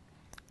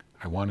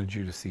 I wanted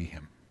you to see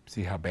him.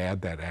 See how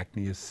bad that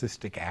acne is?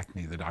 Cystic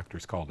acne, the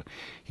doctors called it.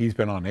 He's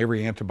been on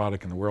every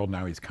antibiotic in the world.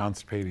 Now he's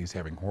constipated. He's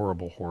having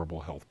horrible,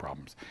 horrible health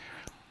problems.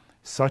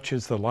 Such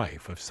is the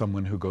life of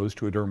someone who goes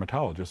to a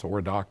dermatologist or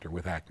a doctor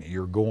with acne.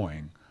 You're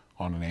going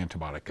on an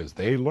antibiotic because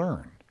they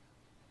learned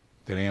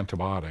that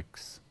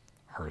antibiotics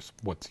are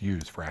what's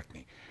used for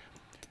acne.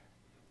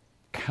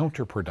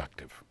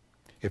 Counterproductive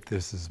if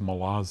this is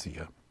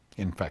Malassezia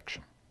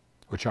infection,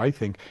 which I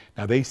think,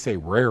 now they say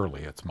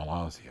rarely it's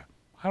Malassezia.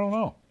 I don't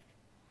know.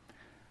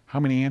 How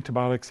many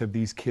antibiotics have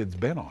these kids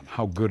been on?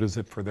 How good is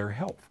it for their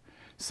health?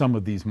 Some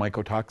of these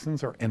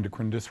mycotoxins are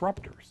endocrine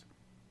disruptors.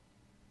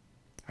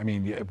 I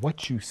mean,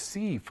 what you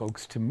see,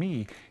 folks, to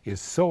me, is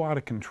so out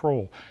of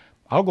control.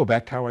 I'll go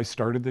back to how I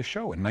started this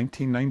show. In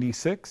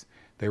 1996,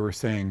 they were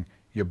saying,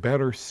 you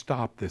better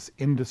stop this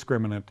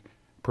indiscriminate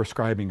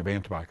prescribing of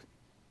antibiotics.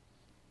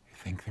 You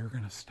think they're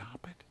going to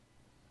stop it?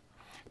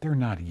 They're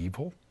not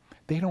evil.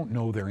 They don't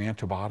know their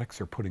antibiotics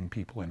are putting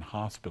people in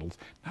hospitals,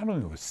 not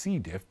only with C.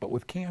 diff, but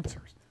with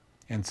cancers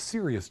and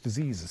serious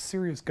diseases,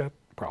 serious gut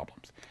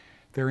problems.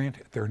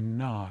 They're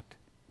not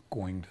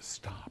going to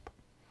stop.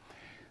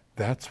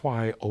 That's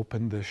why I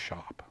opened this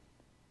shop.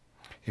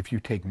 If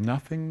you take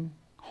nothing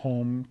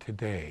home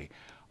today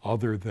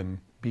other than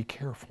be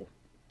careful,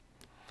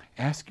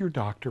 ask your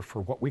doctor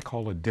for what we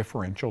call a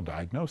differential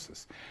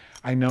diagnosis.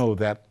 I know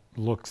that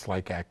looks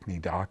like acne,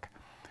 doc,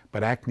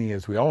 but acne,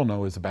 as we all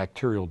know, is a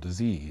bacterial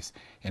disease,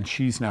 and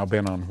she's now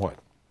been on what,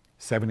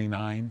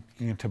 79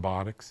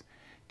 antibiotics?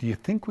 Do you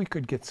think we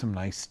could get some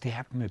nice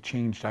statin, a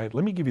changed diet?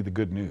 Let me give you the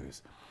good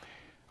news.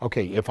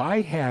 Okay, if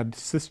I had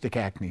cystic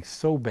acne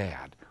so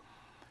bad,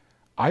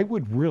 I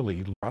would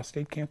really,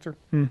 prostate cancer,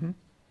 and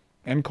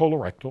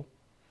colorectal,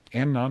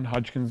 and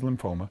non-Hodgkin's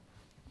lymphoma.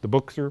 The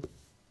books are,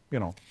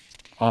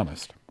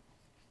 honest.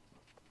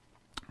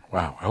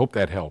 Wow, I hope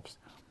that helps.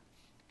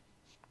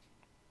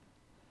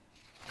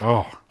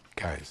 Oh,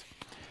 guys.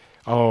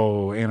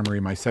 Oh, Anna Marie,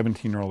 my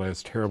 17-year-old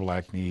has terrible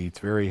acne, eats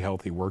very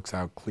healthy, works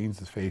out, cleans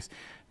his face,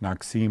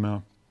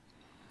 Noxema.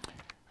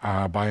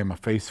 Buy him a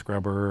face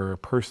scrubber.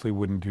 Personally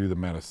wouldn't do the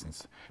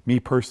medicines. Me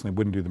personally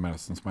wouldn't do the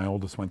medicines. My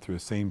oldest went through the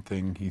same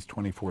thing. He's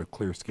 24 with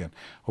clear skin.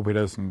 Hope he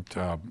doesn't,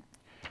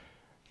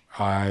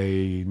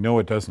 I know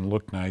it doesn't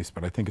look nice,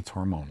 but I think it's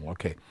hormonal.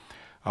 Okay.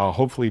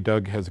 Hopefully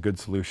Doug has a good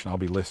solution. I'll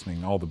be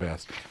listening. All the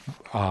best.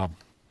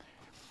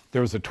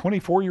 There was a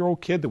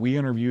 24-year-old kid that we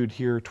interviewed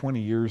here 20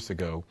 years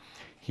ago.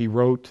 He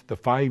wrote the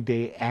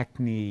 5-day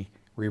acne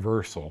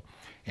reversal,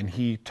 and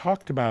he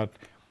talked about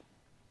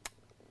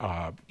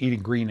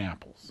eating green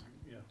apples.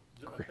 Yeah,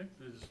 I think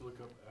they just look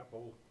up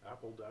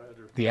apple diet.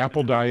 Or the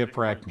apple diet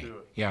for acne.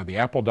 Yeah, the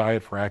apple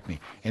diet for acne.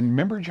 And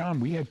remember, John,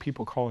 we had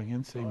people calling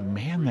in saying,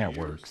 man, that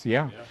works.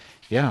 Yeah,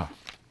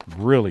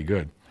 really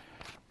good.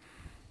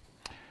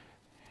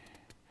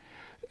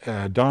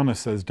 Donna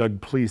says,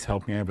 Doug, please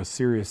help me. I have a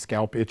serious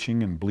scalp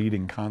itching and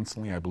bleeding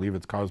constantly. I believe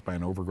it's caused by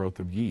an overgrowth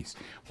of yeast.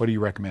 What do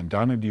you recommend?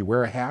 Donna, do you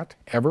wear a hat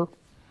ever?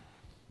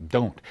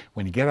 Don't.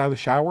 When you get out of the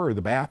shower or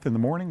the bath in the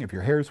morning, if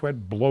your hair is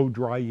wet, blow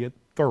dry it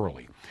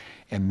thoroughly.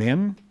 And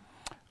then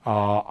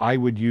I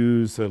would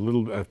use a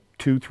little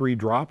 2-3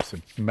 drops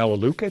of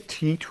melaleuca,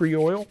 tea tree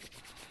oil,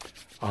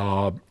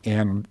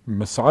 and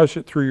massage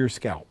it through your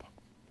scalp.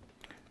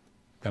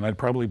 Then I'd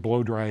probably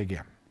blow dry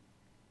again.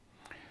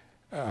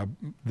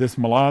 This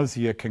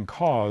malassea can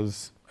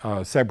cause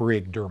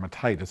seborrheic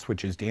dermatitis,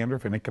 which is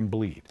dandruff, and it can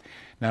bleed.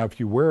 Now, if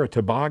you wear a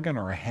toboggan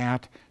or a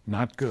hat,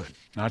 not good,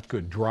 not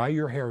good. Dry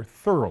your hair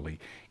thoroughly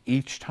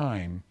each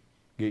time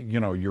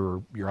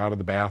you're out of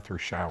the bath or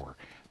shower.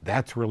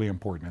 That's really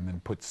important. And then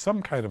put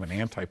some kind of an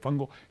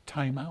antifungal.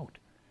 Time Out.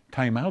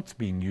 Time Out's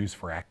being used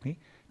for acne.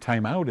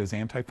 Time Out is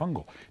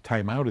antifungal.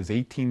 Time Out is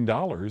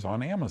 $18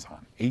 on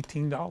Amazon.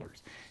 $18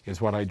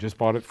 is what I just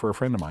bought it for a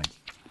friend of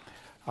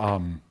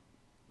mine.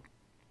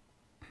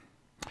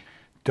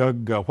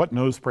 Doug, what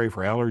nose spray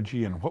for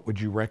allergy and what would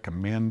you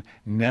recommend?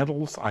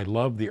 Nettles, I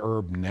love the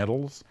herb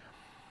nettles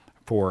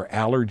for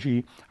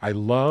allergy. I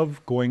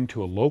love going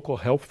to a local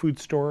health food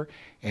store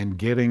and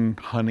getting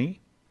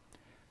honey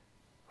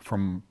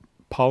from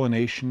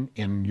pollination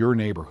in your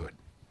neighborhood.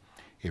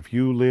 If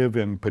you live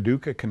in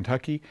Paducah,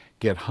 Kentucky,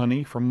 get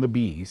honey from the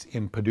bees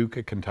in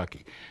Paducah,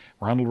 Kentucky.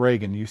 Ronald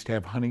Reagan used to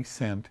have honey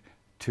sent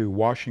to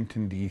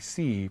Washington,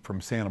 D.C. from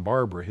Santa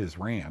Barbara, his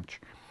ranch,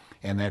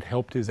 and that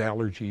helped his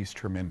allergies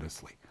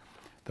tremendously.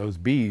 Those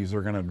bees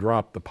are going to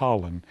drop the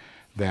pollen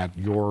that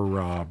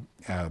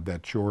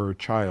your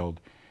child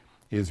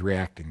is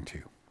reacting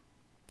to.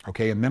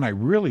 Okay, and then I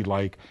really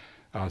like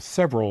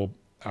several,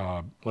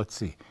 let's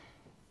see,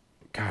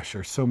 gosh,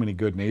 there's so many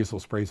good nasal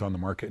sprays on the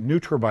market.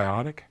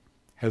 Nutribiotic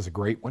has a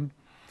great one.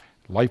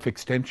 Life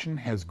Extension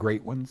has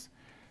great ones.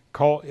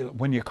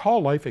 When you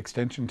call Life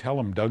Extension, tell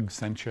them Doug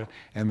sent you,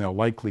 and they'll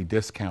likely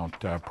discount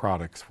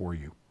products for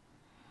you.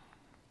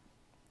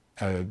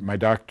 My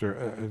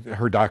doctor,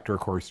 her doctor, of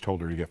course, told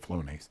her to get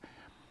Flonase.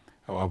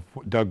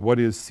 Doug, what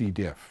is C.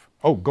 diff?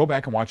 Oh, go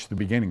back and watch the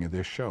beginning of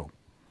this show.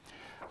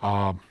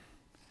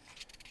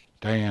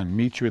 Diane,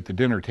 meet you at the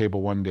dinner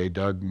table one day,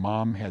 Doug.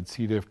 Mom had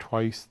C. diff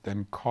twice,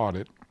 then caught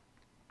it,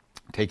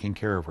 taking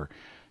care of her.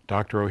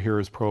 Dr.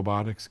 O'Hara's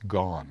probiotics,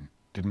 gone.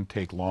 Didn't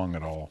take long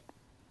at all.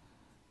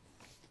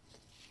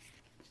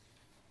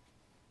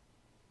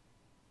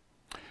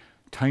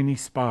 Tiny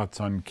spots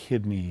on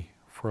kidney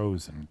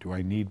frozen. Do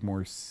I need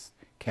more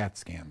CAT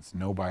scans?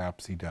 No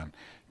biopsy done.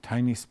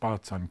 Tiny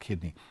spots on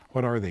kidney.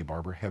 What are they,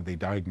 Barbara? Have they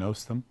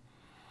diagnosed them?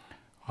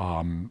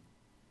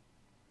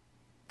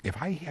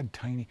 If I had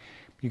tiny,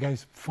 you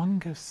guys,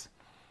 fungus,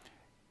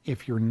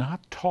 if you're not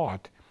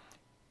taught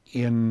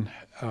in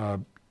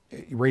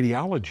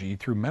radiology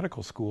through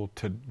medical school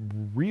to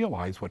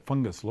realize what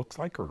fungus looks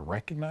like or to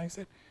recognize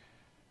it,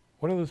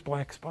 what are those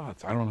black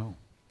spots? I don't know.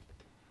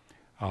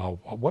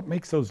 What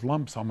makes those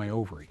lumps on my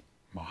ovary?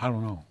 Well, I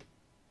don't know.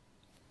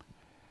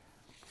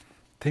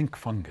 Think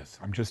fungus.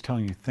 I'm just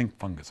telling you, think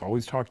fungus.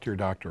 Always talk to your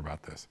doctor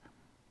about this.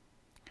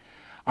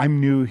 I'm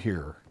new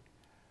here.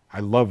 I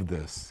love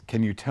this.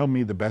 Can you tell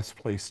me the best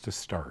place to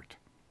start?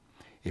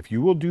 If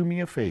you will do me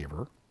a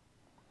favor,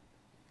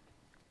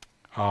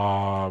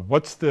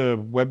 what's the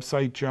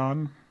website,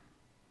 John?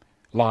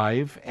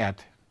 Live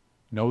at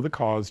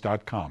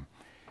knowthecause.com.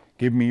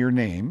 Give me your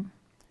name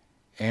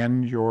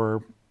and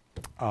your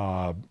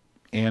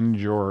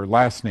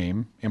last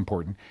name,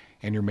 important,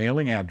 and your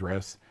mailing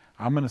address.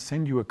 I'm going to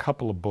send you a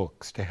couple of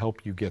books to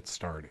help you get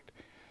started.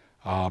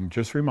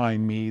 Just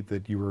remind me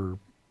that you were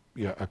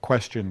a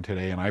question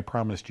today, and I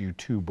promised you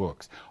 2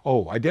 books.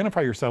 Oh,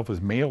 identify yourself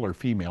as male or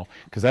female,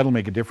 because that'll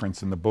make a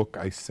difference in the book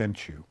I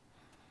sent you.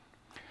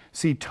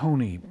 See,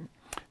 Tony,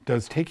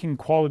 does taking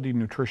quality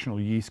nutritional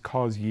yeast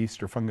cause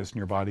yeast or fungus in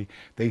your body?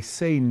 They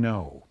say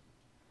no,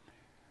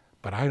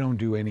 but I don't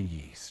do any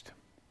yeast.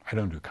 I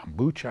don't do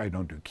kombucha, I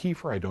don't do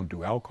kefir, I don't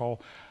do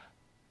alcohol.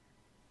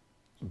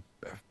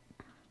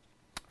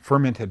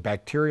 Fermented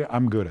bacteria,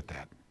 I'm good at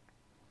that.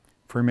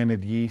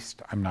 Fermented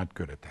yeast, I'm not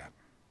good at that.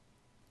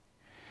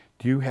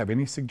 Do you have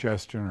any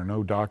suggestion or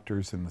know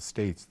doctors in the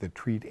States that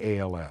treat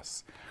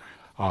ALS?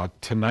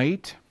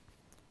 Tonight,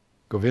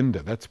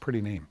 Govinda, that's a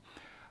pretty name.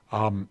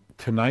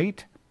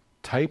 Tonight,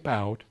 type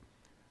out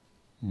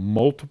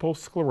multiple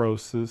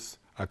sclerosis,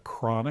 a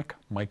chronic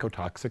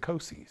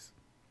mycotoxicoses,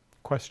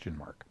 question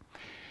mark.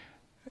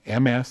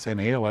 MS and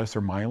ALS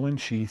are myelin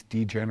sheath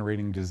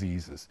degenerating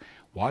diseases.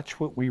 Watch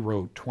what we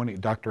wrote,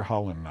 Dr.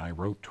 Holland and I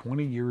wrote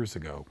 20 years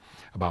ago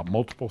about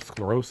multiple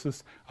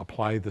sclerosis.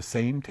 Apply the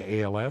same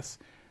to ALS.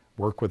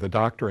 Work with a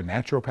doctor, a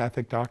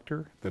naturopathic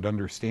doctor that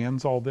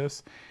understands all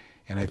this,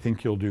 and I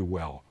think you'll do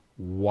well.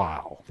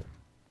 Wow.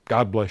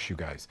 God bless you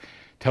guys.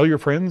 Tell your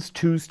friends,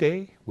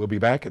 Tuesday, we'll be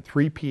back at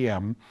 3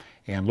 p.m.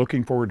 and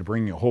looking forward to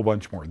bringing you a whole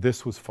bunch more.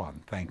 This was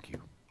fun. Thank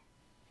you.